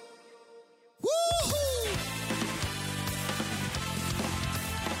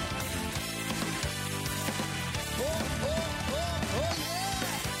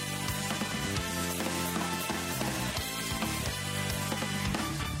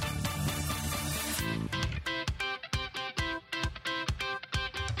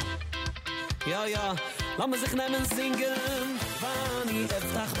 Ja, ja, lass mich sich nehmen singen. Vani,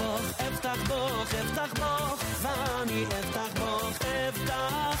 eftach boch, eftach boch, eftach boch. Vani, eftach boch,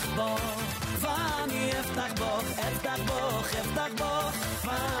 eftach boch. Vani, eftach boch, eftach boch, eftach boch.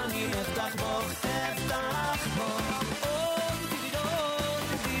 Vani, eftach boch, eftach boch. Oh,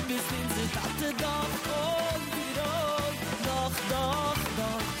 die bist in der Tatte doch. Oh, doch, doch,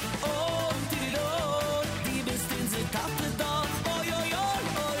 doch. Oh, die bist in der Tatte doch. Oh, yo, yo,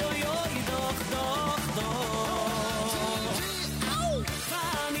 oh, yo, yo, doch, doch, doch.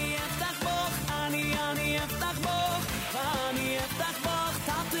 Vani, eftach boch, ani, eftach boch. Vani, eftach boch,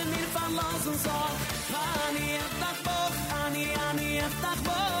 Tatte mir verlassen soll. Vani, eftach boch, ani, eftach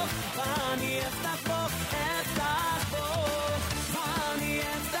boch. Vani, eftach boch, eftach boch. Vani,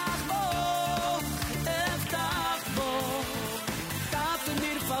 eftach boch, eftach boch. Tatte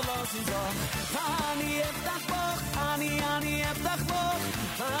mir verlassen soll. Vani, eftach boch, ani, eftach boch.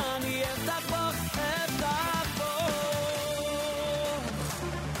 Vani, eftach boch, eftach boch.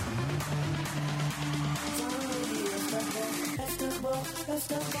 Eftach boch,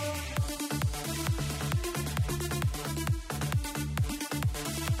 eftach boch.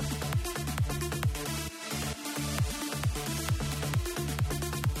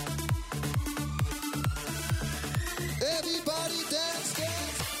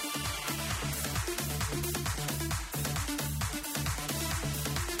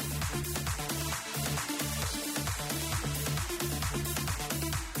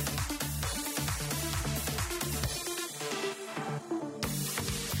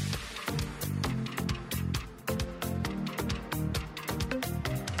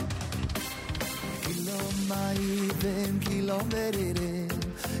 mayvim kilom beririm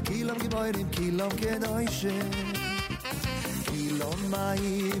kilom giborim kilom kedoshim kilom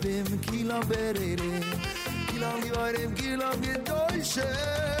mayvim kilom beririm kilom giborim kilom kedoshim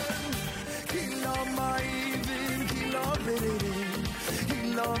kilom mayvim kilom beririm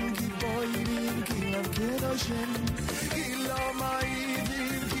kilom giborim kilom kedoshim kilom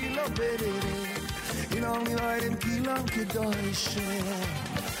mayvim kilom beririm kilom giborim kilom kedoshim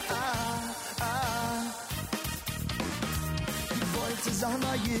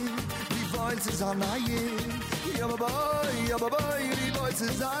Die wollt zusammen, ja babai, die wollt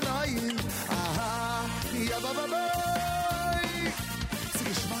zusammen, aha, ja babai, sie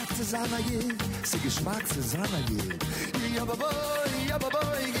Geschmack zusammen, ja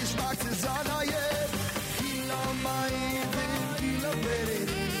babai, Geschmack zusammen, kilom mai, kilom bere,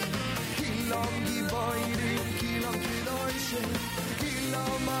 kilom giboy, kilom kidoyshe,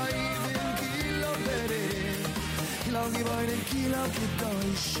 kilom mai, kilom bere. Kilom giboyim, kilom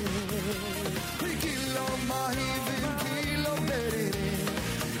kedoshim kilom mahivim, kilom beririm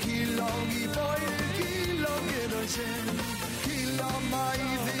kilom giboyim, kilom kedoshim kilom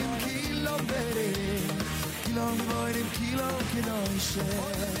mahivim, kilom beririm kilom giboyim, kilom kedoshim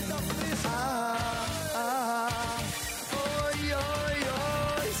oy oy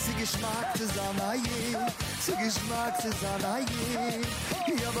oy sie Geschmack zusammen sie Geschmack zusammen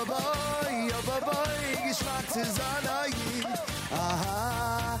ja babai Geschmack zusammen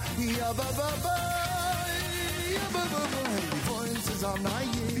aha ja babai die wollen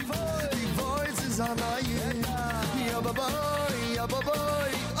zusammen die wollen zusammen ja babai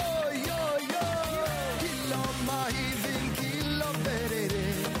oy oy oy kilom mahivim kilom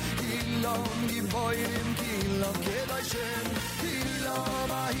beririm kilom giboyim kilom kedoshim kilom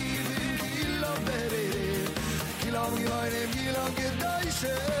mahivim kilom beririm kilom giboyim kilom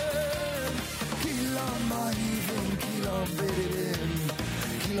kedoshim kilom mahivim kilom beririm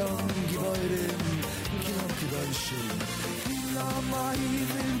kilom giboyim kilom kedoshim kilom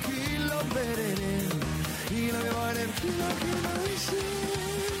mahivim kilom beririm kilom giboyim kilom kedoshim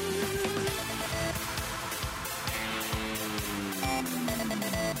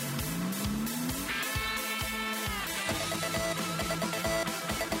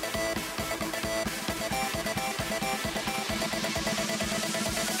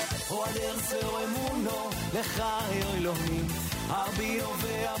לך אלוהים אביו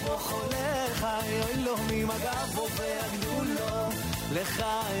ואבוכו לך אלוהים אגבו והגדולו לך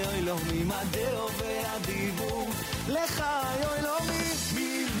אלוהים הדאו והדיבור לך אלוהים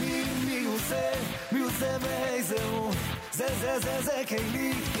מי עושה ואיזהו זה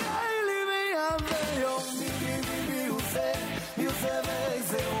כלי ויעביום מי עושה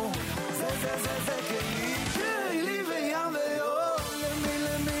ואיזהו זה כלי ויעביום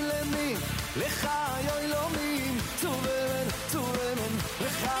למי לך אלוהים צובן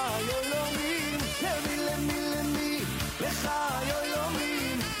לך אלוהים למי לך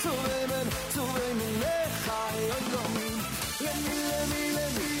אלוהים צובן לך אלוהים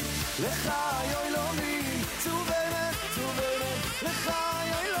למי לך אלוהים צובן לך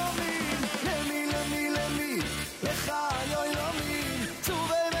אלוהים למי לך אלוהים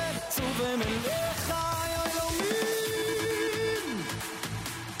צובן לך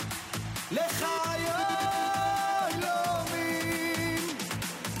לך אלוהים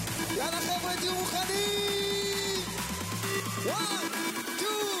יאללה חבר'ה תהיו מוכנים 1,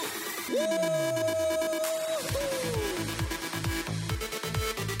 2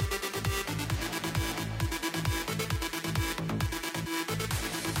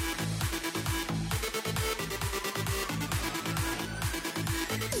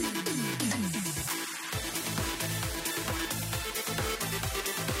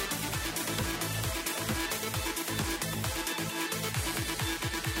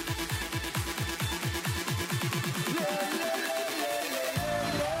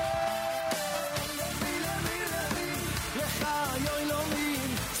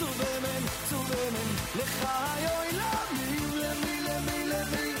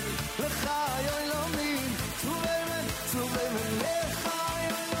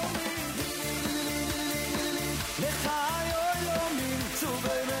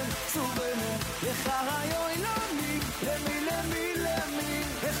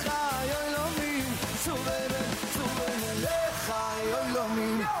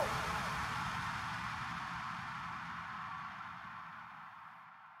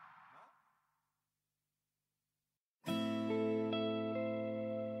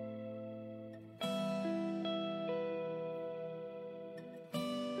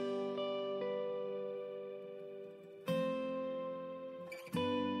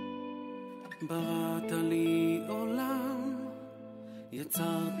 בראת לי עולם,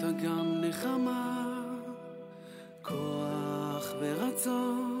 יצרת גם נחמה, כוח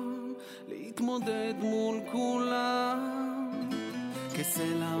ורצון להתמודד מול כולם,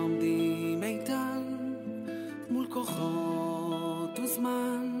 כסלע עומדים איתן מול כוחות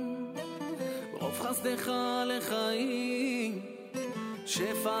וזמן, רוב חסדך לחיים,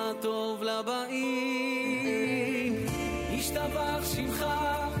 שפע טוב לבאים, ישתבח שמך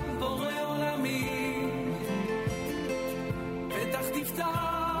בורא עולמי, פתח תפתח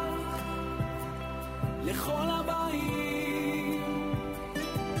לכל הבאים,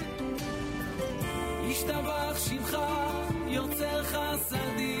 ישתבח שמך יוצר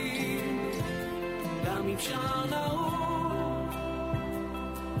חסדים, גם אם שר נאור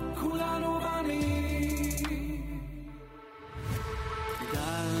כולנו בנים,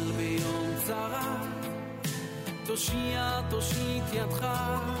 גדל ביום צרה תושיע תושיט ידך,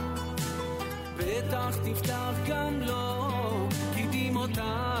 בטח תפתח גם לו, כי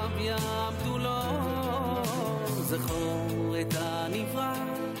דמעותיו יעמדו לו, זכור את הנברא,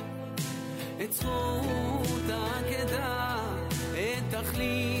 את זכות העקדה, את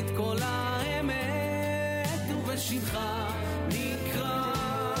תכלית כל האמת, ובשמך נקרא,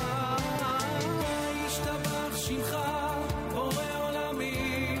 ישתבח שמך בורא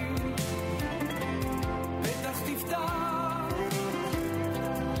עולמי, בטח תפתח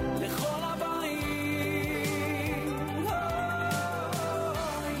לכל הבאים,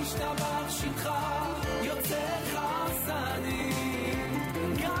 ישתבח שמך יוצר חסדים,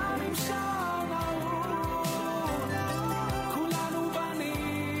 גם אם שם נאור כולנו בנים,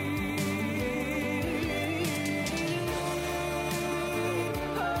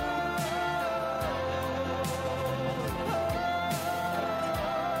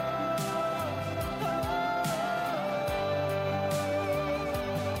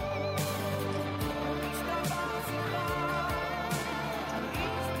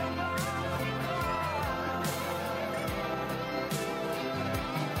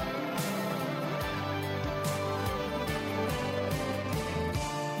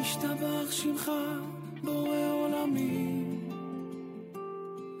 ישתבח שמך בורא עולמי,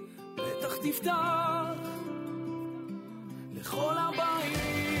 בטח תפתח לכל הבאים,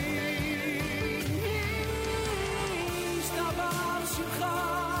 ישתבח שמך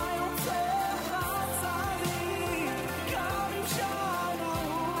יוצר חסדים, גם אם שם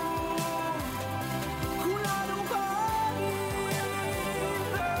נאור כולנו בנים,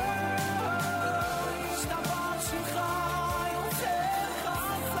 ישתבח שמך יוצר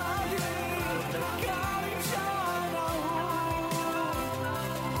חסדים, גם אם שם נאור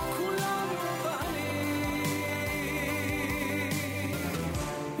כולנו בנים,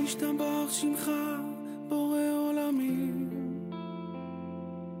 ישתבח שמך בורא עולמי.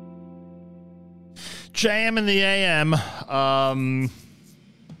 JM in the AM.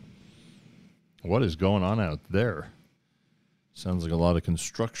 What is going on out there? Sounds like a lot of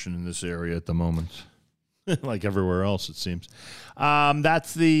construction in this area at the moment. Like everywhere else, it seems.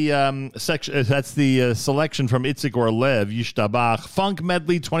 That's the section. That's the selection from Itzik Orlev, Yishtabach. Funk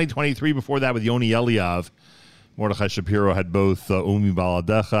Medley 2023. Before that, with Yoni Eliav. Mordechai Shapiro had both Umi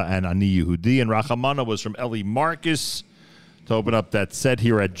Baladecha and Ani Yehudi. And Rachamana was from Eli Marcus to open up that set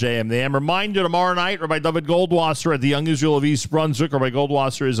here at JM the AM. Reminder, tomorrow night, Rabbi David Goldwasser at the Young Israel of East Brunswick. Rabbi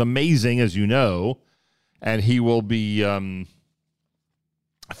Goldwasser is amazing, as you know. And he will be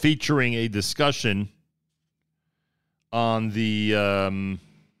featuring a discussion on the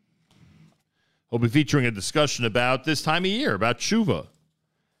he'll be featuring a discussion about this time of year, about Tshuva,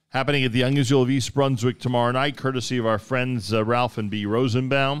 happening at the Young Israel of East Brunswick tomorrow night, courtesy of our friends Ralph and B.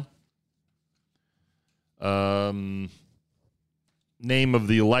 Rosenbaum. Name of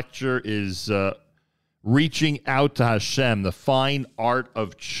the lecture is Reaching Out to Hashem, the Fine Art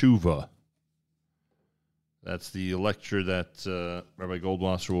of Tshuva. That's the lecture that Rabbi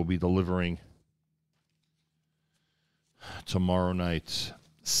Goldwasser will be delivering tomorrow night.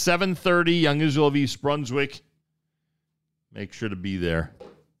 7:30, Young Israel of East Brunswick. Make sure to be there.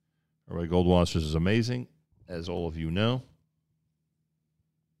 Rabbi Goldwasser is amazing, as all of you know.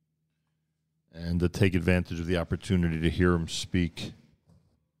 And to take advantage of the opportunity to hear him speak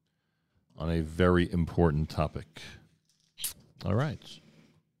on a very important topic. All right.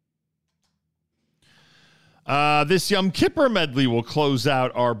 This Yom Kippur medley will close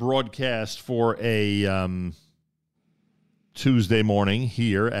out our broadcast for a Tuesday morning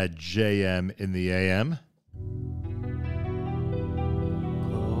here at JM in the AM.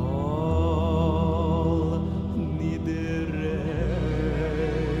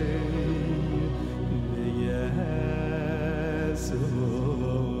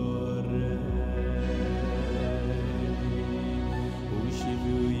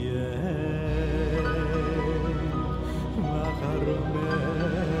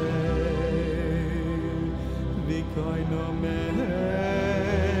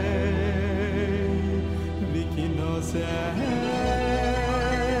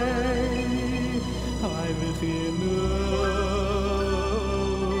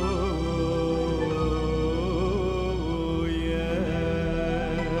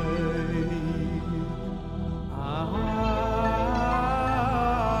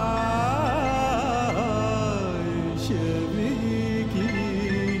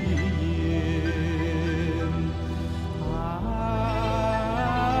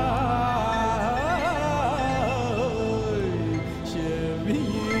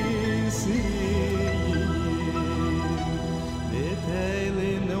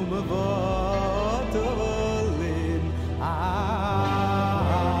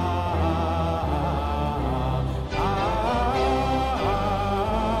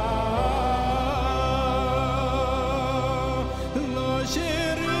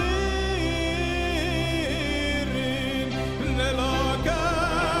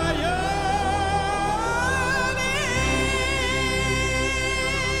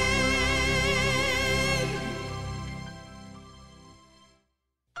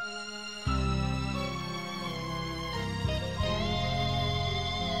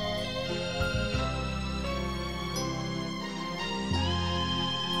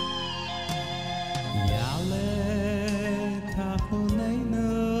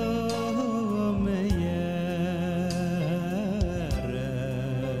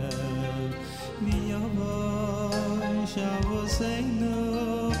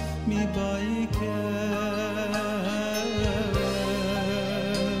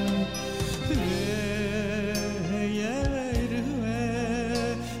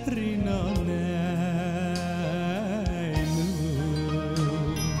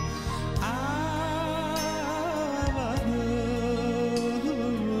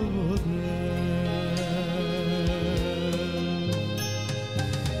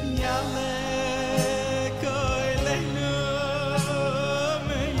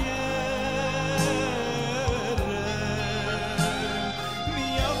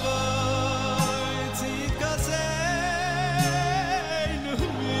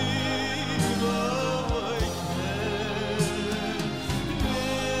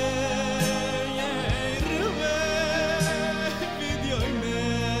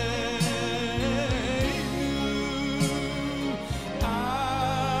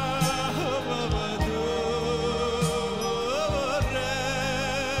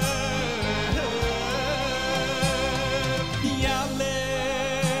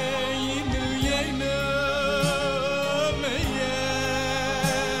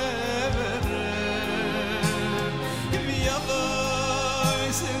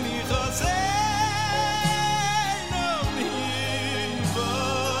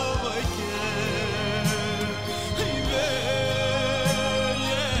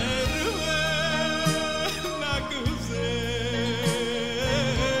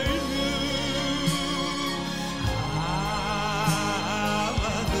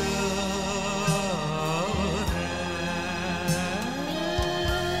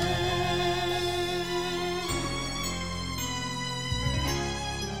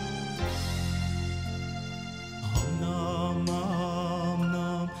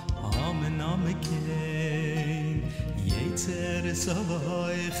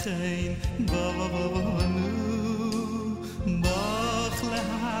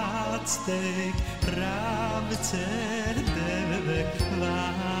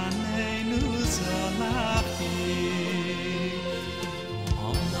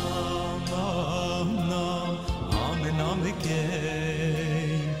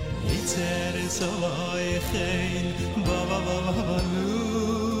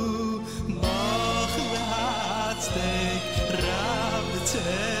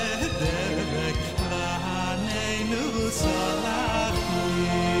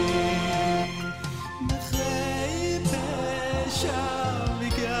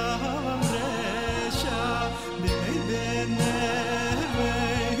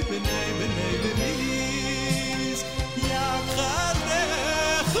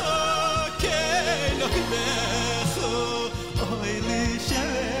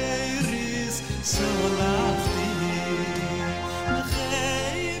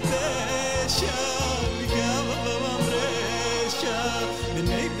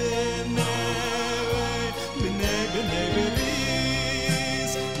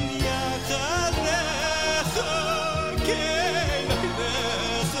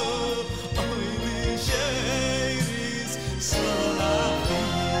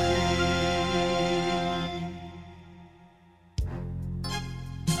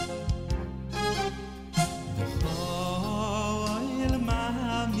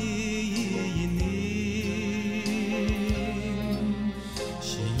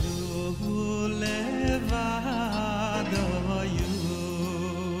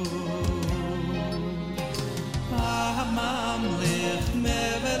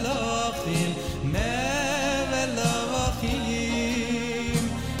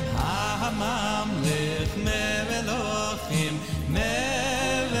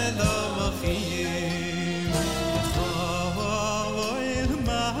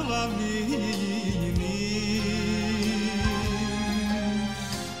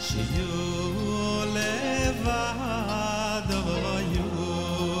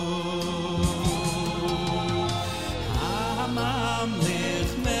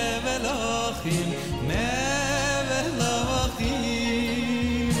 Mevelochim, Mevelochim,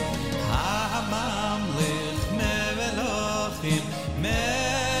 Hamamlich, Mevelochim,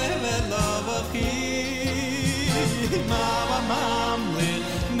 Mevelochim, Hamamlich,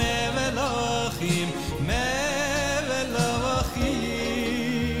 Mevelochim, Mevelochim,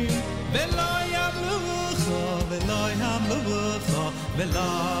 Velo Yamlucho, Velo Yamlucho, Velo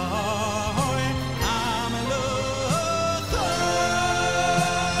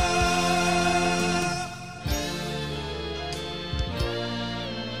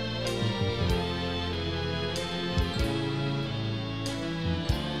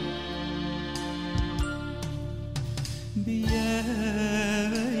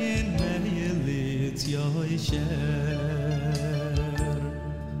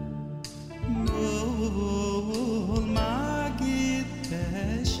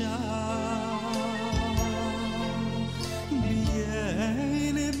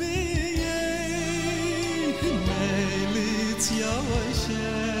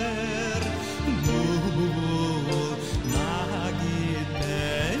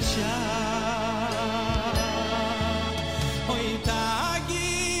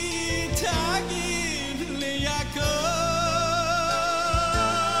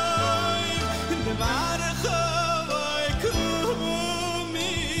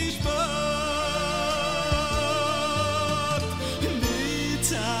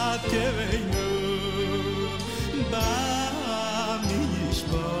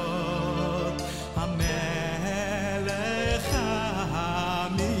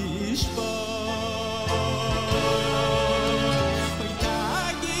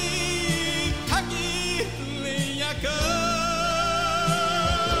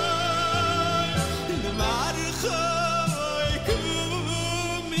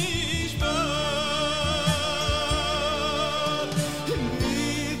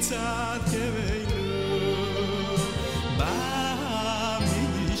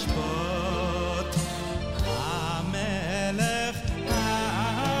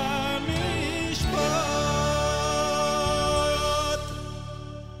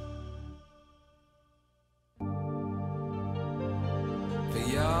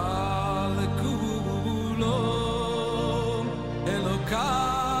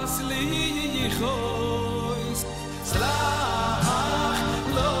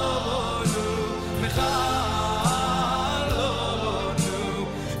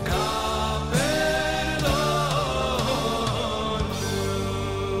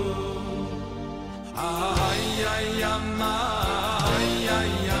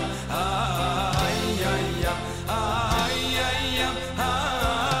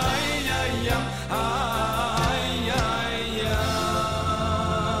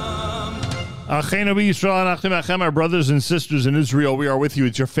Our brothers and sisters in Israel, we are with you.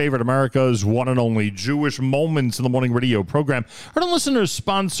 It's your favorite America's one and only Jewish Moments in the Morning radio program. Heard on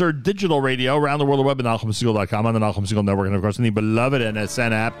listeners-sponsored digital radio around the world, the web at NachumSegal.com, on the Nachum Segal Network, and of course on the beloved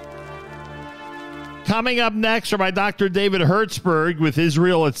NSN app. Coming up next are by Dr. David Hertzberg with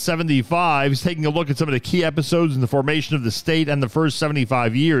Israel at 75. He's taking a look at some of the key episodes in the formation of the state and the first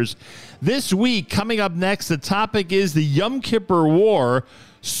 75 years. This week, coming up next, the topic is the Yom Kippur War,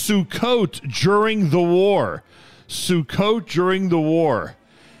 Sukkot during the war. Sukkot during the war.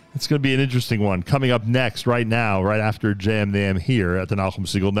 It's going to be an interesting one. Coming up next, right now, right after JM the AM here at the Nachum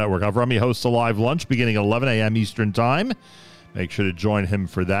Segal Network. Avrami hosts a live lunch beginning at 11 a.m. Eastern Time. Make sure to join him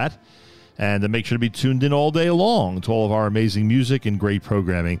for that. And make sure to be tuned in all day long to all of our amazing music and great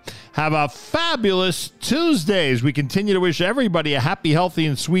programming. Have a fabulous Tuesday as we continue to wish everybody a happy, healthy,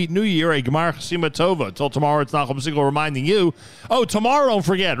 and sweet New Year. A Gemar Chasima Tova. Till tomorrow, it's Nachum Segal reminding you. Oh, tomorrow, don't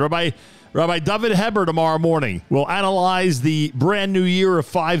forget, Rabbi David Heber tomorrow morning will analyze the brand new year of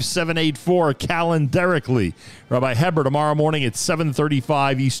 5784 calendarically. Rabbi Heber tomorrow morning at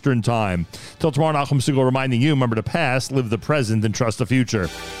 7:35 Eastern Time. Till tomorrow, Nachum Segal reminding you, remember the past, live the present, and trust the future.